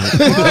this point.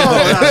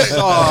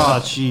 Oh,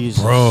 jeez.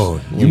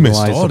 Bro, you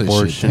missed Legalized all this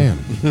abortion.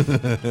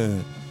 shit.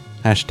 Damn.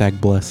 Hashtag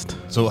blessed.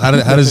 So how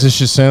does this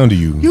shit sound to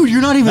you? Dude,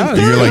 you're not even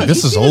 30. You're like,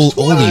 this is He's in his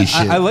old 20s.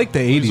 shit. I like the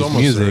 80s He's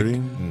almost music.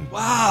 30.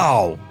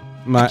 Wow.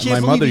 My can't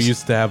believe mother he's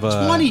used to have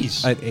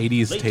 20s. an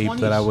 80s Late tape 20s.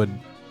 that I would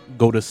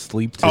go to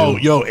sleep to. Oh,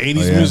 yo, 80s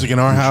Oh, yeah. music in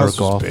our house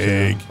Jerk off was to.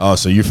 big. Oh,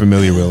 so you're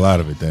familiar with a lot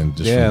of it then?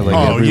 Just Yeah, from like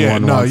Oh everyone yeah,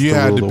 no, wants you to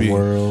had rule to the be.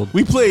 world.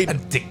 We played.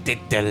 Addicted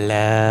to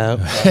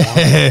love.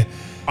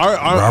 Our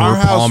Robert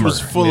house Palmer. was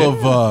full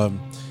of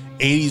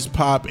 80s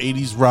pop,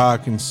 80s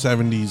rock, and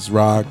 70s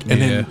rock. And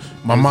Yeah, then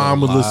my there's mom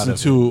a would lot listen of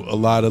to a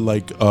lot of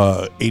like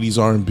 80s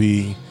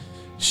R&B.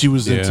 She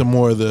was Yeah. into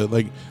more of the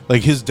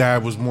like his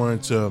dad was more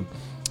into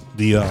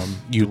the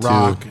U2.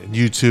 rock and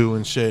U2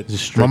 and shit.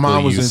 Just My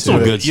mom was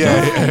strictly into U2. it. Good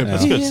Yeah, stuff. yeah.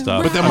 That's good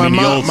stuff. But then I mean, the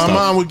my old mom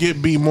stuff.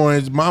 would be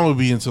more. Mom would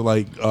be into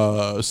like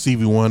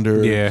Stevie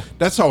Wonder. Yeah.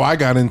 That's how I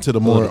got into the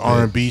more little bit.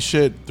 R&B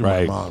shit through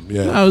Right. my mom.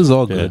 That Yeah, was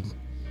all good.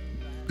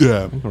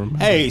 yeah.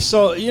 Hey,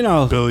 so,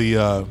 Billy.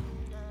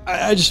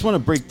 I just want to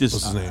break this.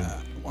 What's his name?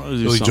 Wanna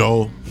do Billy something.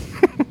 Joel.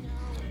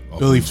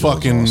 Billy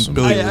fucking awesome.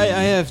 Billy.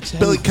 I have 10.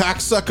 Billy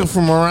Cocksucker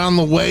from around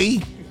the way.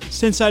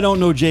 Since I don't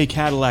know Jay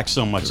Cadillac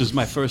so much, this is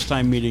my first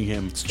time meeting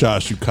him. It's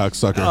Josh, you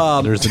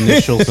cocksucker. There's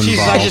initials Jesus,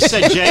 I involved. just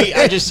said Jay.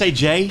 I just say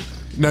Jay.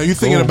 no, you're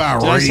thinking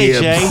about Did I say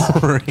ribs.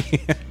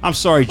 Jay? I'm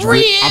sorry,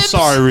 I'm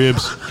sorry,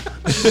 Ribs.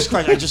 Jesus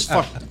Christ, I just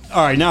fucked.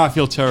 All right, now I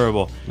feel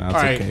terrible. No, All it's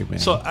right, okay, man.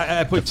 so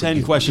I put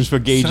 10 questions for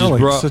Gage's Sound like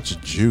bro. such a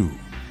Jew.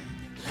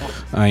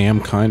 I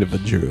am kind of a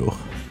Jew.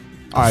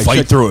 All right, Fight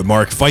check- through it,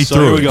 Mark. Fight So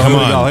through here it. we go. Come Here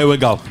we on. go. Here we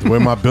go. The way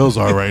my bills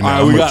are right now,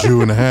 All right, we I'm got- a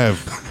Jew and a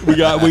half. We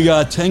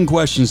got 10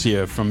 questions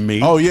here from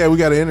me. Oh yeah, we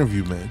got an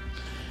interview, man.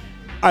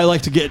 I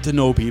like to get to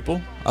know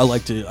people. I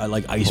like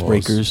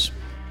icebreakers.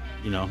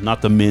 You know,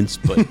 not the mints,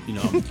 but you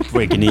know,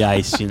 breaking the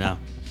ice. You know.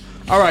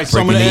 All right, so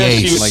I'm going to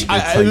Breaking the ask you.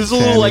 ice. This is a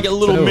little like a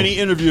little too. mini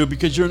interview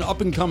because you're an up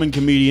and coming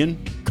comedian,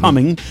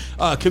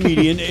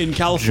 comedian in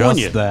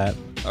California. Just that.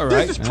 All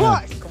right.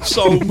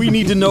 So we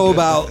need to know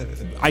about.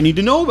 I need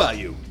to know about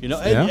you. You know,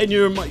 and, Yeah. and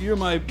you're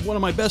my one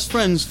of my best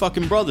friends,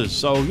 fucking brothers.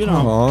 So you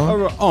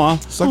know, aw.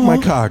 Suck my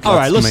cock. All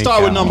right, let's make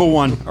start with out. number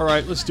one. All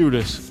right, let's do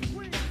this.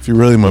 If you're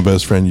really my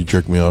best friend, you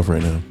jerk me off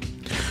right now.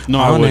 No,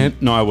 I On wouldn't.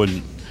 it. No, I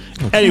wouldn't.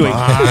 Anyway,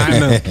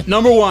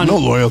 number one. No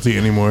loyalty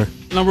anymore.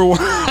 Number one.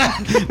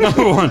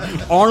 Number one.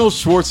 Arnold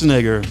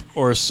Schwarzenegger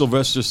or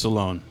Sylvester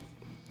Stallone.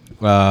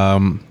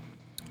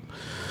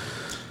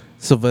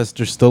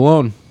 Sylvester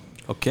Stallone.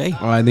 Okay.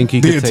 Oh, I think he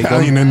The could take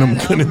Italian him. in them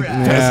couldn't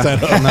pass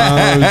that up.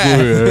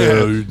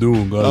 How you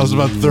doing, I was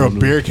about to throw a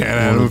beer can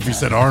at him if he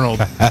said Arnold.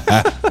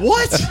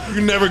 What?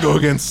 You never go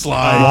against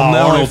Sly. Well,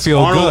 now I Arnold's- feel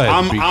Arnold, good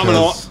I'm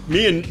because-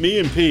 me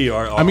and P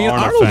are. I mean,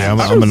 Arnold Arnold's-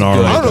 fans. I'm an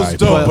Arnold Arnold's guy.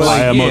 dope, but I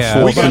am a yeah,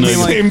 full we got the fan.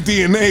 like- same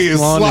DNA as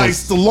Well, Sly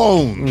honest.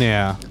 Stallone.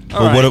 Yeah.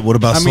 But what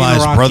about I mean, Sly's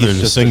Rocky's brother, the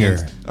just singer?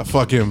 against-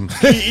 Fuck him.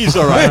 He's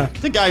all right.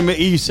 The guy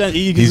He's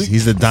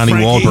the Donnie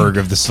Frankie. Wahlberg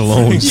of the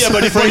Stallones. Yeah,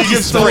 but if he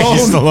gets Stallone.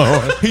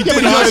 Stallone. He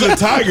did Eye of the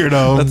Tiger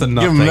though. That's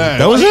enough Give him thing. that.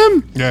 That was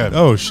him? Yeah.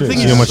 Oh shit! thing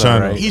See is- how much I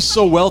know. Right. He's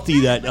so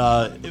wealthy that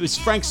it was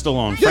Frank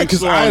Stallone. Yeah, Frank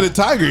because Eye of the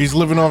Tiger, he's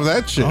living off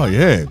that shit. Oh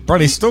yeah, bro,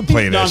 he's still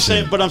playing No, that I'm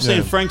saying, shit. but I'm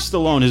saying Yeah. Frank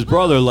Stallone, his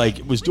brother, like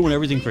was doing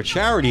everything for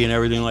charity and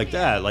everything like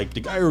that. Like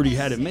the guy already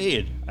had it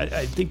made.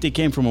 I think they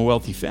came from a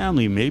wealthy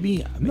family,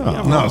 maybe. I don't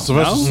know. No,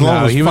 Sylvester No?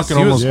 Stallone was he was,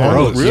 fucking he was almost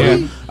broke. broke.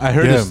 Really? Yeah. I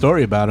heard Yeah. a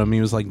story about him.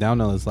 He was like down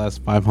to his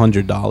last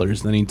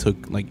 $500. Then he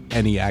took like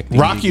any acting.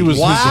 Rocky he was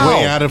could- Wow. his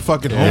way out of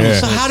fucking Yeah. homelessness.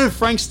 So how did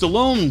Frank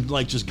Stallone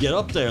like just get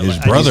up there? His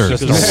Like, brother, just-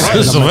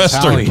 Sylvester.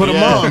 Italian. Put him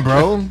Yeah. on,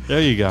 bro. There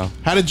you go.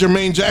 How did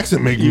Jermaine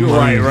Jackson make you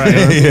Right, money? right.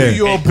 Yeah.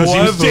 You a Because he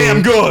was boy,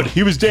 damn though. good.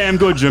 He was damn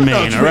good, No, Jermaine.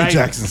 All Jermaine right.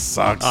 Jackson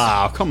sucks.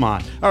 Oh, come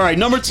on. All right,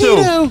 number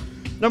two.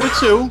 Number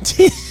two.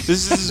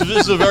 This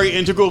is a very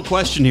integral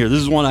question here. This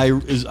is one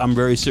I'm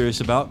very serious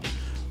about.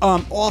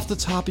 Off the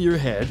top of your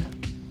head,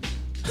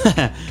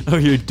 oh,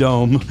 your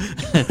dome,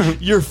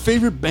 your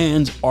favorite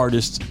bands,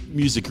 artists,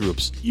 music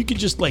groups. You could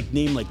just like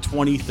name like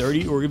 20,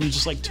 30, or even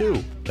just like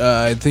two.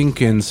 I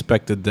think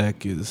Inspector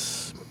Deck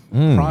is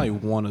probably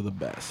one of the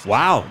best.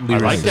 Wow, I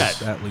like Lyricists,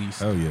 that. at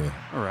least. Oh yeah.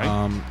 All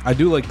right, I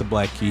do like the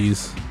Black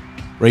Keys,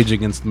 Rage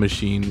Against the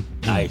Machine.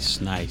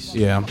 nice, nice.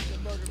 Yeah.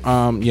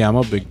 Yeah, I'm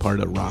a big part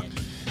of rock.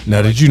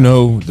 Now, did you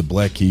know the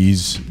Black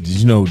Keys? Did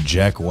you know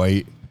Jack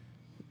White?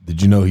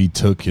 Did you know he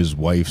took his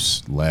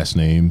wife's last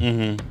name?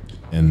 Mm-hmm.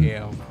 And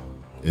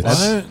it's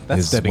That's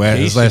his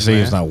dedication, last name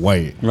is man. not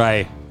White.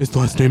 Right. His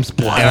last name's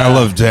Black. And I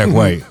love Jack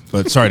White,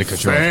 but sorry to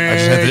cut you off. I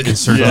just had to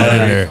insert that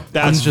in there.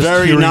 That's I'm just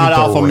very hearing not the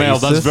alpha male.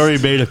 That's racist. very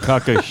beta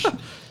cuckish.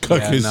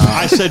 Cuckish.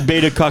 I said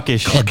beta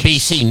cuckish.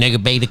 BC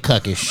nigga beta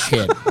cuckish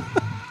shit.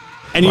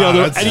 Any Wow,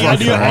 other that's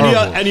fucking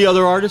horrible. any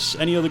other artists?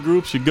 Any other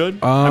groups? You good?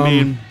 I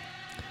mean,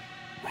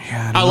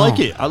 Yeah, I like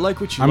it. I like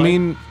what you. I like.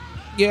 mean,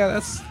 yeah,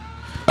 that's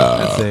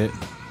it.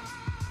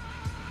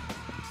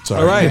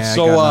 Sorry. all right. Yeah, I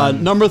so got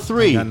none. number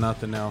three. Got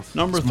nothing else.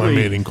 Number My three.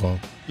 mating call.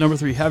 Number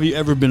three. Have you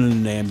ever been in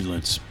an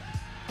ambulance?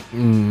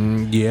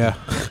 Yeah.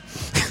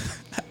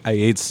 I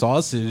ate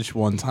sausage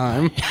one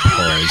time,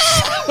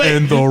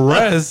 and the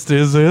rest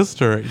is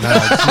history. No,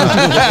 it's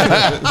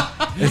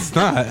not. It's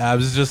not. I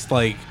was just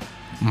like,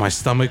 my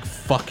stomach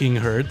fucking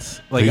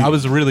hurts. Like I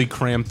was really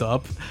cramped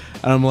up,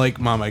 and I'm like,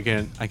 Mom, I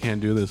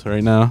can't do this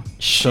right now.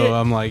 Shit. So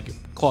I'm like,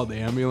 call the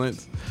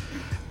ambulance.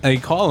 I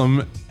call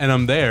them, and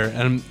I'm there, and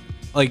I'm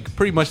like,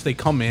 pretty much they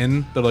come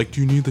in. They're like,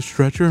 do you need the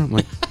stretcher? I'm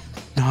like,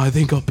 no, I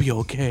think I'll be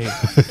okay.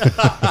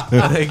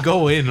 And they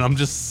go in, and I'm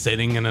just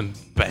sitting in a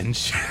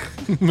bench.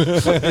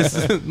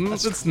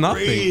 it's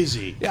nothing.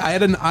 Crazy. Yeah, I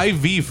had an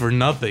IV for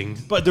nothing.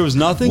 But there was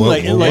nothing What-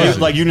 like what like, was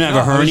it? like you didn't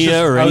have a No, I was hernia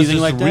just- or I was anything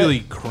just like that. really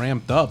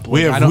cramped up.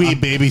 We Like, I have don't- wee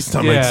baby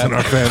stomachs Yeah. in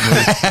our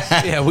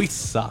family. Yeah, we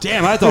suck.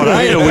 Damn, I thought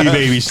I had a wee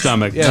baby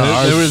stomach.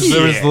 Yeah, there was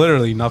Shit.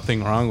 literally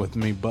nothing wrong with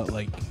me, but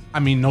like, I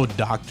mean, no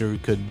doctor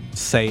could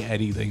say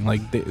anything.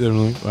 Like, they're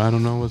like, I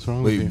don't know what's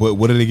wrong with Wait, you.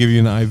 what did they give you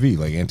in the IV?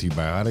 Like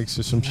antibiotics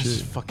or some Just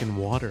shit? fucking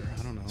water.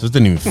 I don't know. So it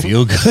didn't even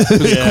feel good.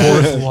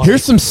 Yeah.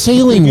 Here's some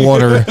saline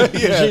water.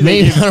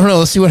 Maybe I don't know.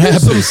 Let's see what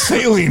happens.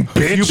 Saline,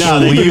 bitch.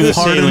 No, they give you the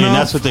hard saline. enough.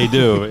 That's what they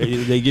do.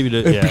 They give you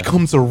the. It Yeah.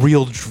 becomes a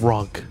real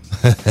drug.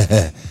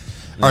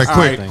 All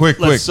right, quick.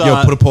 let's,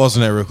 Yo, put a pause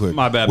on that real quick.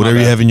 my bad, my Whatever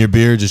you bad. have in your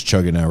beer, just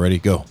chug it now. Ready?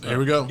 Go. Here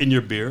we go. In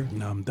your beer.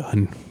 No, I'm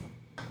done.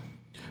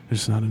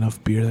 There's not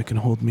enough beer that can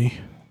hold me.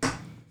 I'm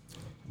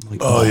like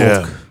Oh the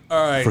yeah. Hulk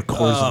All right. for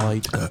Coors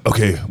Light.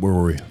 Okay, where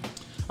were we?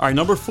 All right,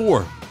 number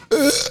 4.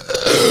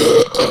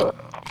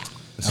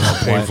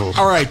 Painful.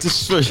 All right,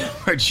 this is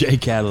for Jay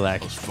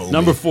Cadillac.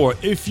 Number 4.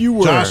 If you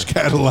were Josh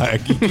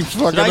Cadillac. He keeps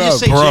fucking Did I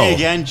just up, say bro. Jay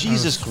again?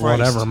 Jesus Christ.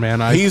 Whatever,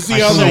 man. He's the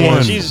I other can one.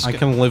 live- Jesus I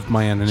can live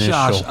my own initial.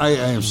 Josh, I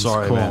am It's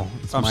sorry, cool. man.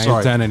 It's I'm my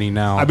sorry. identity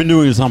now. I've been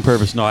doing this on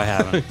purpose. No, I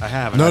haven't. I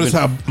haven't. Notice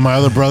I've how my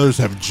other brothers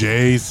have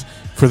J's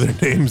for their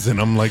names, and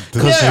I'm like,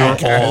 been, yeah,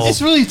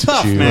 it's really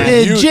tough,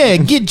 man. You- Jay,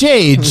 get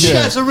Jay. You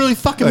guys are really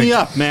fucking me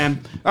up,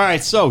 man. All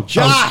right, so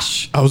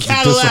Josh I was the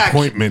Cadillac.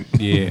 disappointment.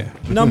 Yeah.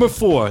 Number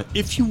 4.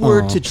 If you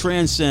were to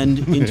transcend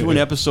into an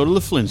episode of the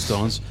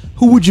Flintstones,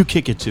 who would you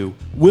kick it to?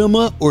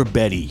 Wilma or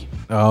Betty?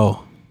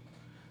 Oh.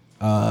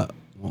 Well,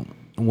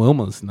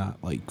 Wilma's not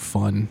like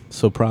fun,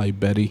 so probably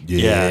Betty.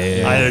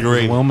 Yeah, I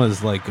agree.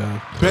 Wilma's like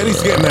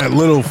Betty's getting that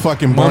little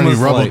fucking Barney Wilma's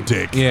Rubble like,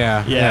 dick.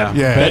 Yeah, Yeah.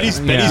 Yeah. Betty's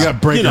You got to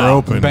break you her know,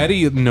 open.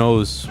 Betty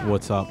knows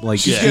what's up. Like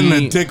She's she- getting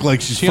a dick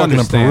like she's she fucking a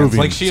understands. Peruvian.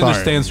 Like she Sorry.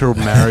 understands her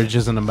marriage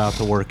isn't about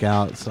to work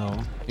out. So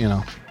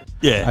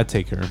Yeah. I'd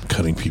take her.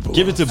 Cutting people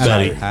Give it to off. And I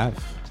Betty.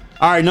 have.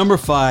 All right, number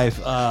 5.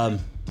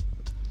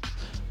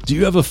 Do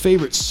you have a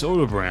favorite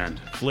soda brand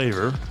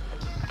flavor?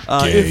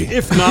 Gay.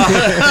 If not,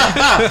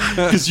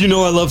 because you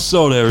know I love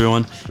soda,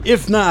 everyone.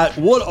 If not,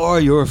 what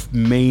are your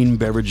main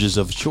beverages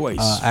of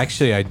choice?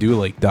 Actually, I do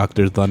like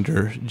Dr.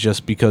 Thunder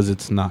just because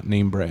it's not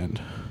name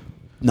brand.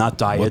 Not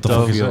diet the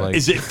though. fuck is that?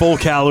 Is it full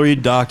calorie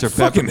Dr.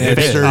 Pepper? Fucking hipster,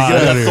 get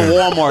outta That's the here.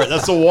 Walmart.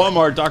 That's the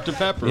Walmart Dr.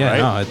 Pepper, Yeah, right?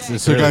 no,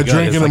 it's The really guy good.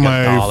 drinking It's in like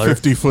my $1.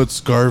 50-foot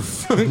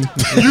scarf.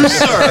 You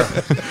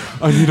sir.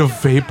 I need a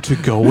vape to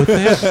go with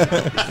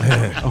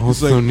it.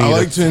 Also need I a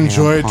like to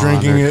enjoy tampon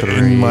drinking or it in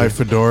 3. my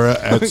fedora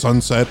at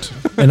sunset.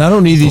 And I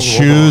don't need these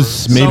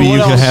shoes. Maybe what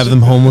you can else? have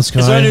them homeless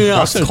Is there anything kind.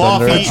 else? Dr.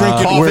 Coffee, Thunder. I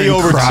drink it coffee wearing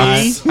over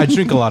Crocs. tea. I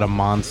drink a lot of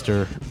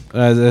Monster.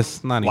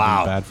 That's not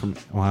Wow. even bad for me.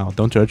 Wow,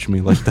 don't judge me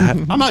like that.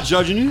 I'm not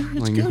judging you. It's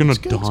Like, good, you're gonna it's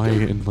good, it's die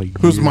good. in like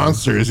Who's years.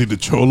 monster? Is he the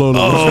cholo that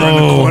lives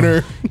around the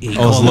corner?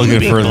 I was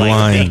looking for the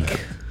line.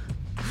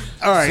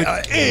 All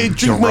right. Hey,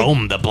 drink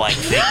my- the Black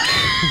Dick.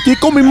 They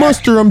call me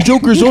Monster. I'm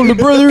Joker's older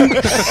brother.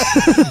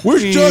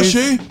 Where's Josh,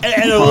 eh?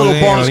 And a little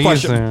yeah, bonus he's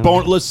question. there.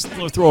 Let's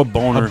throw a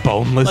boner. A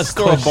boneless Let's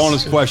throw a question.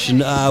 bonus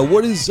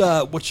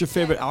question. What's your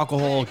favorite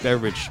alcoholic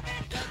beverage?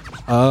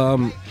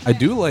 I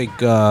do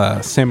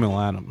like Samuel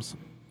Adams.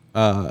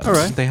 All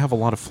right. They have a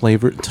lot of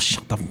flavor.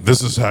 Shut the.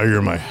 This is how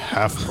you're my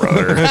half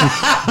brother.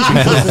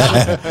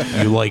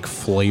 You like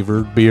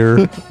flavored beer?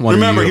 What are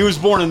Remember, you? he was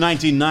born in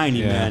 1990,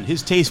 Yeah. man.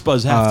 His taste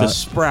buds have to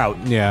sprout.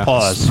 Yeah.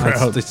 Pause.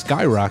 They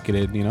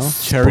skyrocketed, you know.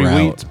 Cherry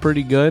Sprout. wheat's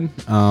pretty good.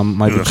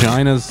 My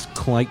vagina's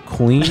quite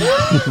clean.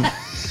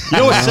 You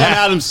know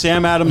what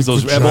Sam Adams,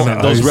 those Rebel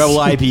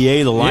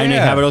IPA, the line they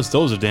Yeah. have at us,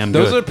 those are damn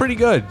Those good. are pretty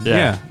good. Yeah.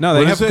 Yeah. No, they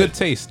What have is it? good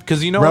taste.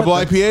 Because you know Rebel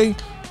what? IPA?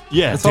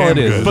 Yeah, That's all it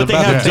is. good. but they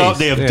It's about have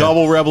the taste. Yeah.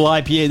 double Rebel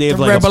IPA. They have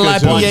like Rebel a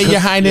IPA, Your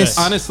Highness.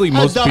 Honestly,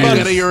 most double- beers,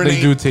 Gotta urinate.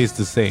 they do taste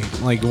the same.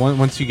 Like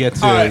once you get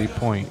to All a right.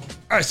 point.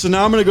 All right, so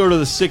now I'm going to go to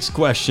the 6th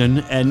question,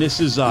 and this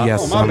is Yes,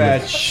 oh my I'm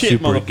bad, shit,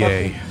 super motherfucker.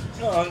 gay.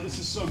 Oh, this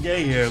is so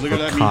gay here. Look at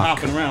that, me cock.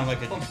 hopping around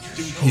like a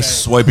He's douchebag.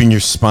 swiping your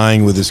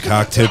spine with his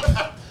cock tip.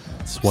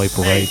 Swipe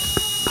right.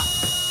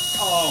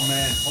 Oh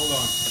man, hold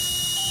on.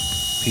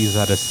 He's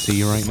at a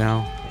C right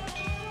now.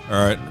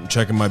 All right, I'm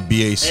checking my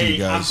BAC, Hey, I'm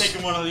guys.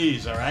 taking one of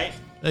these. All right.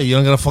 Hey, you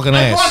don't got a fucking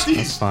I brought ass.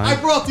 these. fine. I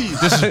brought these.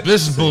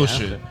 This is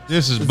bullshit.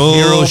 This is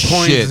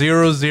bullshit.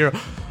 0.00.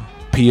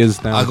 P is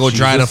down. I'll go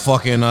dry the Jesus.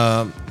 fucking.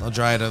 I'll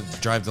try to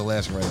drive the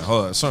last right now.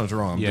 Hold on, something's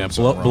wrong. I'm Yeah, doing blow,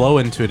 something wrong. blow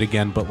into it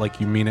again, but like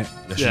you mean it.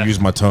 I should Yeah. use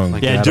my tongue.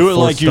 Like- Yeah, at do a it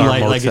like you 4-star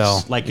like motel,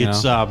 it's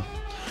you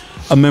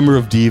a member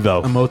of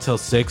Devo. A Motel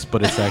 6,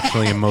 but it's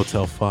actually a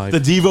Motel 5. The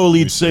Devo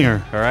lead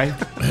singer. All right.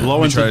 Blow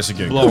me into try this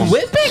again. blow 'em.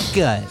 Whip it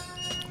good.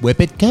 Whip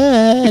it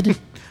good.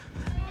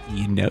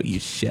 You know you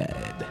should.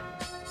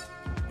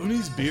 Who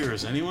needs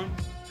beers? Anyone?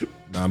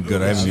 Nah, I'm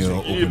good. I haven't even You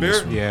need a opened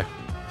this beer? one. Yeah.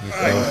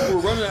 All right,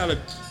 we're running out of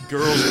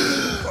girls.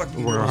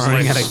 Fucking We're girls'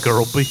 running night. out of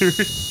girl beer.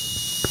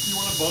 You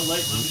want a Bud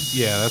Light Lemon?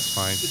 Yeah, that's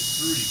fine. It's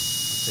fruity.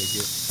 Take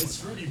it. It's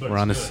fruity, but We're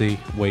on a it's good. C.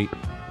 Wait.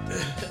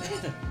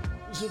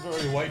 This is a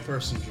very white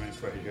person drink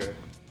right here.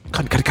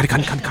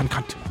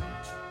 Cunt.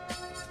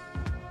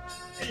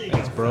 There you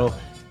go. Bro.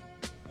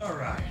 All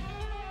right.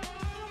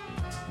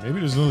 Maybe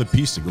there's another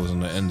piece that goes on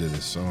the end of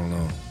this. I don't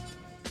know.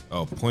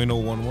 Oh,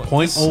 .011.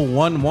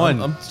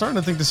 .011. I'm starting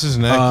to think this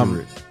isn't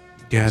accurate.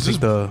 Yeah, I This think is-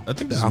 the, I think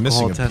the this is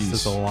missing alcohol a test piece.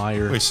 is a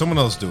liar. Wait, someone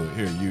else do it.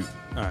 Here, you.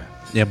 All right.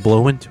 Yeah,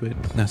 blow into it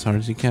as hard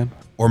as you can.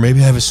 Or maybe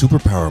I have a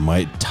superpower.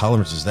 My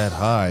tolerance is that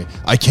high.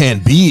 I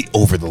can't be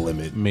over the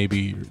limit. Maybe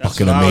you're That's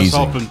Fucking what I was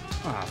amazing.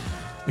 hoping.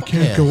 I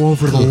can't Yeah. go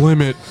over the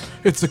limit.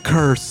 It's a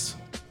curse.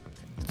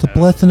 It's a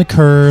blessing and a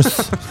curse.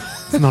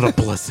 It's not a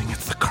blessing,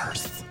 it's a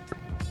curse.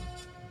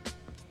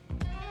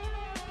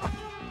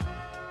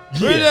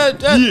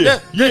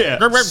 Yeah.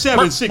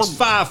 7, 6,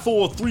 5,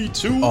 4, 3,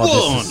 2, 1.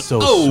 Oh, this is so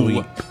Oh.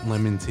 sweet.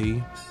 Lemon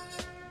tea.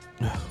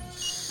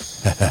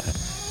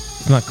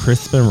 It's not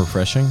crisp and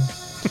refreshing.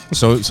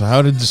 So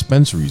how did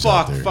dispensaries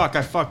out there?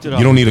 I fucked it up.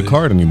 You don't need a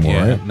card anymore,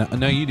 Yeah, right?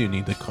 no, you do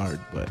need the card,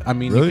 but I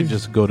mean, Really? you can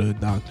just go to a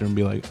doctor and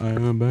be like, I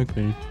have back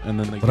pain, and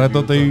then they. But I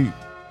thought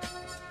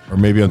or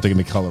maybe I'm thinking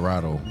of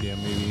Colorado. Yeah,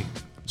 maybe.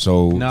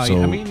 So, No,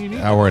 so I mean, you need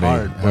how the are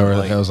card, they? but How are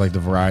like- how's like the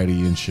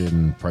variety and shit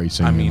and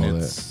pricing? I mean, and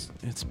all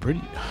it's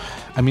pretty.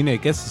 I mean, I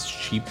guess it's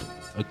cheap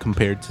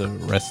compared to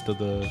the rest of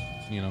the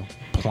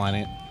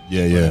planet.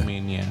 Yeah, But, yeah. I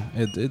mean, yeah,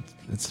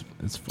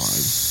 it's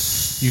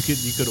fine. You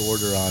could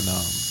order on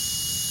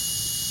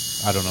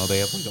I don't know. They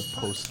have like a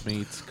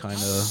Postmates kind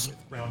of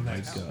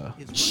like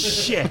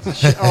Shit.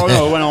 Oh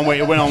no, it went on.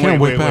 Wait, it went on.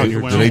 Can't Wait, whip out wait, your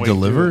it went Do on, they wait,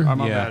 deliver? dude.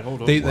 My yeah. bad.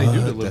 Hold on. They do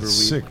deliver That's weed.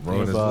 sick,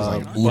 bro. They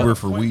have, That's like Uber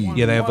for weed.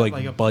 yeah, they have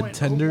like bud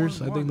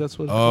tenders. I think that's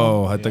what. It's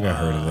Oh, I think I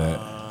heard of that.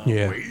 called.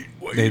 Yeah.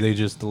 They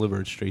just deliver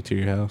it straight to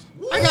your house.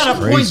 I got a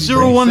crazy,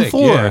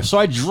 .014, yeah. so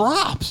I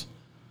dropped.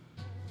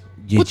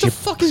 What the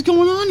fuck is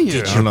going on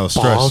here? I don't know.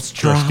 balls Stress.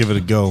 drop? Give it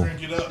a go.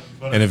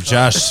 And if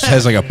Josh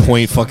has like a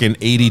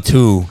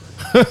 .82,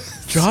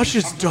 Josh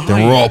is dying.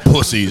 then we're all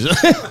pussies.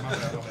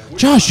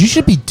 Josh, you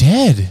should be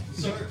dead.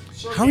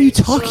 How are you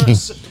talking?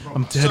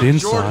 I'm dead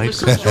inside.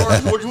 Mr.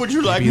 George, what would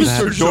you like, Maybe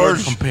Mr. that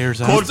George? compares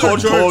Code,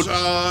 after. code.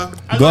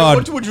 God.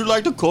 What would you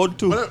like to code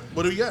to?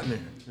 What do we got in there?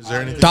 Is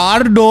there anything?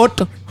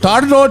 Tardot.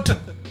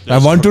 I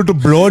want you to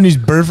blow on his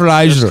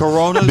breathalyzer.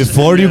 Coronas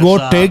Before and you go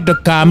there's, take the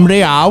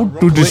Camry out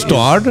to the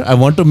store, I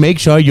want to make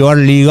sure you are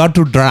legal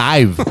to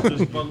drive.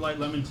 There's Bud Light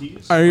lemon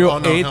teas. Are you Oh,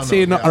 no, hell no.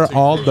 18 Yeah, I'll or take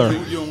older?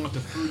 You don't want the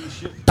fruity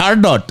shit?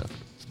 Tardot.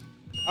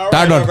 All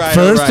Tardot. all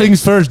First all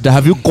things first.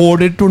 Have you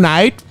coded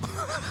tonight?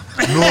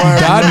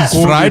 God,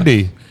 it's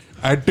Friday.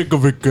 I take a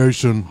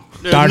vacation.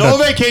 There's no Tardot.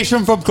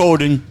 vacation from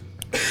coding.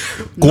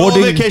 No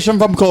Coding. vacation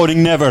from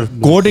coding, never.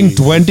 Coding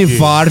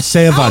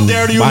 24/7. How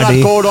dare you buddy.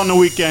 not code on the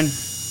weekend?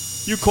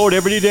 You code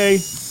every day.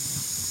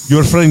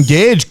 Your friend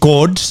Gage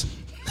codes.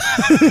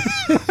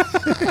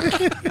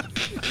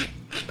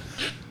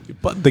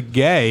 But the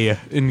gay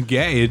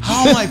engaged.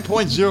 How am I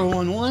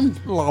 .011?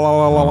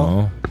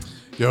 Oh.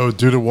 Yo,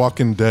 do the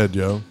Walking Dead,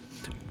 yo.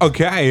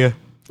 Okay,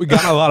 we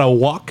got a lot of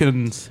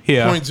walk-ins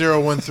here.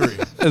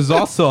 .013. There's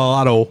also a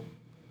lot of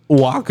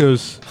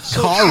walkers.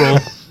 Carl,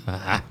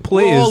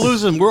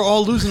 please We're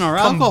all losing our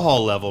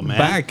alcohol level, man.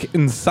 back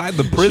inside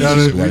the Shout prison.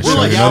 it. Gotta We're show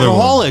like you another one.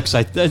 alcoholics.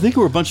 I think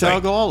we're a bunch of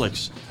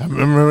alcoholics. I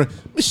remember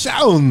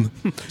Michelle.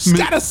 She's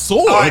got a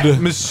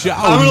sword. Michelle,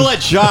 I'm gonna let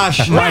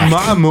Josh. my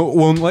mom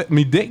won't let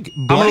me dig.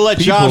 I'm gonna let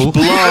Josh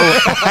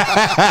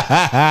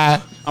blow.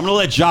 I'm gonna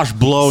let Josh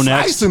blow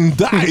next. Slice and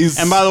dice.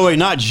 And by the way,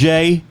 not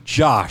Jay,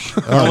 Josh.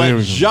 I'm gonna there let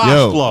we go. Josh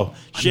Yo. blow.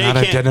 Jay Not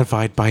can't.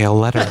 identified by a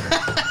letter.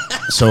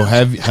 So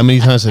how many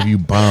times have you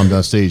bombed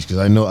on stage? Because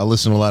I know I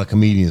listen to a lot of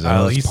comedians. I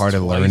know it's part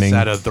of learning.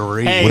 out of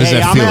 3. Hey, What does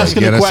that I'm feel like?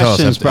 asking Yeah, the that's tell us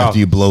questions, bro. after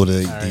you blow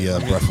the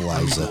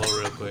breathalyzer.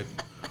 real quick.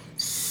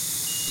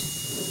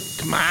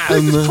 Come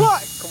on.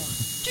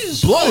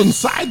 Blow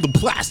inside the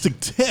plastic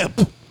tip.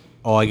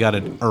 Oh, I got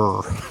an You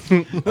I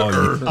blew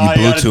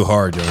gotta- too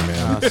hard, young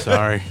man.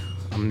 Sorry.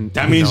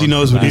 That means he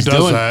knows what he's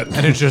doing.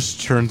 And it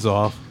just turns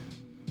off.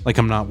 Like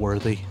I'm not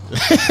worthy.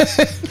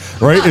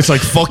 Right? It's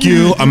like, fuck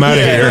you, I'm out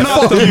of here.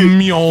 Fuck The you,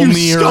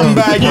 Mjolnir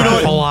scumbag, you know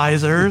what-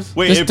 breathalyzers.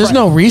 Wait, There's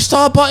no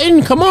restart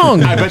button? Come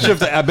on. I bet you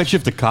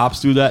if the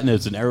cops do that and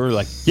it's an error,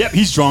 like, yep,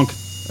 he's drunk.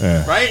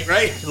 Yeah. Right,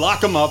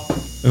 lock him up.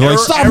 They're like,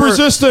 stop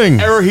resisting.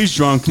 Error, he's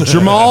drunk.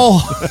 Jamal.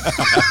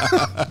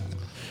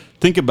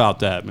 Think about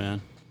that,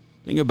 man.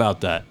 Think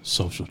about that.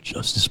 Social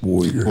justice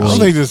warrior. I don't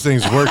think this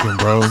thing's working,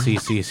 bro. See.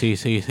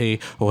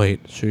 Wait.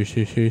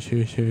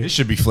 It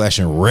should be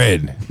flashing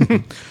red.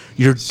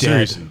 You're dead.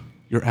 Seriously.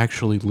 You're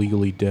actually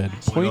legally dead.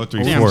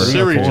 Damn,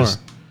 Siri just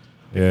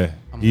Yeah.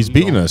 He's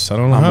beating us. I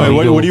don't know I'm how.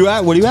 Wait, what are you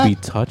at? What are you to be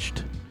at?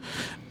 touched.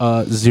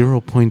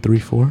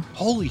 0.34.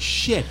 Holy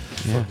shit.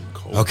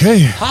 Okay.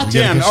 Hot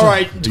damn. All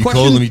right. You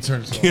question- cold? Let me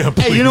turn this off.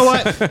 Hey, you know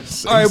what?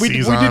 All right,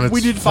 AC's on, we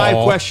it's did 5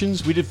 fall.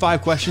 questions. We did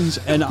 5 questions,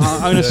 and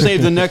I'm gonna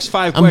save the next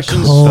 5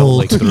 questions. cold.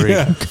 Like 3.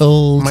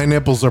 Cold. My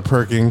nipples are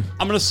perking.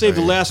 I'm gonna save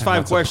the last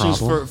 5 that's a questions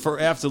problem.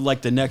 for after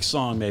like the next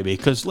song, maybe.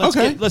 Because let's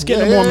Okay. get into Yeah,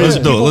 more yeah, Let's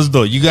music. do it. Let's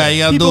do it. You gotta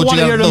do People what want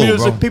you to hear gotta the do,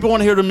 music. bro. People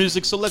want to hear the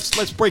music. So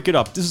let's break it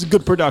up. This is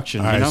good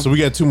production. All you right, know? so we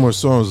got 2 more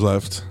songs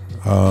left.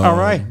 All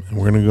right. And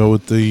we're going to go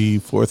with the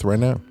 4th right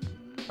now.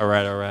 All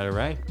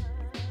right.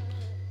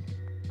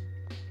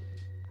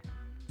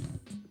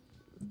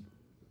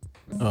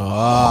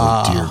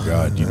 Oh, dear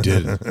God. You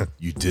did it.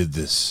 You did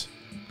this.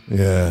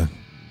 Yeah.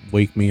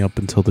 Wake me up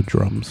until the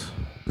drums.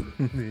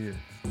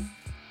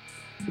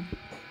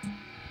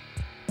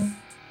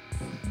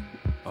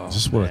 Is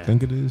this what I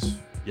think it is?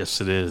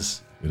 Yes, it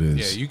is. It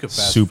is. Yeah, you could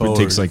fast Super forward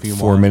takes like if you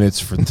 4 want. minutes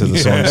for until the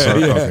song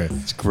starts. Okay.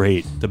 It's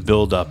great. The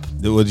build up.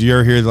 Would you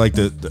ever hear like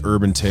the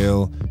urban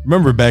tale?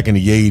 Remember back in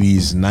the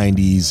 80s,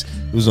 90s,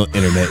 it was on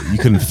internet. You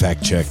couldn't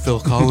fact check. Phil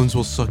Collins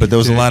will suck. But there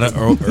was a lot of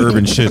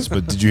urban shits.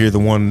 But did you hear the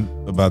one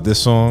about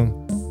this song?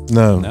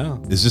 No.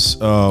 No. Is this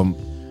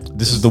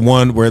this is the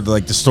one where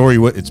like the story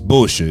it's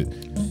bullshit.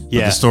 But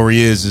Yeah. the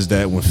story is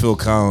that when Phil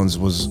Collins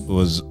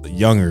was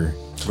younger,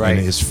 Right.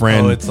 And his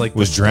friend Oh, it's like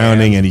was the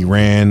drowning, and he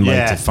ran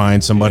Yeah. like to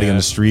find somebody Yeah. on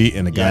the street,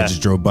 and the guy Yeah.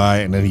 just drove by,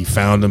 and then he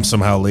found him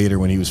somehow later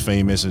when he was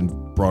famous and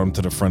brought him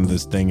to the front of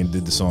this thing and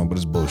did the song. But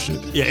it's bullshit.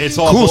 Yeah, it's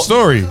all Cool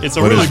story, It's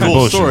a but really it's cool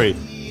bullshit. story.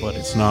 But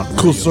it's not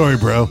Cool story,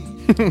 bro.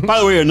 By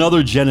the way,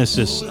 another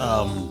Genesis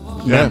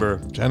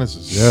member.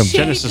 Genesis. Yeah.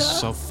 Genesis is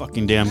so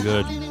fucking damn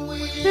good.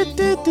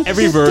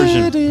 Every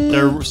version,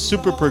 they're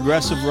super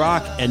progressive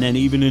rock, and then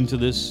even into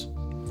this.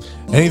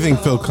 Anything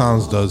Phil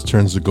Collins does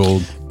turns to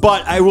gold.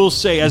 But I will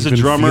say, as a Even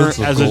drummer, feels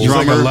so as cool. a He's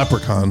like a drummer,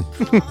 leprechaun.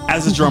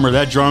 as a drummer,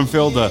 that drum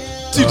fill, the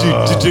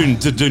Yeah,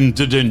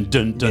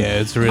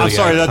 it's really I'm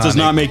sorry, that does iconic.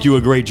 not make you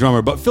a great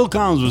drummer, but Phil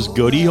Collins was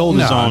good. He held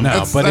his No, own.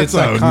 no. But it's a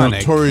iconic.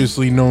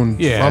 notoriously known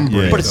Yeah. drum Yeah.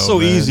 break, But it's though, so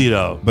man. easy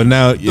though. But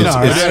now it's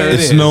it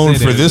is, known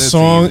it for is. this It's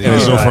song, easy. and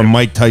it's known Right. for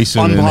Mike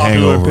Tyson and Unpopular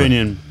Hangover.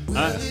 opinion.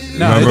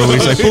 Remember when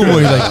he's like, "Boom, boy,"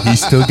 he's like, "He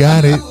still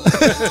got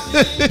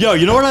it." Yo,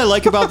 you know what I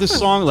like about this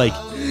song? Like,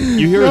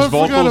 you hear his I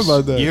forgot vocals,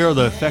 about that. you hear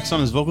the effects on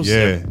his vocals. Yeah.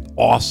 They're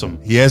awesome.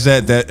 He has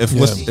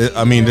that.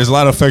 I mean, there's a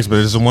lot of effects, but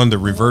there's the one, the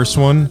reverse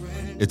one.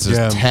 It's a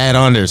Yeah. tad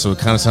on there, so it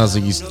kind of sounds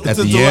like he's at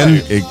a the delay.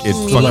 end. It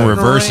fucking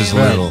reverses a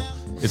Yeah. little.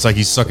 It's like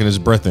he's sucking his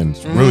breath in.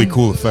 Really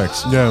cool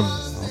effects. Yeah.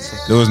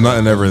 There was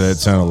nothing ever that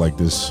sounded like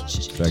this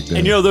back then.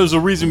 And you know, there's a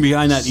reason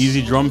behind that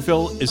easy drum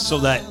fill is so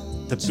that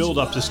the build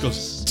up just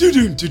goes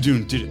doo-doon,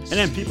 doo-doon, doo-doon, and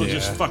then people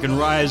just fucking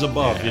rise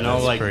above. You know,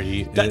 that's like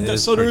pretty- that, it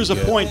is so there is a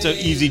pretty good. point to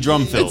easy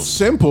drum It's fills.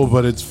 simple,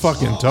 but it's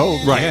fucking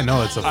dope. Right. Yeah,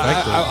 no, it's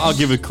effective. I'll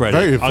give it credit.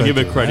 Very I'll give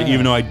it effective. credit,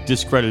 even though I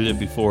discredited it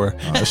before.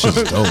 that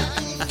shit's dope.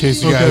 In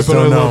case you guys but I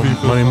don't know, love you,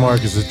 Phil. Money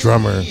Mark is a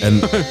drummer.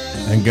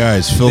 And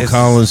guys, Phil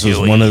Collins was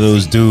one of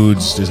those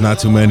dudes. There's not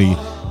too many.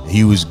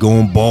 He was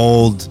going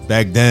bald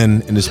back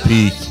then in his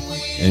peak,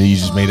 and he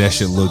just made that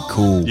shit look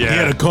cool. He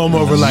had a comb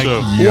over like,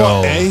 Yo.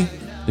 what, eh?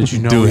 Did you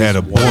know Dude he's had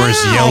a white? Boris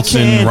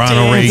Yeltsin, can't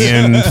Ronald dance.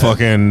 Reagan,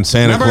 fucking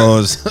Santa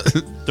Claus.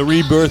 The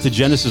rebirth of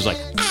Genesis, like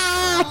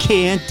I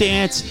can't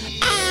dance,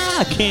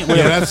 I can't.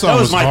 Yeah, that song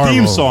was was my horrible.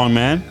 theme song,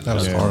 man. That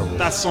was horrible.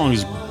 That song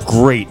is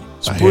great.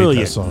 It's I hate that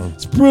brilliant. song.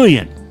 It's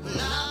brilliant.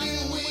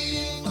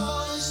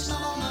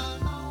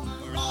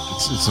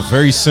 It's a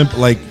very simple.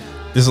 Like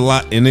there's a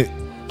lot in it.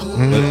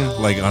 But,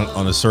 like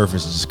on the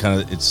surface, it's just kind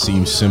of it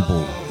seems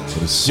simple,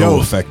 but it's so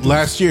effective.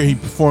 last year he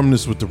performed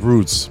this with the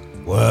Roots.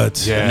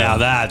 What? Yeah, Now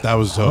that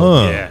was dope.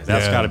 Huh. yeah,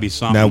 that's Yeah. got to be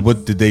something. Now,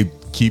 what did they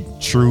keep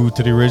true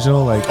to the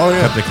original? Like, Oh,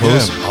 yeah. kept it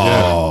close. Yeah.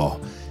 Oh,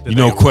 you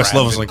know,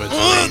 Questlove was like, he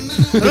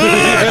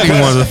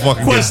wanted to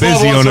fucking get Questlove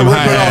busy wants on to them rip it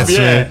hi-hats, off, yeah.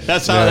 man.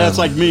 That's how. That's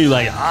like me.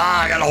 Like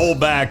I gotta hold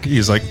back.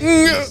 He's like,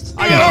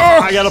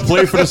 I gotta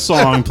play for the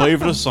song. Play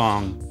for the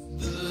song.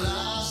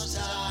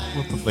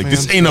 like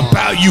this ain't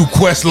about you,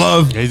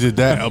 Questlove. He did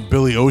that.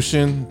 Billy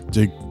Ocean,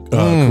 the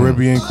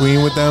Caribbean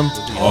Queen with them.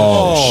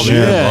 Oh,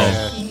 shit,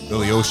 bro.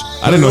 Billy Ocean.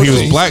 I didn't know he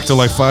was black till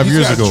like 5 He's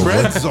years got ago.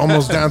 dreads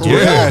almost down to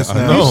his Yeah, ass I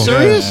now. know. You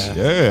serious?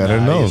 Yeah, I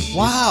didn't know.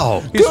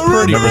 Wow. He's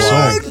pretty Never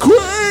saw black. him.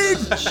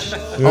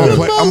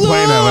 I'm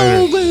playing that later.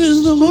 Yeah,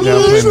 I'm playing that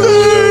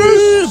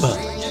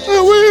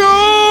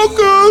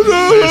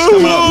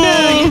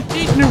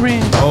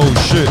Oh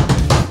shit.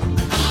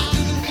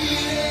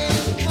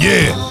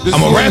 Yeah,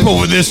 I'm a rap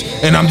over this,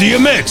 and I'm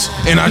DMX,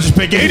 and I just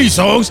pick 80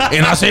 songs,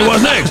 and I say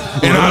what's next,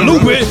 and I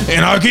loop it,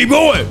 and I keep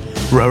going.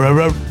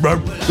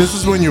 This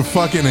is when you're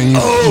fucking and you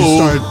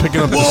start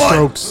picking up the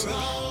strokes.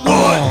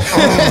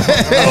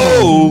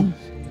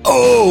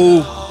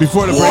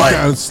 Before the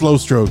breakdown, slow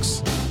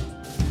strokes.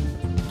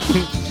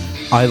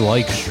 I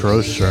like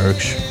Stro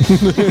Strokes.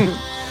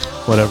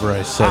 Whatever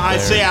I said I'd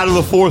there. say out of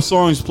the 4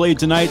 songs played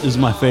tonight, this is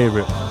my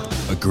favorite.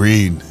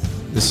 Agreed.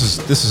 This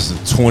is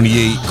a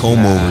 28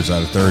 comb overs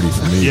out of 30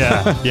 for me.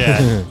 Yeah,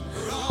 yeah.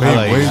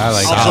 Wait,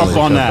 I'll jump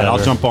on that. I'll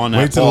jump on that.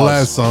 Wait till the Pause.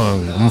 last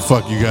song. I'm gonna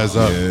fuck you guys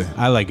up. Yeah.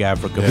 I like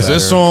Africa. Because better.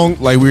 this song,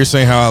 like we were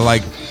saying, how I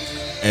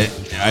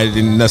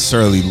didn't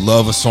necessarily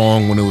love a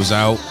song when it was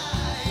out,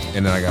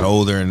 and then I got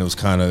older, and it was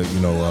kind of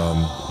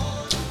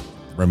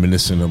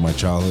reminiscent of my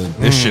childhood.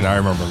 This shit, I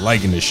remember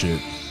liking this shit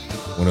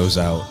when it was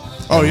out.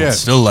 Oh, And yeah.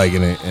 still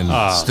liking it, and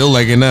still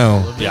like it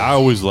now. Yeah, I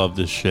always love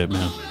this shit,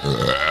 man.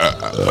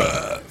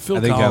 Phil I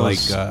think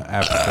Collins. I like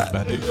Africa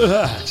better.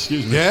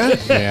 Excuse me. Yeah?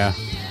 Yeah.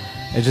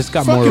 It just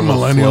got Fucking more of a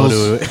flow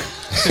millennials.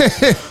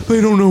 to it. They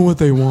don't know what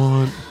they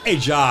want. Hey,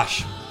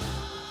 Josh.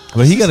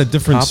 But he got a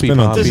different Poppy spin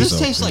on Poppy. Does things. this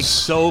though, taste like 'cause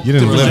soap? You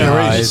didn't live Different it.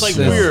 generations? It's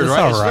like weird,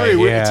 right? It's very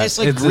weird. It tastes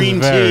like green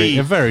tea.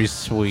 It's very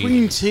sweet.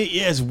 Green tea,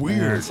 yeah, it's Yeah,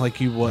 weird. it's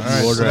like you what Alright,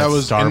 you order so that at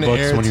was in the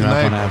air Starbucks when you're not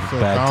tonight gonna by have a Phil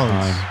bad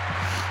Collins.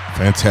 time.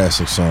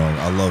 Fantastic song.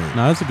 I love it.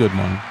 No, that's a good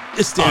one.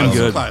 It's damn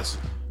good. Class.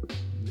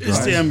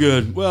 It's damn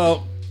good.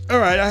 Well, all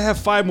right. I have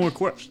 5 more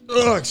questions.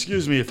 Oh,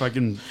 excuse me if I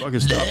can fucking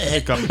stop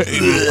hiccup.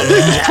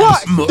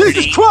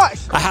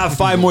 I have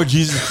 5 more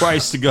Jesus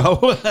Christ to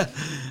go.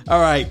 All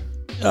right.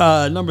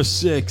 Number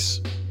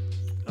 6.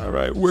 All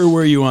right. Where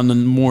were you on the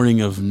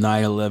morning of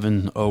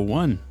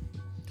 9/11/01?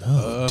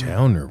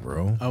 Downer,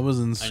 bro. I was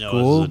in I know this is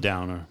school. a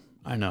downer.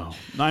 I know.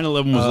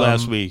 9/11 was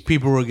last week.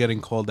 People were getting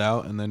called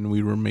out, and then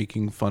we were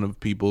making fun of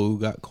people who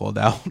got called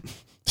out.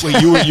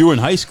 Wait, you were in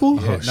high school?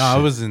 No, I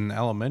was in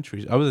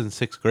elementary. I was in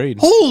 6th grade.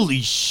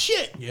 Holy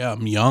shit! Yeah,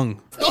 I'm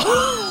young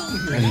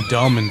and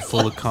dumb and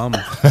full of cum.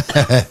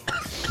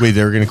 Wait,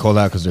 they were getting called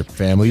out because their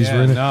families were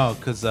Yeah, in it? no,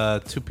 because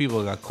 2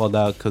 people got called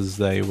out because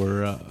they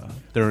were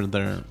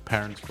their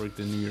parents worked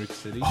in New York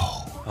City.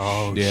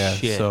 Oh yeah,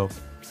 shit! so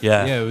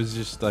yeah, yeah, it was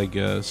just like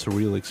a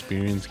surreal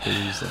experience because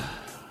it was like,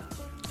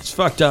 it's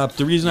fucked up.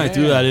 The reason I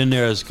threw that in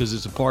there is because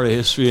it's a part of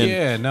history. And,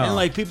 Yeah, no. and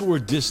like people were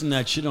dissing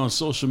that shit on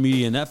social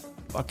media, and that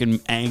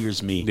fucking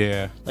angers me.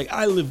 yeah, Like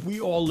we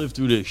all lived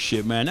through this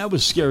shit, man. That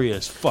was scary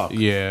as fuck.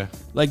 yeah.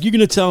 Like you're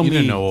gonna tell You me?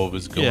 didn't know what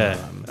was going Yeah,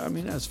 on. I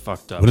mean that's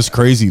fucked up. But it's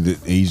crazy that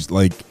age,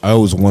 like, I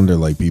always wonder,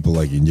 like, people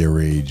like in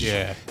your age,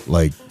 Yeah.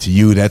 like, to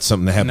you, that's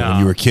something that happened when No.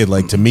 you were a kid.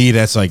 Like, to me,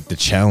 that's like the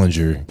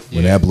Challenger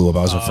when that blew up.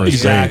 I was in first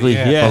exactly.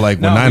 grade. Yeah. But like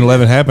when No,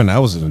 9/11 happened, I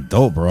was an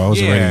adult, bro. I was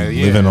Yeah, already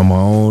yeah. living on my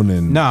own,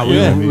 and No,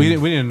 Yeah. we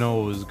didn't know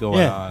what was going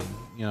Yeah. on.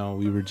 You know,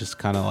 we were just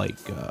kind of like,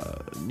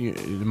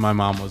 my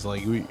mom was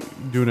like, we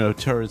doing a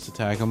terrorist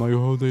attack. I'm like,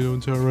 oh, they don't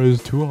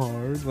terrorize too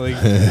hard.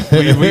 Like,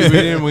 we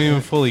didn't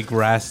even fully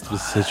grasp the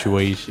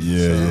situation.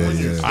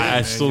 so-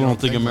 I still don't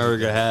think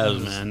America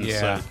has, man. It's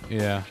Yeah, like-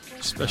 yeah.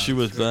 especially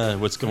with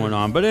what's going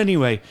on. But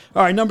anyway,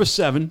 all right, number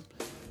 7,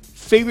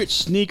 favorite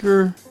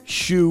sneaker,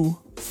 shoe,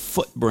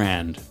 foot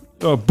brand.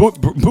 Oh,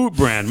 boot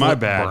brand. My Foot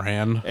bad.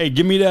 brand. Hey,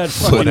 give me that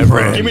fucking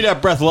brand. Give me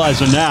that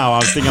breathalyzer now.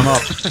 I think I'm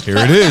up. here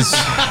it is.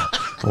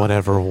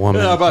 Whatever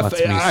woman Yeah, but lets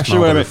me actually,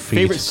 smell wait a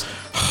their minute. feet.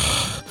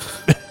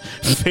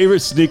 Favorite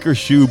sneaker,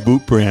 shoe,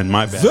 boot brand.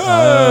 My bad.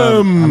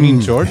 I mean,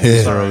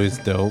 Jordans are always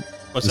dope.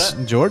 What's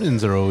that?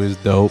 Jordans are always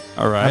dope.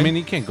 All right. I mean,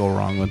 you can't go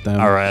wrong with them.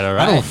 All right, all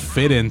I right. don't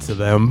fit into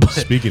them, but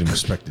Speaking of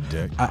respected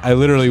dick, I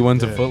literally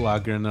went to Foot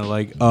Locker and they're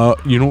like,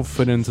 you don't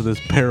fit into this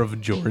pair of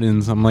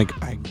Jordans. I'm like,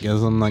 I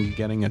guess I'm not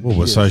getting a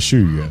what size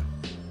shoe you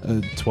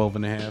got? 12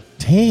 and a half.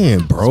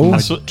 Damn, bro.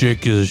 That's what-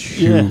 Dick is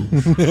yeah.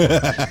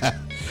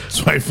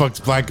 That's why he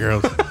fucks black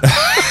girls.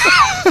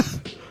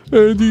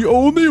 And the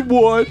only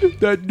one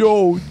that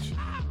knows.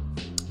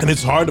 And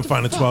it's hard to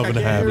find a 12 and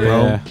a half, bro.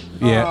 Yeah.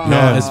 Yeah.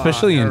 No,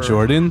 especially in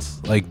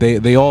Jordans. Like,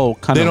 they all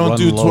kind They of don't run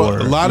do lower.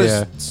 12. A lot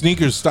yeah. of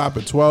sneakers stop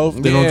at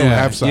 12. They don't do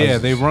half size. Yeah,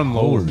 they run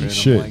lower. Holy and I'm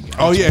shit. like,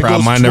 Oh, yeah. It Proud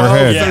goes mine never 12,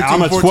 had. 13, Yeah,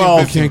 I'm a 14,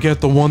 12. 15. can't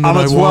get the one that I'm a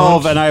I 12,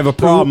 want. and I have a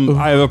problem.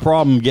 I have a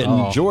problem getting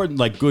Oh. Jordan,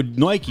 like good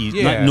Nikes,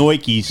 Yeah. not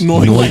Nikes.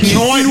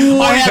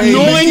 Nikes. I have Hey,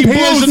 9 Nike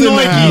pairs of Blues in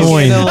the house.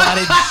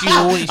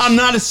 Nikes. I'm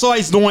not a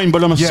size 9,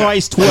 but I'm a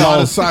size A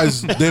lot of 12.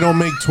 size. They don't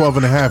make 12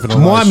 and a half in a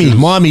lot of Mommy, shoes.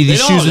 mommy,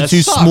 these They shoes don't, are that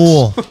too sucks.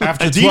 small.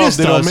 After 12, Adidas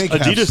they don't does. make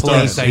half Adidas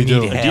size. does. They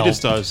do. Adidas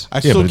does. I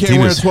still but can't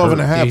wear a Adidas 12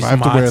 and a half. These I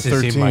have to wear a mods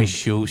is in my 13.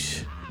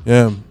 shoes.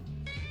 Yeah.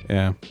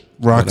 Yeah.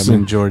 Rocks But I'm in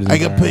and Jordans, I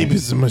got alright.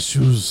 babies in my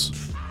shoes.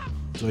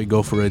 So I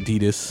go for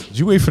Adidas. Did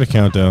you wait for the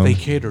countdown? They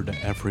cater to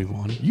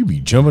everyone. You be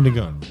jumping the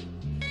gun.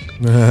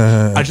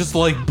 I just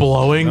like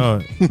blowing.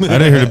 Oh, I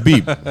didn't hear the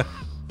beep.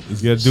 You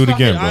got to do it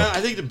again, bro.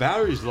 I think the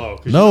battery's low.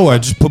 No, I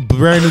just put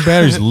brand new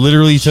batteries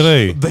literally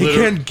today. They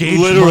can't gauge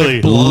literally.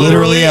 my blow.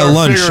 Literally at or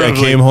lunch, I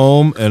figuratively? came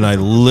home and I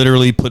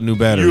literally put new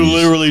batteries. You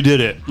literally did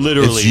it.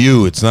 Literally. It's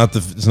you. It's not the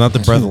They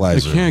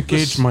breathalyzer. can't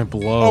gauge my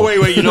blow. Oh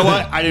wait. You know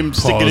what? I didn't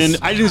stick it in.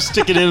 I didn't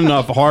stick it in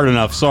enough, hard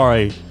enough.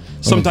 Sorry.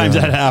 Sometimes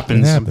God. that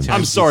happens. It happens.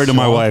 I'm sorry to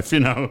my wife.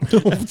 You know.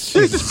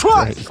 Jesus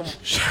Christ.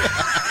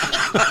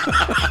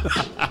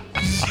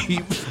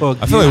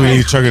 I feel like we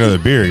need to chug another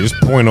beer. Just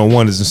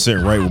 0.01 isn't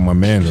sitting right with my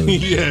manhood.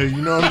 Yeah,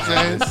 you know what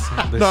I'm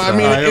saying? No, I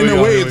mean, Alright, here in we a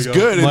go, way, here we it's go.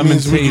 good. It Lemon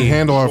means we can tea.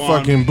 handle our Go on.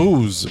 fucking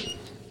booze.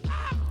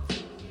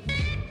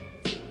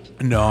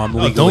 No, I'm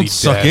legally Don't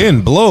suck dead.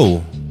 in.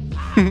 Blow.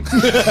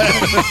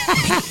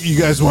 You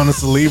guys want us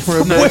to leave for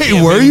a bit? Wait,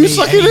 were you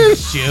sucking in?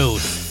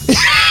 Shoot.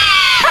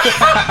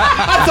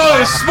 I thought I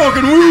was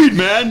smoking weed,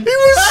 man.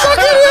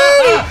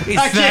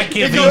 It's not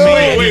giving me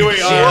Wait.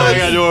 any I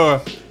gotta do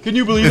a. Can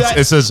you believe that?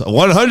 It says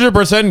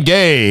 100%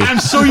 gay. I'm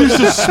so used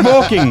to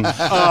smoking.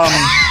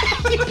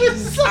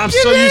 I'm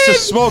so used to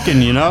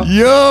smoking, you know?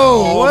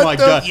 Yo, what my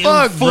the God.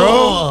 fuck,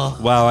 bro?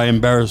 Wow, I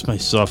embarrassed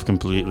myself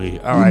completely.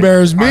 All right.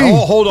 embarrassed me. All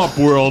right, hold up,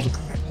 world.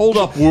 Hold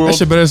up, world. That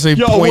shit better say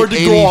Yo, word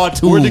to God.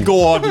 0.82. Word to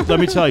God. Let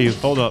me tell you.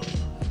 Hold up.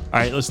 All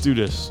right, let's do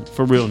this.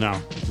 For real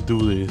now. Let's do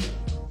this.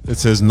 It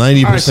says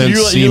 90% All right, so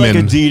you like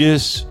semen.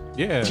 Adidas.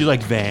 Yeah. Do you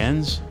like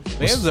Vans?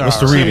 Vans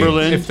what's are the reading?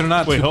 Timberland? If they're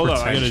not Wait, too hold on.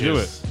 I gotta do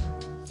it. pretentious.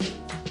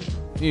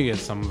 You get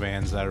some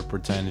Vans that are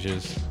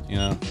pretentious, you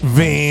know.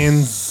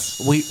 Vans.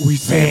 We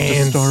saved the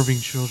Vans. starving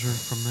children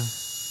from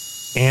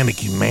this.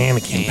 Anakin,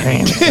 mannequin,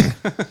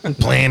 Panakin.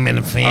 Playing in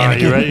a All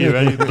right, you ready? You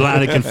ready?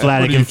 Flanagan,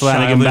 Flanagan,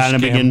 Flanagan.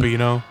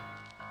 Gambino.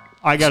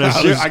 I got a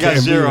zero. I got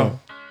zero.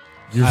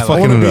 You're I I fucking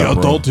want to it be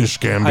up, bro. adultish,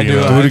 Gambino. I do. Do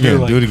it I again,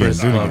 like do it again, Chris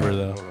do it again. Glover,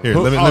 though. Here,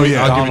 let me, Oh, let me,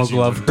 yeah. I'll give it Donald to you.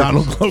 Glover.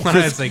 Donald Glover.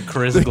 I'd say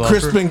Chris The Glover.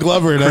 Crispin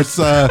Glover. That's,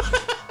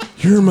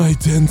 you're my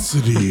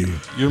density.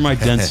 You're my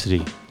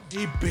density.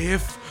 Hey,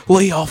 Biff,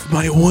 lay off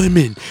my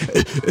women.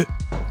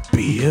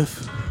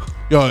 Biff.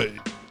 Yo,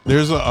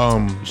 there's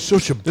a,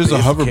 Such a there's a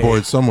Biff hoverboard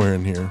cake. somewhere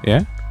in here.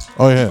 Yeah?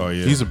 Oh, yeah. Oh,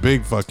 yeah. He's a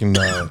big fucking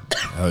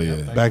Hell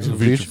yeah. Back to the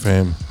Future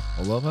fan.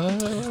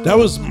 That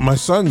was my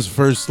son's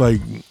first, like,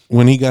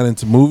 when he got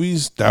into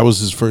movies, that was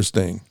his first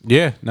thing.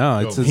 Yeah, no,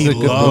 it's He a good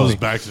loves movie.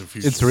 Back to the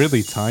Future. It's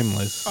really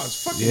timeless. Oh,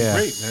 it's fucking Yeah.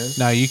 great, man.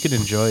 No, you can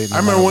enjoy it. no I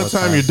remember matter one what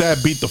time your dad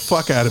beat the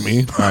fuck out of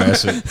me. All right,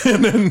 that's it.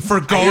 And then for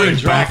going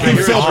back, he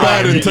felt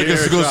bad and took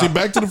us to go see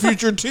Back to the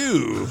Future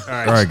 2.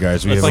 All right,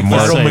 guys, we have like a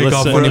Mark, that'll make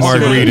up for it. Mark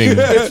reading.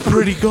 It's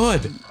pretty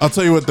good. I'll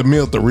tell you what, the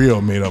meal at the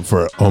Rio made up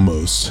for it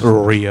almost.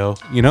 Rio.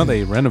 You know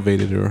they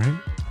renovated it, right?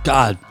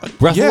 God,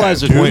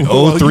 breathalyzer. dude. .032.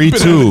 Well,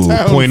 you've been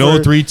out of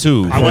town for-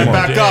 .032. I went Come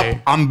on. back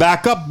up. I'm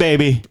back up,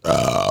 baby.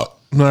 All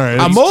right, I'm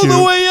that's all cute.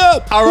 the way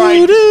up. All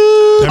right.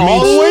 That all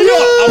means- the way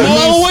up. I'm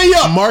that all the means way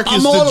up. Mark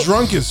is I'm all the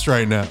drunkest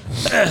right now.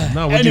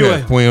 No, what Anyway.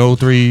 you got?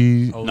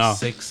 .03. No.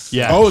 06.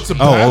 Yeah. Oh, it's a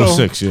battle. Oh,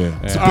 06, yeah.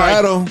 It's a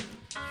battle.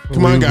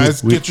 Come on,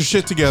 guys, get your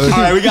shit together. All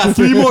right, we got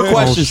 3 more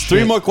questions. shit.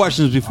 3 more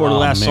questions before the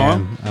last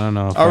song. I don't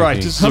know. If All I right,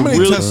 can- this is How a many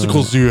really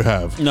testicles do you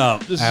have? No,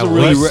 this is At a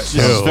really least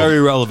this is two.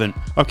 very relevant.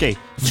 Okay,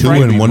 2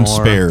 Frank and 1 more.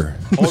 spare.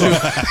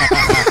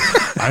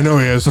 I know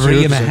he has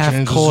 3 and a so half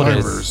change the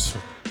quarters. servers.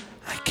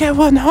 I get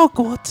one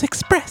Hogwarts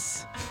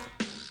Express.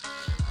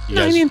 you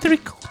guys- 9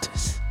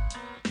 3/4.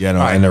 Yeah, no,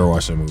 I never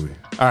watched that movie.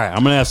 all right,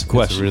 I'm gonna ask a It's a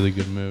question. really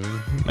good movie.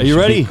 Are you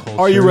ready?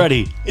 Are you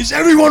ready? Is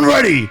everyone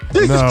ready?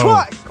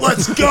 No.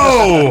 Let's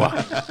go!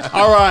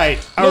 All right,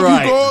 all Love you,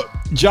 right. God.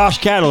 Josh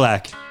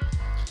Cadillac,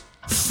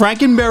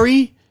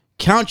 Frankenberry,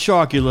 Count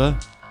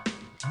Chocula,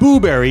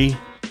 Booberry,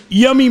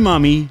 Yummy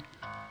Mummy,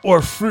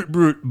 or Fruit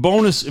Brute.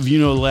 Bonus if you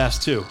know the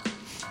last 2.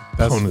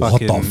 That's What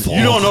fucking. the fuck?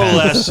 You don't know the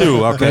last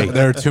 2. Okay.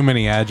 There are too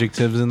many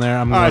adjectives in there.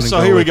 I'm All right, gonna so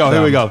here we with go.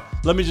 Here we them. go.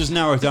 Let me just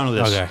narrow it down to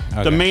this. Okay, The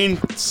okay. main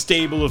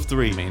stable of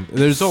 3.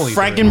 There's only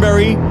three.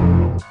 Frankenberry,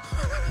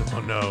 Oh,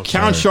 no.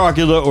 Count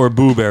Chocula, or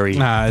Booberry.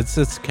 Nah,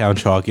 it's Count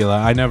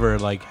Chocula. I never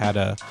like had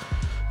a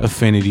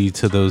affinity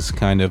to those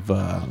kind of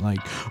like.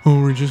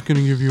 Oh, we're just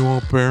gonna give you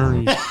all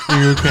berries.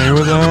 Are you okay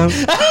with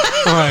that?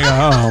 I'm like,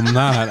 oh, I'm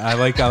not. I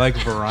like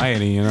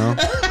variety. You know.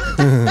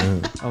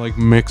 I like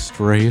mixed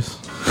race.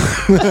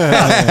 Which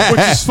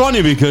is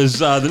funny because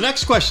the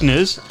next question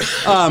is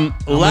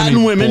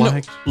Latin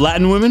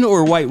women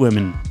or white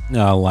women?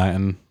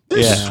 Latin.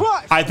 Yeah.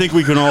 I think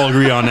we can all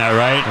agree on that,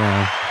 right?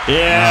 Yeah.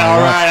 Yeah,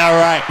 all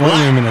right.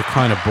 White women are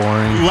kind of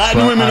boring.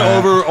 Latin but, women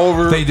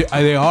over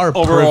They are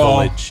overall.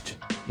 privileged.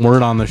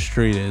 Word on the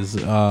street is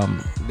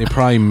they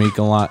probably make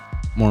a lot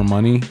more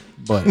money,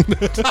 but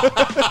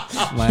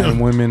Latin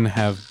women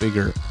have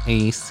bigger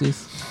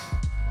aces.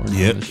 Word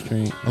Yep. on the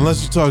street.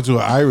 Unless you talk to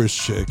an Irish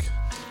chick.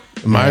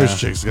 And my Irish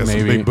chick's got some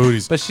maybe. big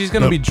booties. But she's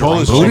gonna The be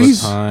drunk Polish all the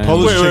chicks- time.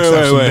 Polish Wait, chicks wait,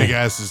 have some wait. big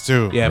asses,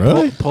 too. Yeah,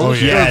 Really?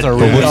 Polish Oh, yeah. girls are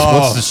But really.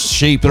 what's the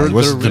shape? Like?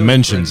 What's they're the really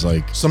dimensions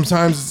like?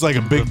 Sometimes it's like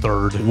a big,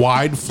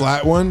 wide,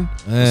 flat one.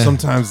 Eh.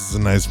 Sometimes it's a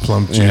nice,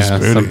 plump, juice Yeah,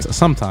 booty.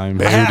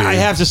 sometimes. I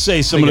have to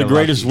say some of They the get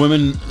greatest lucky.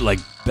 women, like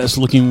best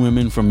looking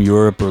women from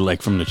Europe or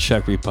like from the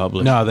Czech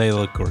Republic No, they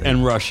look great.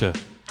 and Russia.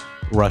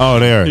 Russian. Oh,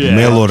 they are.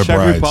 Mail order Czech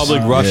brides.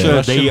 Republic, Oh, Russia,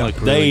 yeah. they Russian look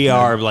really they good.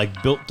 are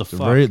like built to fuck.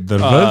 They're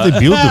very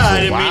beautiful. I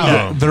didn't mean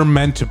that. They're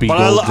meant to be. But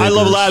gold I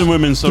love diggers. Latin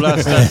women, so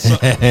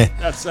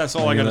that's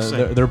all I gotta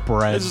say. They're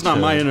bred. This is not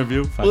to my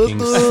interview. Fucking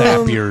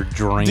sap your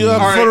drain. Do you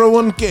have All right.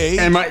 401k?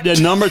 And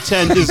the number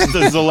 10 is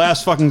the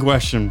last fucking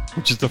question,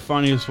 which is the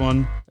funniest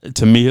one,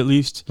 to me at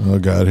least. Oh,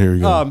 God, here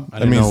we go. Um, I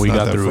didn't know we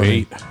got through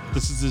 8.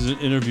 This is an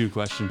interview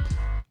question.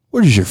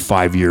 What is your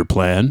 5-year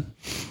plan?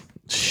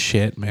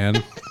 Shit,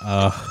 man.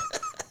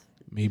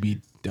 Maybe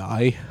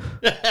die.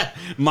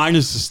 Mine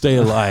is to stay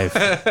alive.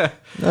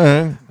 All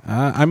right.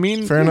 I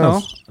mean, Fair you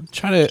enough. know,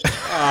 try to.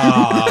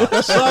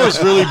 So that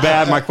was really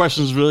bad. My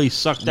questions really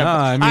sucked up. No,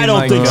 I mean, don't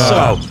like, think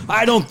so.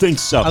 I don't think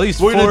so. At least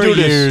We're gonna 4 do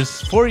this.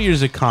 years. 4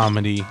 years of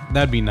comedy.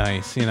 That'd be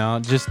nice, you know,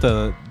 just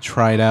to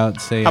try it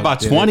out. Say, How about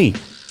I did 20?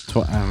 it.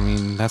 I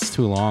mean, that's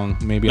too long.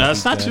 Maybe I'll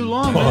That's be not dead. too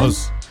long, man.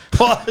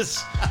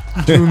 Pause.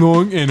 Too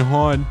long and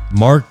hard.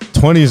 Mark,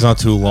 20 is not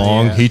too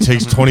long. Yeah. He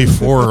takes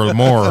 24 or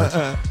more.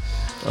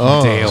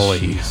 Oh,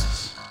 Daily.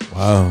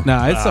 wow.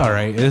 No, it's all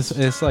right.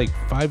 It's like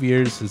 5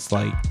 years. It's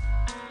like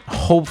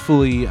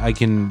hopefully I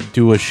can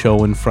do a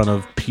show in front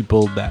of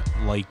people that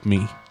like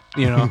me.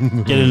 You know,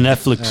 Get a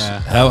Netflix. Yeah.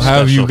 How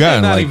have you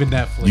gotten? Not Like, even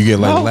Netflix. you get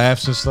like No.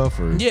 laughs and stuff,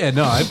 or Yeah,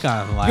 no, I've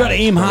gotten laughs. You gotta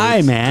aim but high,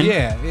 it's- man.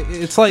 Yeah,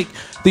 it's like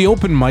the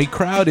open mic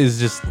crowd is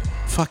just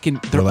fucking.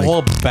 They're like-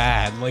 all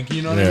bad. Like,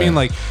 you know what I Yeah. mean?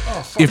 Like,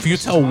 if you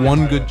tell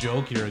one good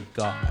joke, you're a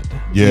god.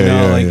 Yeah, you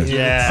know, yeah, like, yeah.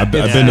 Yeah. I've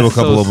been to a it's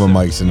couple so open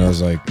mics, simple. and I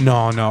was like,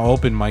 No,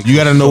 open mic. you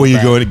got to know what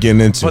you're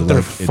getting into. But they're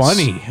Like, it's-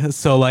 funny,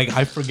 so like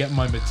I forget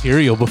my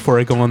material before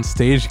I go on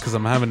stage because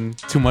I'm having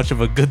too much of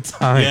a good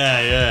time.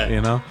 Yeah. You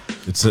know?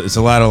 It's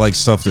a lot of like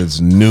stuff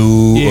that's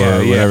new Yeah,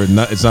 or yeah.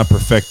 whatever. It's not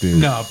perfected.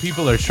 No,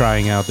 people are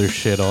trying out their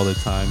shit all the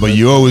time. But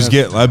you always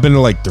get. I've been to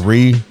like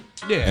 3,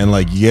 yeah, and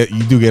like you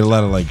do get a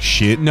lot of like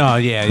shit. no,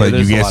 yeah, But you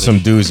there's a get lot of some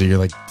shit. dudes that you're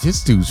like,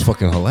 this dude's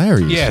fucking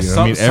hilarious. Yeah, you know what some,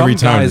 I mean, every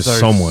some time guys there's are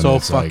someone so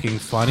that's fucking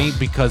like, funny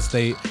because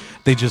they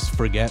just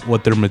forget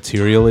what their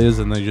material is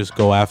and they just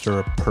go after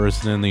a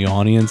person in the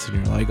audience and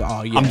you're like,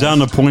 oh yeah, I'm down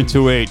to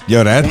 .28.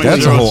 yo,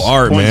 that's a whole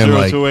art, man.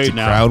 Like 0.028 the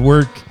now. crowd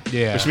work.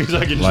 Yeah. which means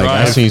I can Like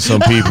drive. I've seen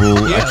some people,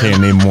 I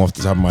can't name them off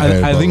the top of my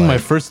head. I but think my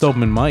like, first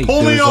open mic,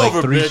 Pull there me was like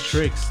over, 3 bitch.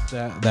 chicks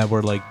that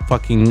were like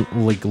fucking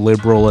like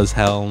liberal as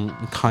hell,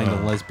 kind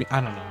of lesbian.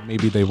 I don't know.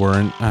 Maybe they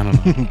weren't. I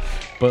don't know.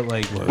 But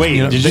like, Wait,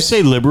 you know, did they- you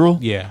say liberal?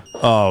 Yeah.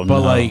 Oh, But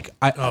no. like,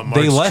 they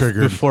Mark's left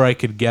triggered. before I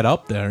could get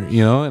up there,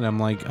 you know, and I'm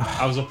like,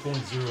 I was a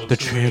 0.0. the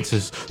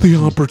chances, the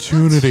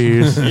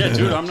opportunities. Yeah,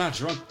 dude, I'm not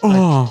drunk.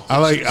 Oh, I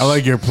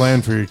like your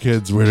plan for your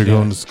kids where they're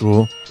going to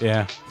school.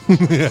 yeah.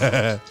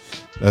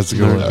 That's a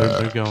They're, good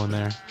one. they're going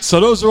there. So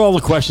those are all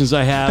the questions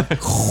I have.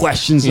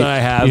 questions that I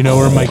have. You know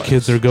where my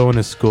kids are going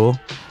to school?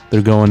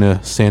 They're going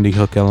to Sandy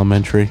Hook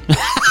Elementary,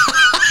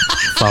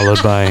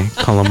 followed by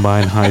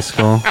Columbine High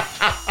School.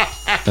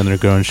 Then they're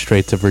going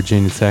straight to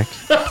Virginia Tech.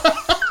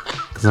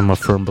 Because I'm a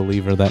firm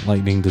believer that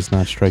lightning does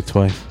not strike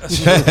twice.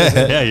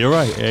 Yeah, you're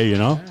right. Yeah, you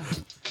know.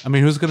 I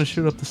mean, who's going to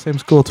shoot up the same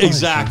school twice?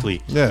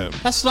 Exactly. Yeah.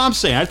 That's what I'm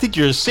saying. I think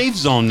you're a safe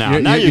zone now.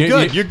 You're- Now you're- you're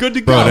good. you're- You're good to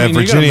go. bro, I that mean, you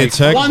gotta Virginia make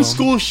Tech one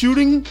school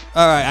shooting.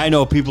 All right, I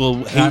know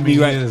people hate I me. mean,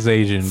 Right. he is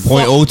Asian.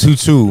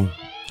 .022.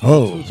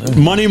 Oh,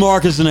 Money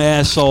Mark is an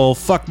asshole.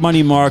 Fuck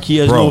Money Mark. He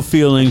has Bro. no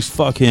feelings.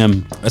 Fuck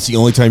him. That's the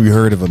only time you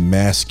heard of a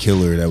mass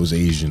killer that was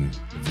Asian.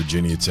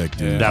 Virginia Tech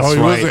dude. That's Oh, he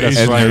right. was That's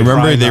Asian. And right. remember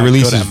Probably they not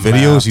released good his at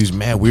videos. math. He was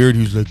mad weird.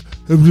 He was like,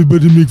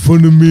 everybody make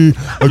fun of me.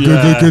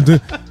 Yeah.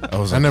 I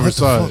was I like, never what the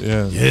saw fuck? it.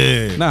 Yeah.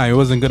 Yeah. Nah, he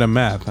wasn't good at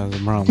math. That's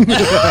the problem. Black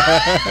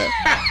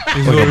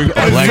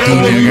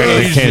dude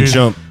that can't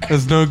jump.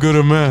 That's no good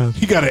at math.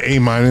 He got an A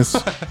minus.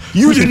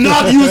 You did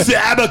not use the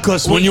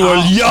abacus when you were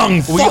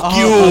young. Fuck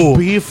you.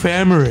 Be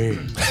family.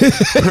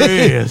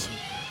 Please.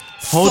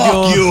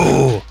 Fuck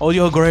you. Hold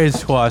your grades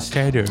to our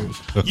standards.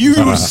 You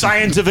use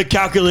scientific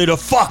calculator.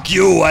 Fuck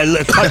you.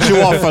 Cut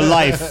you off for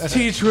life.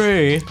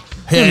 T3.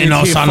 He ain't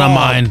no son of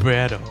mine.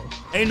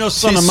 Ain't no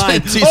son of She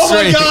mine. said Oh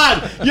my T3.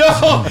 God.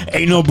 Yo.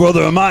 Ain't no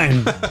brother of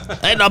mine.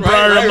 Ain't no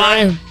brother of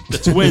mine. The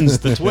twins.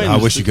 The twins. I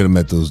wish you could have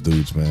met those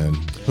dudes, man.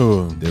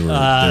 Who? They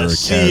were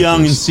C Young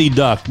and characters. C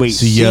Duck. Wait,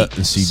 C Yut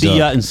and C Duck.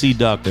 Yut and C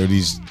Duck. They're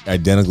these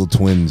identical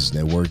twins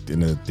that worked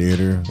in a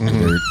theater.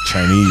 They're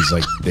Chinese,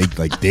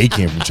 like they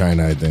came from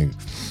China, I think.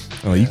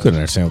 Oh, you couldn't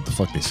understand what the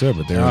fuck they said,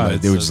 but they were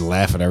like, they would just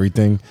laugh at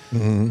everything.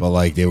 But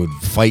like they would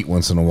fight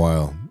once in a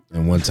while.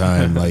 And one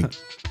time, like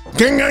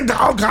they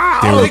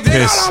were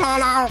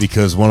pissed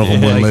because one of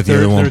them wouldn't like let the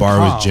other they're one borrow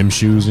calm. his gym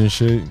shoes and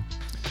shit.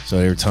 So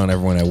they were telling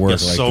everyone at work,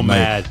 They're like, so the night-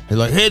 mad. They're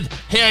like,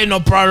 He ain't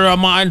no brother of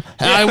mine.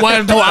 I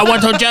went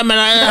to gym and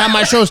I didn't have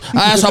my shoes.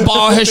 I asked to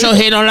borrow his shoes.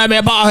 He don't let me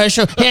borrow his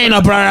shoes. He ain't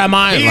no brother of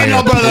mine. He ain't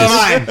no brother of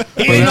mine.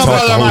 He he ain't no talked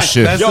brother the of whole mine.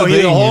 shit. That's Yo, the he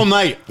the thing. whole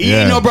night. He ain't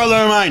Yeah. no brother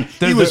of mine. He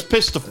They're- was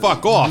pissed the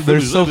fuck off. They're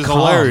it was, so it was calm.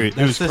 hilarious.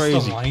 It was That's just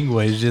crazy. the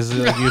language. Just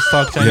like you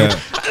talk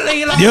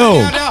Chinese.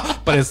 yo.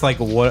 But it's like,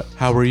 what?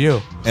 How are you?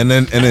 And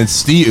then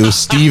Steve, it was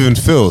Steve and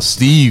Phil.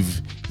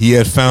 Steve, he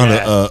had found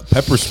Yeah. a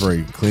pepper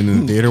spray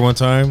cleaning the theater one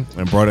time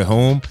and brought it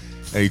home.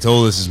 And he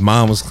told us his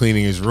mom was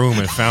cleaning his room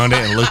and found it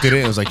and looked at it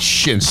and was like,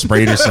 shit, and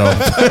sprayed herself.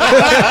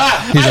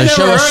 He's like,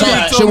 she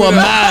was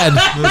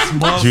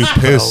mad. She was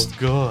pissed.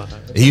 Good.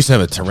 He used to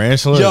have a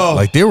tarantula. Yo.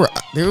 Like they were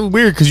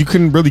weird because you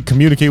couldn't really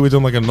communicate with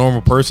them like a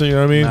normal person. You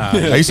know what I mean?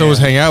 I used to always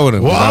hang out with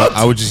him. 'cause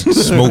I would just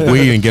smoke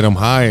weed and get him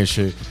high and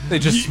shit. They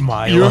just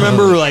smile. You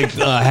remember like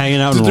hanging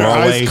out in Did their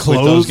Rahway eyes with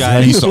those close? I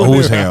guys? used to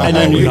always hang out. And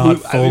then with we, him.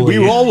 Not I mean, we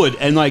fully. all would,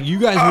 and like you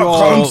guys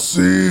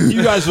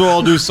would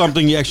all do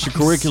something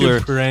extracurricular,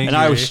 Super angry. and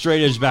I was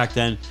straight edge back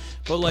then.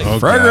 But like,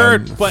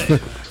 Frigert. but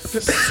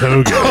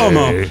So good.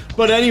 homo.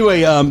 But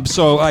anyway,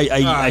 so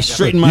I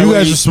straightened my You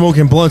guys waist. were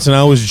smoking blunts and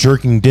I was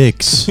jerking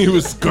dicks. He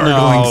was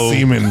gargling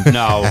semen.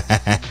 No,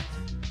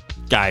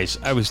 guys,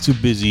 I was too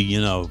busy,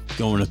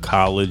 going to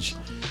college.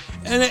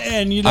 And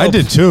I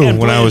did too and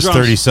when I playing was drums.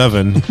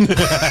 37.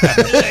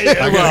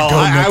 Well,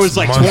 I was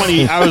like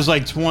 20. I was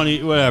like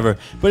 20, whatever.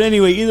 But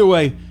anyway, either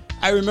way,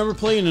 I remember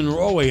playing in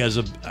Norway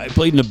I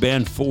played in the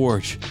band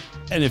Forge,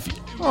 and if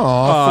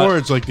Aw,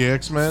 Forge, like the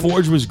X-Men.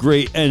 Forge was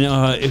great, and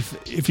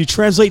if you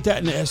translate that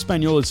into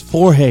Espanol, it's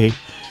Forge.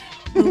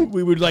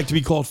 We would like to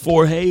be called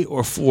Forge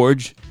or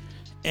Forge,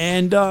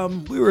 and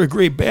we were a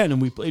great band,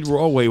 and we played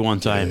Norway one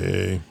time,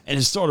 and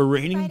it started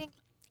raining,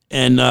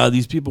 and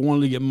these people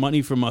wanted to get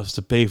money from us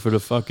to pay for the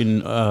fucking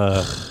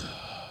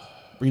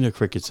bring the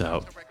crickets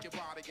out.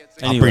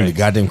 I'll bring the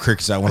goddamn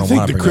crickets out when I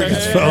want to bring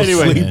crickets them. fell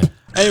asleep.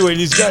 Anyway,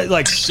 these guys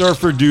like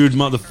surfer dude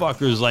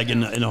motherfuckers like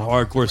in a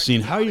hardcore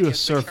scene. How are you a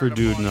surfer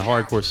dude in a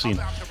hardcore scene?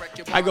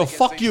 I go,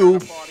 fuck you.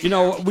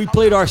 We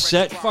played our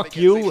set. Fuck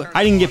you.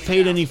 I didn't get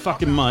paid any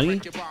fucking money.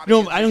 I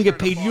don't get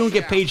paid. You don't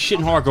get paid shit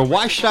in hardcore.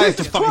 Why should I have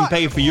to fucking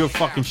pay for your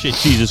fucking shit?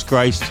 Jesus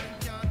Christ. You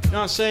know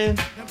what I'm saying?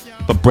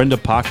 But Brenda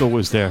Paco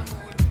was there.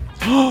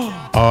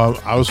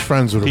 I was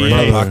friends with her.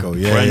 PA. brother. Paco,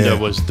 yeah, Brenda yeah.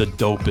 was the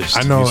dopest.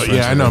 I know. He's friends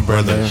Yeah, I with know, her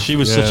brother. Brenda. She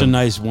was Yeah. such a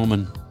nice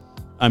woman.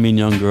 I mean,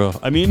 young girl.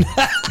 I mean,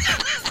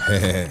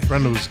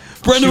 Brenda was.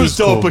 Brenda she was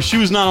dope, cool. but she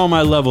was not on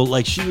my level.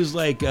 Like she was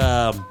like,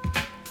 Brenda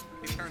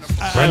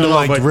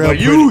like liked real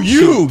pretty.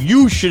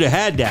 you should have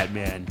had that,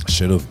 man.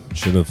 Should have.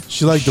 She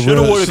liked the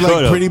Shoulda, real. woulda, She liked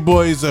coulda. pretty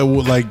boys that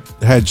would, like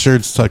had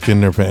shirts tucked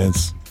in their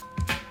pants.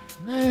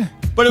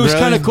 But it was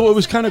Really? kind of cool. It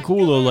was kind of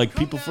cool though. Like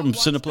people from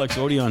Cineplex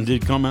Odeon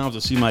did come out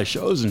to see my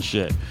shows and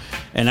shit,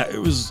 and it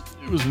was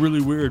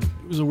really weird.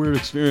 It was a weird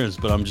experience.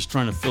 But I'm just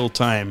trying to fill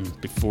time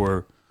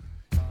before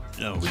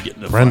we get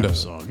into the Brenda. final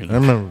song. You I know?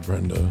 remember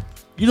Brenda.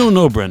 You don't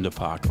know Brenda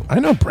Paco. I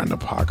know Brenda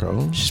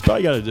Paco. She's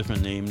probably got a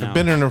different name now.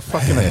 Been in her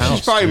fucking house.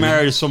 She's probably dude.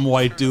 married to some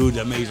white dude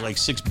that made like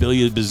 $6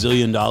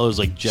 billion,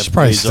 like Jeff She's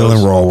probably Bezos. still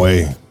in Raw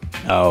Way.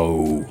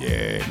 Oh,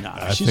 Yeah, nah,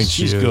 I think she's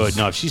she is. good.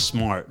 No, she's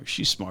smart.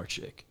 She's smart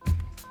chick.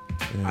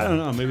 I don't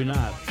know, maybe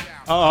not.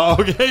 Oh,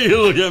 okay. You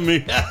look at me.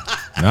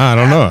 Nah, I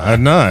don't know.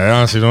 I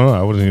honestly don't know.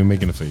 I wasn't even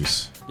making a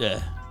face.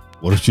 Yeah.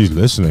 What if she's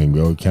listening,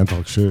 bro? Can't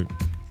talk shit.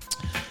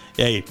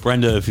 Hey,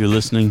 Brenda, if you're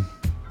listening,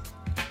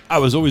 I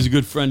was always a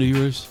good friend of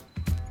yours.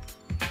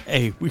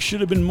 Hey, we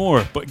should have been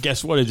more, but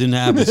guess what? It didn't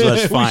happen, so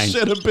that's fine. We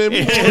should have been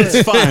more.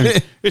 It's fine.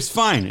 It's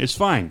fine. It's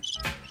fine.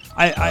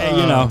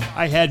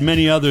 I had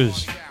many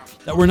others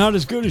that were not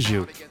as good as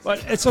you,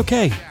 but it's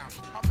okay.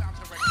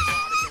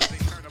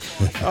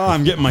 Oh,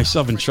 I'm getting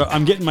myself in trouble.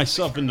 I'm getting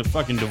myself into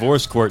fucking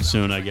divorce court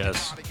soon, I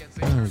guess.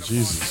 Oh,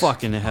 Jesus.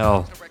 Fucking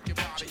hell.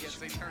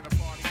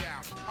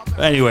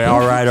 Anyway, all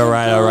right.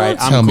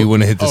 Tell me when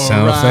to hit the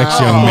sound effects,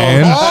 young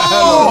man.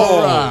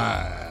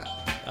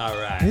 All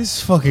right.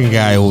 This fucking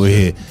guy over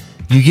here.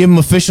 You give him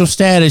official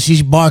status,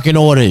 he's barking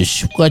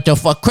orders. What the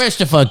fuck?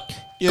 Christopher,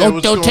 Yeah,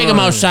 what's don't going take him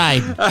on?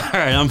 outside. All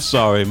right, I'm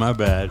sorry. My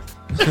bad.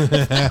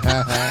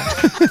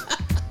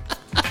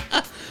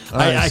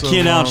 I so,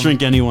 can't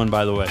outdrink anyone,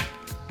 by the way.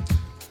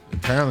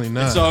 Apparently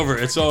not.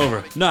 It's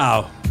over.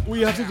 No,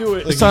 we have to do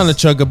it. It's time to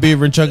chug a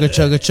beer and chug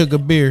a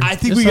beer. I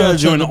think It's we time gotta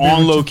to do chug an a beer and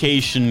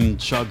on-location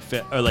chug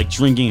or like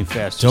drinking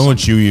fest. or Don't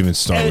something. you even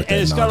start And, with that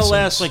and it's gotta nonsense.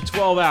 last like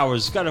 12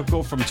 hours. It's gotta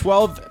go from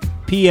 12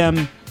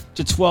 p.m.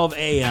 to 12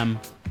 a.m.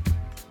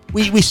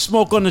 We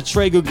smoke on the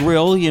Traeger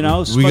grill, you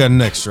know. We got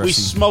next, We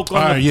Rusty. smoke on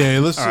All the. right, yeah,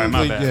 let's All right,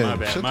 my like, bad, yeah, my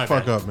bad, shut my the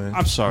fuck bad. up, man.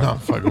 I'm sorry. No, I'm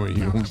fucking with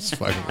you. I'm just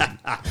fucking with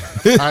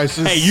you. All right,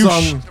 so Hey, this you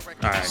song,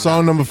 All right.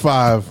 song number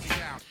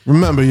 5.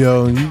 Remember,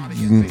 yo, you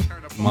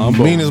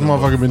meanest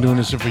motherfucker been doing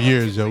this shit for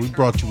years, yo. We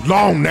brought you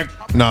long neck.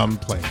 Nah, I'm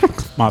playing.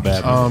 My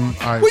bad. All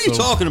right, what are you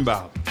so, talking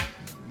about?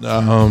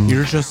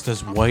 You're just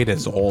as white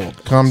as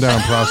old. Calm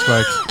down,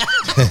 Prospect.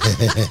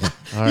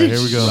 All right, here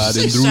we go.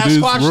 Say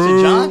Sasquatch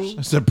to Josh?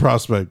 I said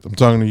Prospect. I'm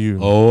talking to you.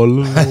 Oh,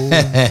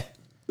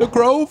 the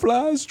crow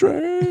flies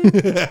straight.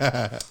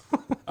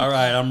 All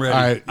right, I'm ready.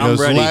 All right, yo, I'm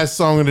it's the ready. last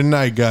song of the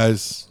night,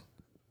 guys.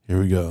 Here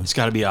we go. It's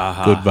got to be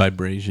Aha. Good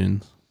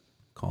vibrations.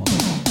 Call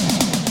it.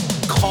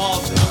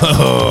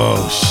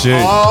 Oh,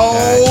 shit.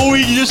 Oh,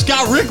 we just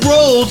got Rick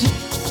rolled.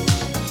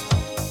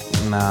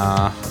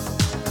 Nah.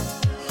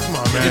 Come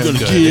on, man. Gonna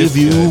give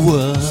you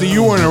up. See,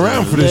 you weren't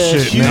around for this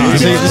shit, you man.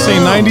 This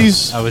ain't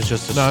 90s? I was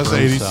just a No, it's screw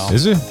 80s. cell.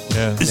 Is it?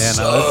 Yeah. Yeah,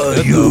 no,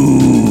 it's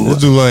good. We'll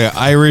do like an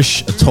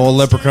Irish, a tall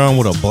leprechaun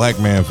with a black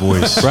man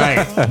voice. Right.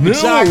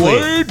 Exactly.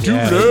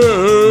 Yeah,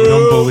 you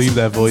don't believe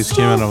that voice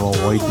came out of a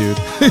white dude.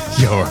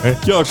 Yo,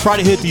 right? Yo, try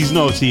to hit these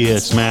notes he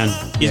hits, man.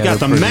 He's Yeah, got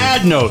the they're pretty-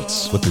 mad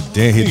notes. With the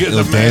hit You get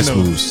little the dance man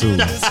moves, too.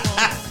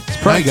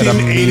 Probably got a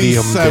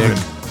medium 1987. dick.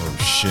 Oh,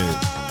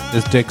 shit.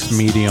 This dick's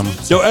medium.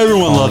 Yo,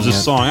 everyone loves Calling this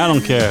it. song. I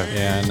don't care.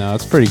 Yeah, no,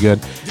 it's pretty good.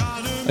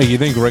 Like you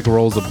think Rick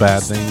Roll's a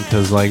bad thing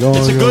because like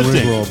It's a good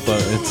Rick thing. Roll,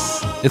 but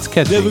it's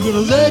catchy. Never gonna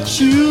let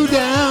you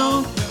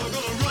down.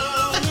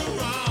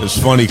 It's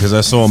funny because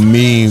I saw a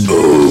meme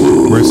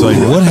where it's like,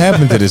 what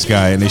happened to this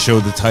guy? And they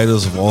showed the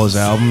titles of all his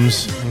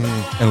albums.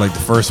 And like the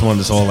first one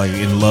is all like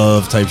in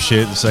love type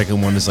shit. The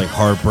second one is like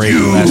heartbreak. The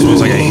last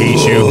one's like I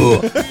hate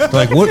you.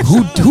 Like what?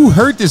 Who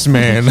hurt this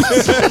man?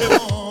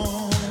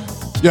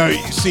 Yo, you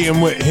see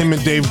him with him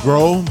and Dave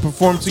Grohl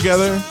perform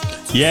together?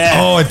 Yeah.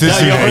 Oh, I did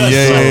see yo, that. that's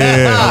Yeah, so- yeah,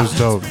 yeah. That was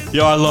dope.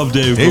 Yo, I love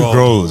Dave Dave Grohl.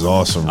 Grohl is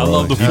awesome, bro. I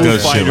love the he Foo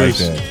does shit like Fighters.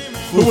 that.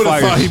 Who would have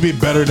Fighters. thought he'd be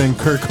better than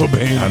Kurt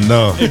Cobain? I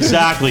know.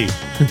 Exactly.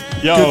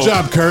 Yo. Good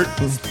job, Kurt.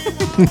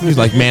 He's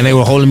like, man, they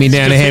were holding me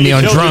down and had me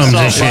on Kill drums and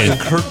yourself, shit.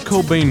 Kurt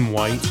Cobain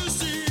white.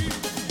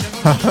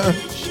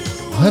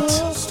 What?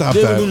 Stop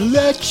that.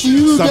 Let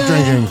you Stop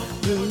drinking.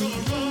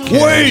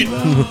 Wait!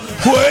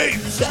 Wait!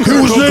 He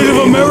was Native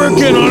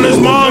American on his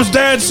mom's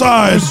dad's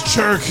side. It's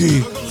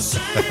Cherokee.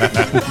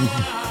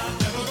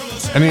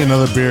 I need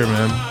another beer,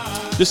 man.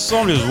 This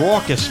song is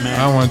raucous, I man.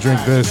 don't want to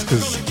drink this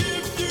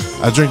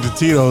because I drink the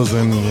Tito's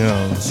and, you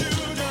know.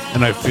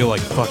 And I feel like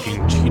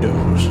fucking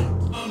Cheetos.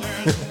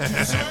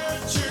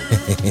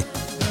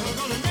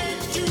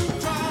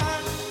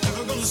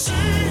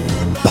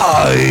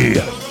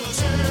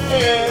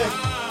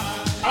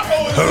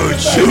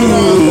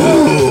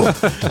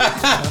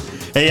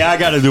 Hey, I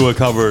gotta do a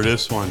cover of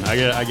this one. I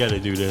gotta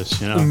do this,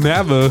 you know.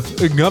 Never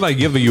gonna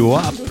give you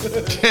up.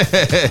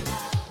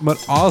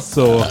 But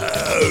also,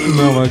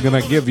 never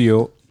gonna give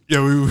you.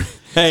 Yeah, we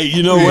Hey,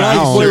 you know when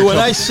Wow. when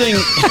I sing,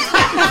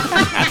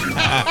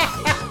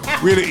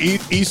 had an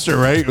Easter,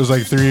 right? It was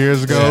like 3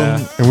 years ago.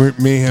 Yeah. And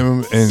me,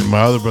 him, and my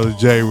other brother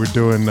Jay were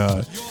doing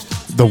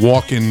The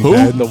Walking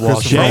Dead. The Walking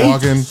Christopher Jay?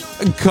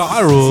 Walken.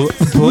 Carl,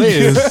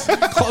 please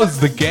close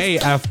the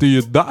gate after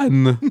you're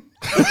done.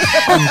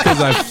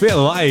 Because I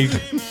feel like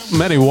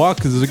many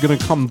walkers are gonna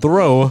come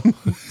through.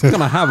 It's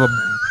gonna have a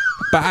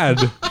bad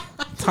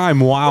time.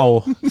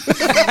 Wow.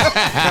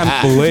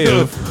 Can't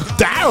believe.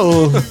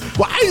 Daryl,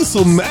 why are you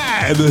so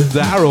mad?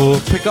 Daryl,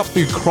 pick up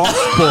your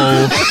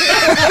crossbow.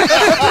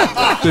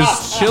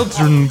 There's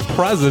children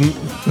present.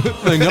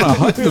 They're gonna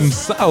hurt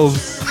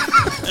themselves.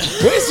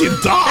 Where's your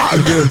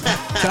dog?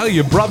 Tell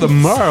your brother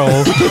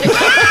Merle.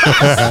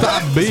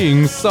 Stop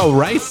being so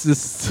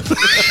racist.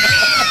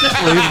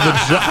 Leave the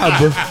job.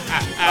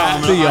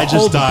 To your I just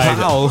old died.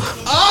 pal.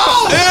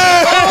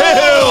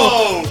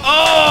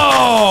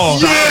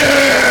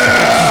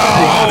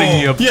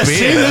 Rotting your Yeah, sing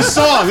beard. this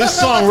song. This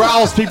song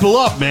riles people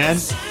up, man.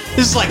 This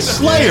is like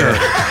Slayer.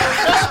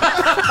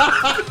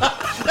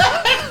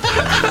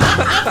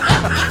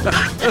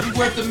 You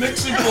wet the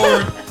mixing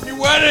board. You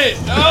wet it.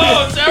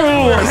 Oh, it's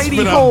everywhere.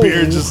 Spit out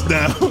beer just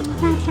now.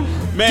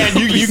 Man,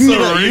 you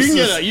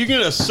can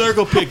get a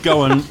circle pit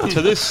going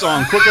to this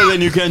song quicker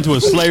than you can to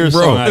a Slayer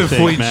song, I If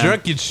think, we man.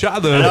 jerk each And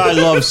other I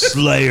love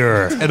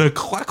Slayer. in a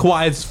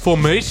clockwise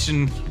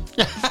formation,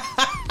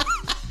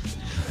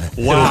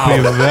 Wow.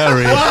 it'll be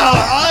very, very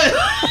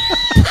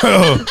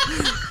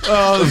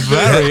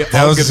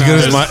That was as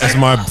good as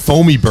my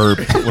foamy burp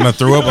when I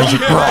threw up. I was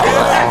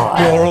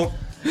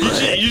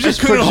like, You just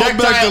Couldn't hold back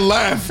the projectile.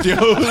 laugh, yo.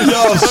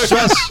 Yo,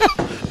 stress.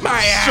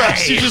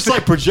 You just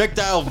like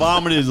projectile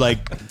vomited, like.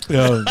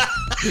 Yo,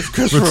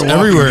 Christopher It's Walken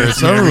everywhere. gets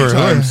It's me every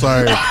everywhere. time,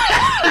 sorry.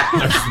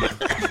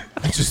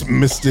 I just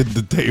misted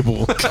the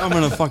table. I'm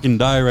gonna fucking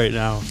die right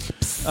now.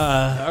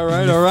 All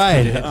right. All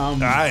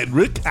right,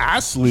 Rick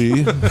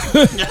Astley.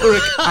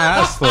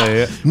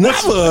 Astley.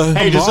 Never.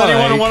 Hey, does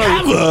anyone want to?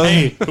 Never.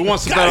 Hey, who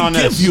wants to bet on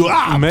Give this? you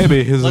up.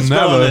 Maybe his Let's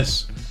bet on never.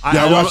 this.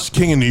 Yeah, I watched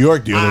King of New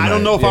York the other night. I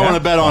don't know if I Yeah? want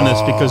to bet on this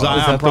because Is I'm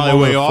that probably the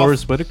one way with off.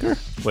 Forrest Whitaker?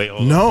 Wait,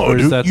 hold on. No, Or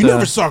is dude. that You the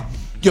never saw.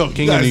 Yo,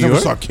 King you of guys New never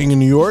York? saw King of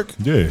New York?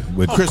 yeah,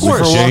 with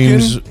Christopher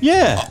James. Walken?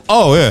 Yeah.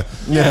 Oh yeah,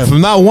 Yeah. From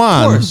now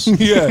on, course.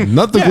 Yeah.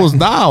 nothing goes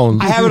down.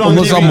 I have it on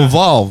unless DVD. I'm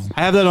involved.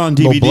 I have that on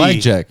No DVD.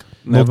 blackjack,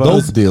 no Never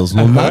dope deals,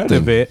 no heard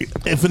of nothing. it.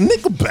 If a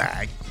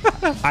Nickelback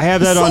I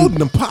have that sold on. in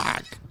the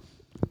park,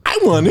 I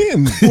want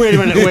in. Wait a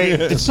minute. Wait.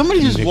 Did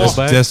somebody just walk?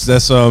 That's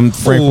Frank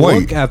Look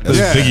White. at That's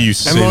this. Biggie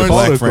used to And say the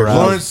black Lawrence, Frank White.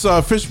 Lawrence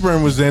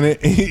Fishburne was in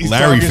it. He's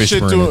Larry talking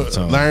shit Fishburne to at the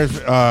time. Larry,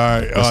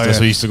 That's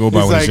what he used to go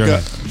by He's when he was like,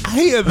 younger. I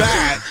hear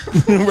that.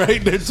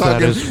 Right? is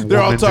They're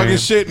all woman talking name.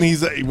 shit, and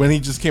he's like, when he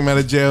just came out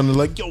of jail, and they're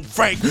like, "Yo,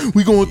 Frank,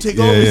 we gonna take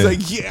over." He's yeah.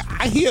 like, "Yeah,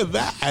 I hear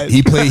that."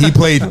 He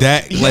played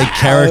that like Yeah.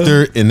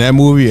 character in that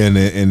movie and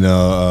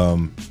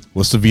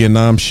what's the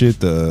Vietnam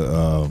shit?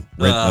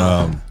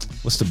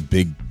 What's the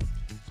big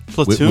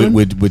Platoon.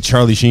 with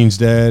Charlie Sheen's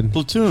dad?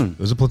 Platoon.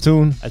 Was it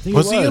Platoon? I think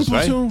was it he in was,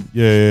 right? Platoon?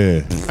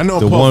 Yeah. I know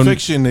The Pulp one-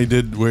 Fiction they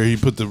did where he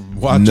put the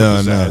watch No, on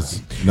his no,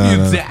 ass. no, Your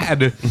no. dad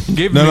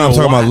gave No, me no, I'm a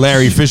talking about watch.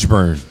 Larry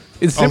Fishburne,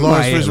 It's Oh, in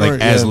Lawrence my Fishburne.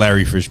 like as yeah.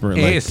 Larry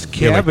Fishburne. Like, Ass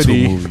he had, like, two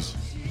cavity. movies.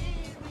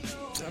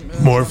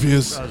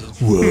 Morpheus.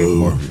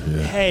 Whoa.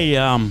 Hey,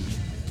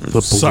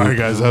 Sorry,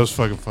 guys. That was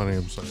fucking funny.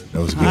 I'm sorry. That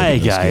was good. hi That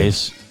was good.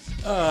 guys.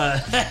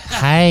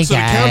 Hi, So the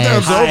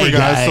countdown's Hi, over,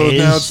 guys. So guys.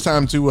 now it's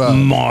time to.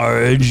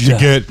 Marge.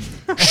 Get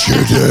all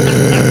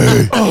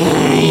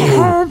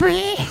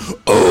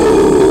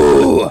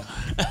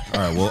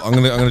right. Well, I'm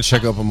gonna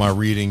check up on my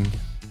reading.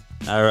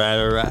 All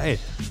right.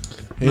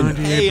 Hey,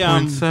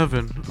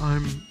 98.7.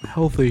 I'm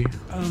healthy.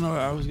 I don't know.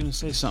 I was gonna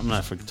say something.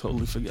 I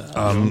totally forgot.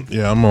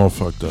 Yeah, I'm all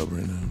fucked up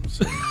right now.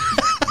 So.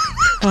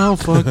 How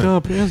fucked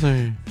up is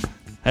he?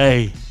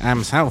 Hey,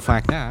 I'm so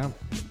fucked up.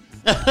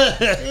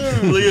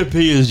 Leah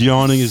P is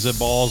yawning his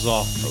balls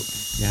off.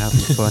 You having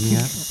fun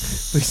yet?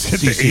 They said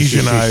the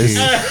Asian eyes.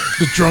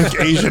 The drunk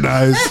Asian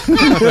eyes.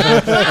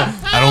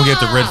 I don't get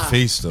the red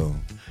face though.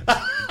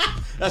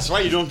 That's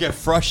right. You don't get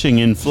frushing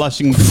in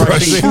Flushing,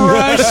 Queens. Hey,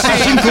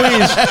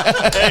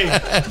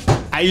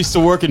 I used to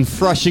work in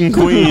Flushing,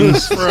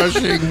 Queens.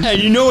 Frushing.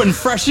 And you know, in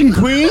Flushing,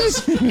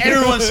 Queens,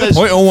 everyone says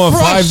 .015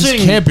 Frushing. just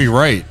can't be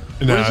right.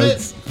 No, What is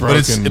it's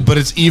But broken.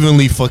 it's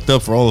evenly fucked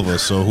up for all of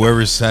us. So whoever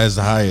has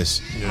the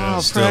highest,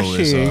 still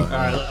is. All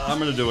right, I'm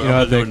gonna do it. You know,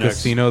 I'm at the gonna do it next.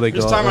 casino, they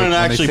This go. time I'm gonna when they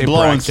actually say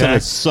blow instead of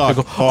blackjack, suck.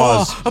 they go,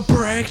 Pause. Oh, a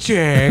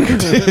blackjack.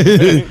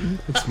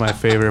 It's my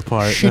favorite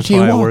part. That's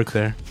why I work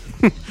there.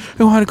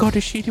 You want to go to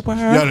Shitty Bar?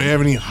 Yeah, do they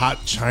have any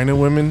hot China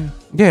women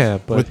Yeah,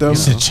 but with them?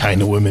 It's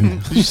China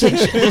women.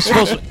 They're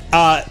supposed to-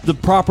 the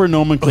proper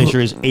nomenclature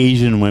is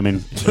Asian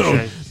women.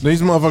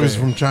 These motherfuckers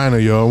from China,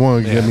 yo. I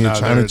want to get me a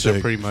China they're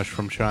chick. pretty much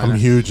from China. I'm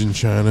huge in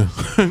China.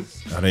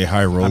 Are they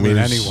high rollers? I mean,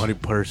 any one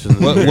person.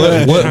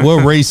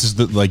 What race is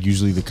like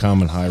usually the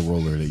common high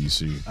roller that you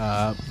see?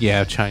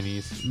 Yeah,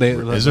 Chinese. They,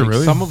 Is it like,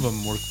 really? Some of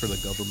them work for the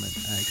government,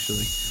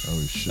 actually. Oh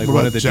shit! Like What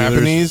one about of the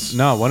Japanese? Dealers,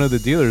 no, one of the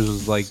dealers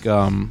was like,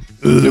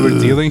 they were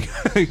dealing.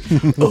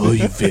 Oh,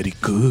 you're very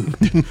good,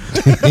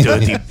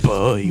 dirty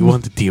boy. You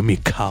want to deal me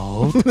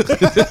cold?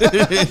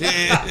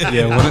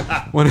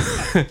 Yeah, one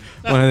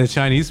of the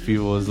Chinese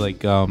people was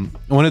like,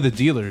 one of the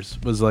dealers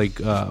was like,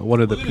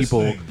 one of the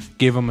people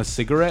gave him a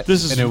cigarette.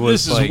 This is and it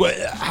was this is like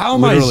how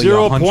am I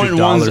literally 0.1?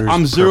 $100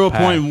 I'm per 0.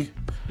 pack.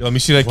 Yo, let me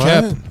see that What?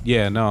 cap.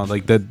 Yeah, no,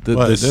 like the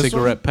What, this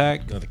cigarette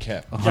pack. No, the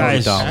cap.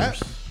 Guys, $100. hey,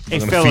 I'm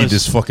gonna fellas. feed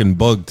this fucking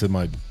bug to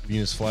my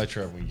Venus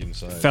flytrap when you get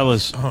inside.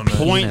 Fellas, no.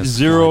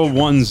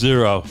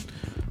 .010.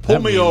 Pull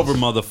me over,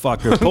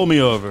 motherfucker. Pull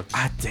me over.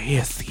 I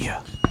dare you.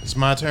 It's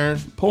my turn.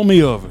 Pull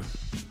me over.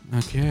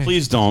 Okay.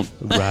 Please don't.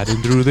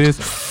 Riding through this.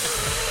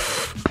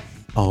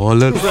 All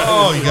at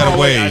Oh, you got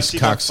away, I you see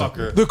that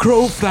cocksucker. the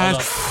crow flies.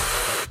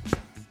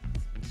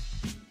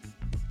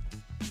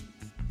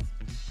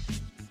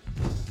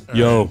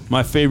 Yo,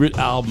 my favorite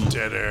album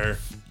Dead air.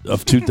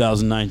 of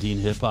 2019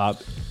 hip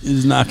hop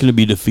is not going to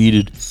be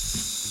defeated.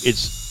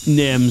 It's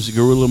Nems,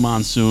 Gorilla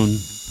Monsoon.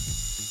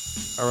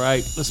 All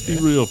right, let's be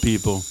real,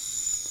 people.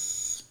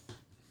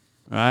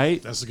 All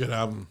right, That's a good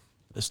album.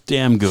 that's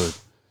damn good.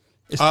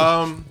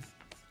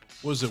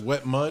 Was it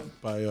Wet Mud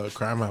by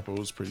Crime Apple?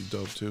 Was pretty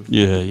dope too.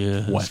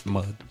 Yeah. Wet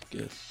mud.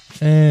 It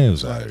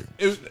was alright.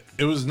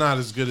 It was not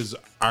as good as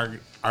I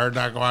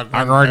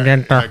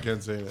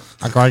can't say that.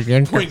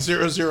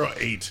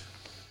 0.008.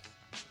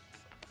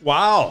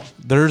 Wow.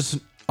 There's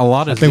a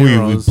lot of I think we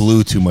zeros.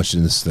 blew too much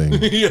in this thing.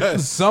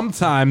 Yes.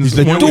 Sometimes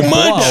like, when "Too we much!"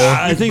 blow,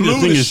 I think the Blew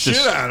thing the is shit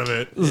just out of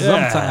it.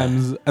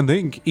 sometimes I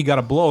think you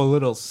gotta blow a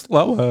little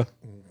slower.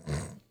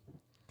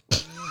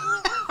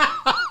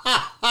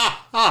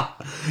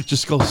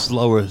 just go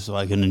slower so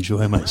I can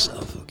enjoy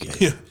myself.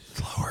 Okay.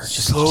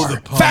 Slow the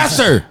pump.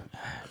 Faster!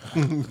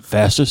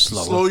 Faster,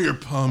 slower. Slow your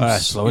pumps. All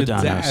right, slow it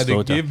down. Dad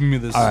Slow it down. give me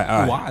this All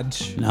right.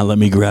 watch Now let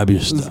me grab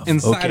your stuff.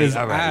 inside Okay, his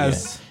all right,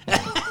 ass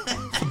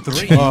for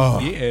 3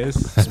 years.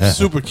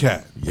 Super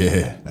Cat.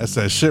 Yeah. That's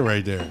that shit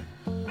right there.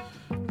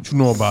 What you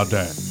know about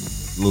that?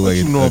 Look like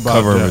you know a about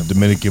cover that? of a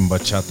Dominican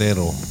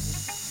bachatero.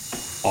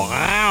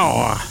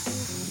 Wow.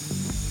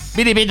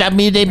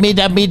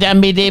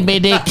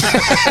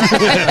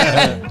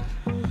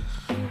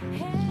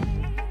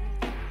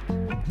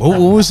 What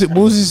was it?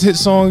 What was his hit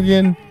song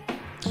again?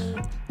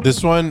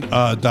 This one,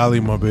 Dolly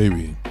My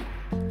Baby.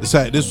 This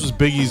was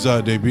Biggie's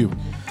debut.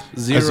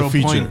 As a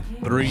feature.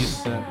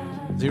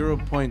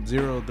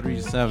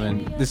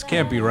 0.037. This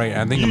can't be right.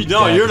 I think I'm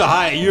No, dead. you're the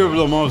high. You're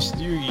the most.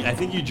 I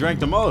think you drank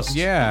the most.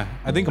 Yeah,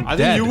 I think I'm I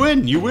dead. think you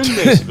win. You win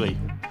basically.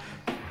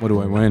 What do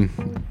I win?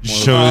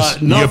 Show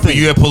us. nothing.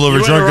 You got pulled over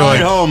You drunk. went You're like,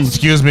 right home.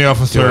 excuse me, Do I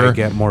officer.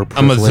 get more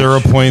I'm a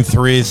privilege?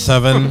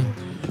 0.37.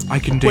 I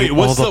can date Wait,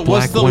 what's all the the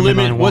what's black the women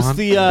limit? I What's want.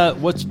 the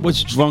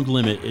what's drunk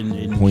limit in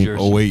New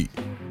Jersey?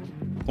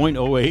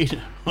 0.08.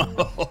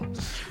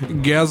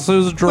 0.08. Guess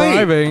who's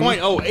driving?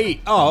 0.08.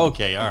 Oh,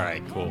 okay. All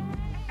right. Cool.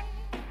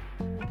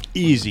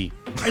 Easy.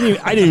 I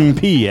didn't even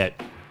pee yet.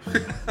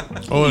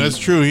 Oh, that's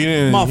true. He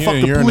didn't.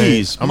 Motherfucker, urinate.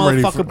 please. I'm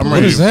ready. Motherfucker, I'm What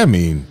ready. does that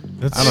mean?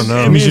 That's, I don't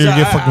know. It means you're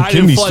gonna get fucking I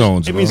didn't kidney flush-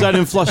 stones. It Bro. means I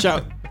didn't flush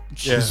out.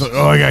 It's like,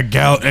 oh, I got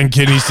gout and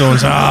kidney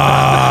stones.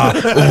 Ah.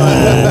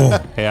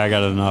 Hey, I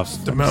got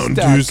enough. The Mountain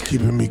Dew's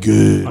keeping me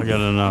good. I got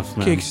enough,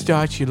 man.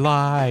 Kickstart your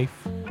life.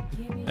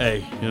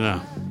 Hey, you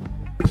know.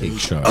 Cake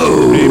shot.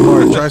 Hey,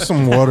 Mark, try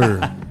some water.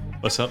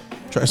 What's up?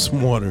 Try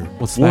some water.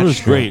 What's Water's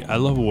that? great. I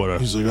love water.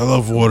 He's like, I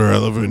love water. I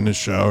love it in the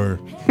shower.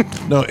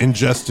 No,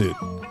 ingest it.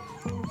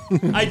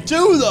 I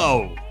do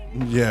though.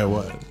 Yeah,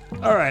 what?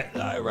 All right,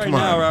 right Come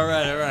now. on. All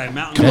right.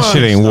 Mountain. That on,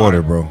 shit ain't start.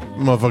 water, bro.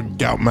 Motherfucking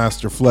Gout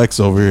Master Flex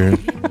over here.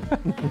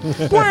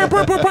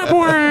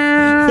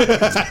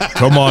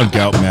 Come on,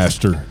 Gout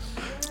Master.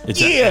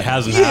 It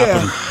hasn't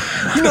happened.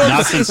 You know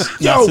Not since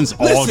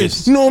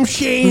August. You know what I'm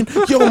saying?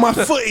 Yo, my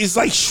foot is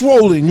like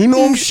swollen. You know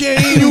what I'm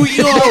saying? Yo,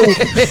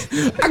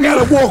 I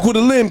gotta walk with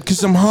a limp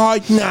because I'm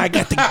hard. Nah, I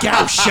got the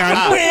gout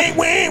shot.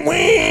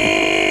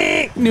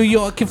 New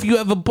York, if you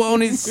have a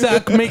bone and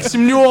suck, make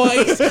some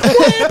noise.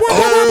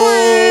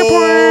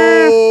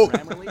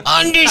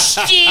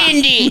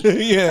 Understand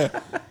it. Yeah.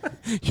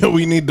 Yo,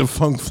 we need the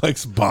Funk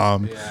Flex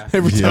bomb.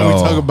 Every time we Yo.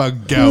 talk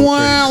about gout.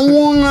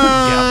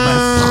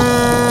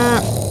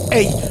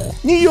 Hey,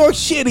 New York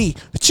City,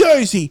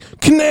 Jersey,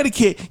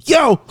 Connecticut.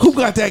 Yo, who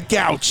got that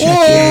gout? Check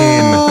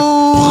in.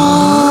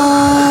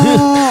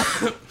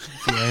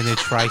 Yeah, in the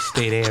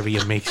tri-state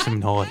area, make some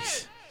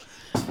noise.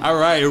 All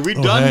right, are we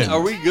done? ahead.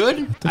 Are we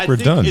good? I we're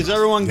done. Is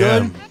everyone Yeah.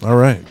 good? All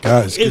right,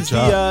 guys. Good Is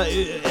job.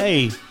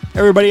 hey,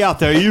 everybody out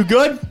there, are you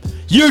good?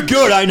 You're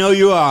good. I know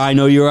you are. I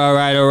know you're all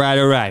right. All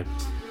right.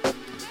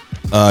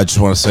 Just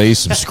want to say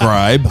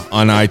subscribe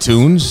on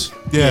iTunes.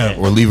 Yeah.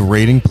 Or leave a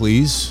rating,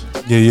 please.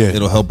 Yeah.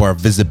 It'll help our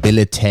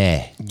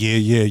visibility.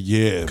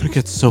 Yeah. Gonna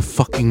get so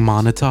fucking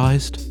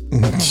monetized.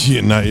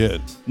 Yeah, not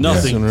yet.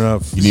 Nothing. Soon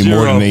enough. You need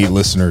more Zero. than 8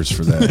 listeners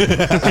for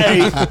that.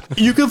 Hey,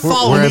 you can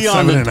follow we're me at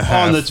on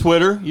 7.5. the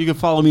Twitter. You can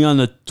follow me on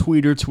the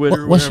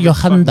Twitter. What's your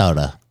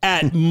handle?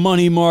 At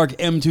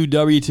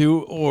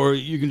MoneyMarkM2W2, or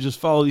you can just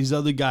follow these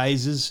other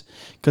guys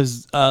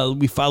because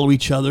we follow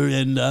each other,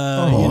 and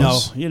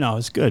you know,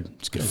 it's good.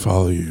 It's good.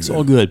 Follow you. It's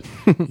all good.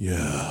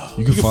 Yeah. You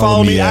You can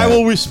follow me. I at-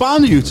 will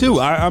respond to you too.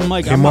 I'm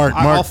like, Hey, I'm, Mark.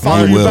 I'll Mark. follow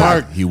Mark. you will.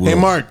 back. Mark. He will. Hey,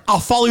 Mark. I'll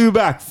follow you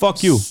back.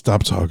 Fuck you.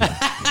 Stop talking.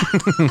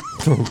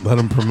 Let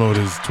him promote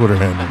his Twitter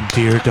handle.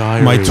 Dear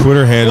diary. My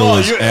Twitter handle Oh,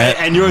 is you're- at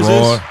and yours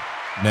raw is?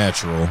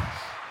 natural.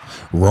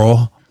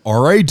 Raw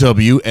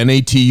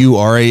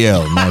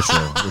RAWNATURAL,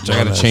 Marshall, which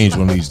I got to change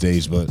one of these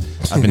days, but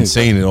I've been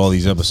saying it all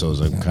these episodes.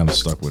 I'm kind of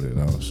stuck with it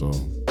now. So,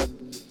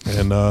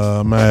 And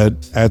I'm at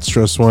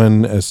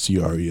Stress1,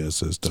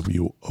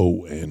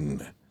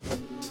 STRESSWON.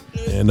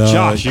 And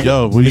Josh,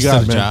 yo, what you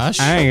got, man? Josh?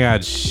 I ain't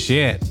got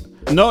shit.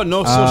 No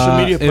social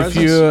media presence.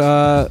 If you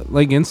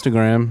like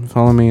Instagram,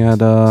 follow me at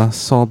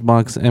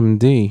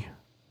SaltboxMD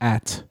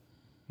at,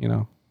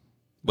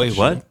 Wait,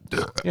 what?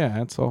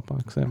 yeah, at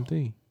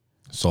SaltboxMD.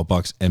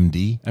 Saltbox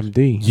MD.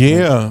 MD.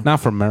 Yeah. Not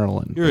from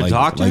Maryland. You're a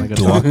doctor? Like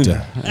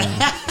doctor.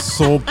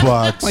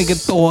 Soapbox. Like a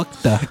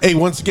doctor. Hey,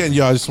 once again,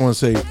 y'all, I just want to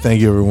say thank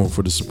you, everyone,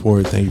 for the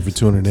support. Thank you for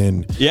tuning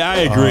in. Yeah, I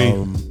agree.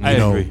 I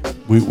agree.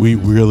 We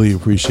really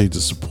appreciate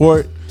the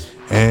support.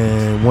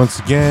 And once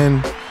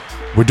again,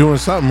 we're doing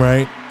something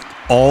right.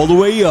 All the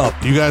way up.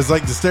 You guys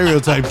like the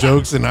stereotype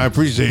jokes, and I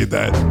appreciate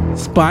that.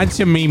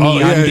 Sponsor me, Oh,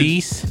 yeah.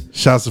 undies.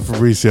 Shouts to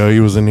Fabricio. He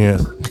was in here.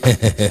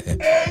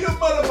 Hey, you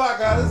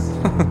motherfuckers.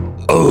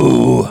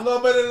 Oh.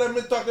 Nobody let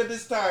me talk at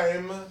this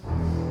time.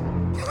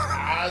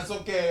 It's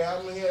okay.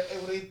 I'm here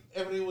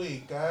every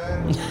week. Get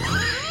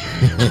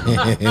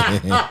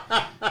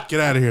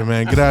out of here,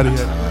 man. Get out of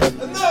here. No.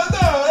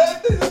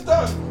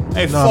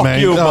 Hey, No, fuck man.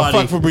 you, No, buddy.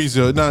 fuck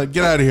Fabrizio. No,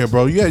 get out of here,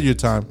 bro. You had your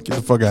time. Get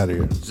the fuck out of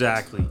here.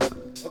 Exactly.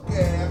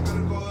 Okay, I'm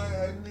gonna go.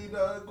 I need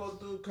to go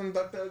to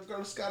conduct a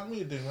Girl Scout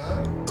meeting,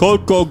 huh?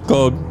 Code. Code.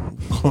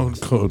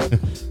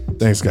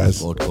 Thanks,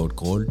 guys. Code.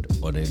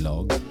 Or they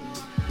log.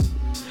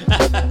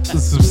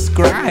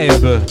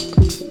 Subscribe.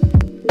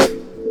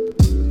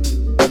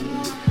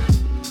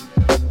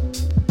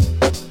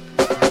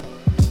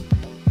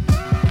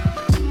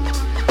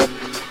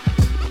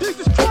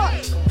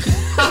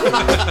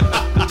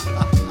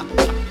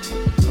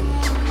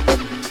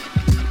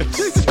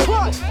 Jesus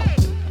Christ!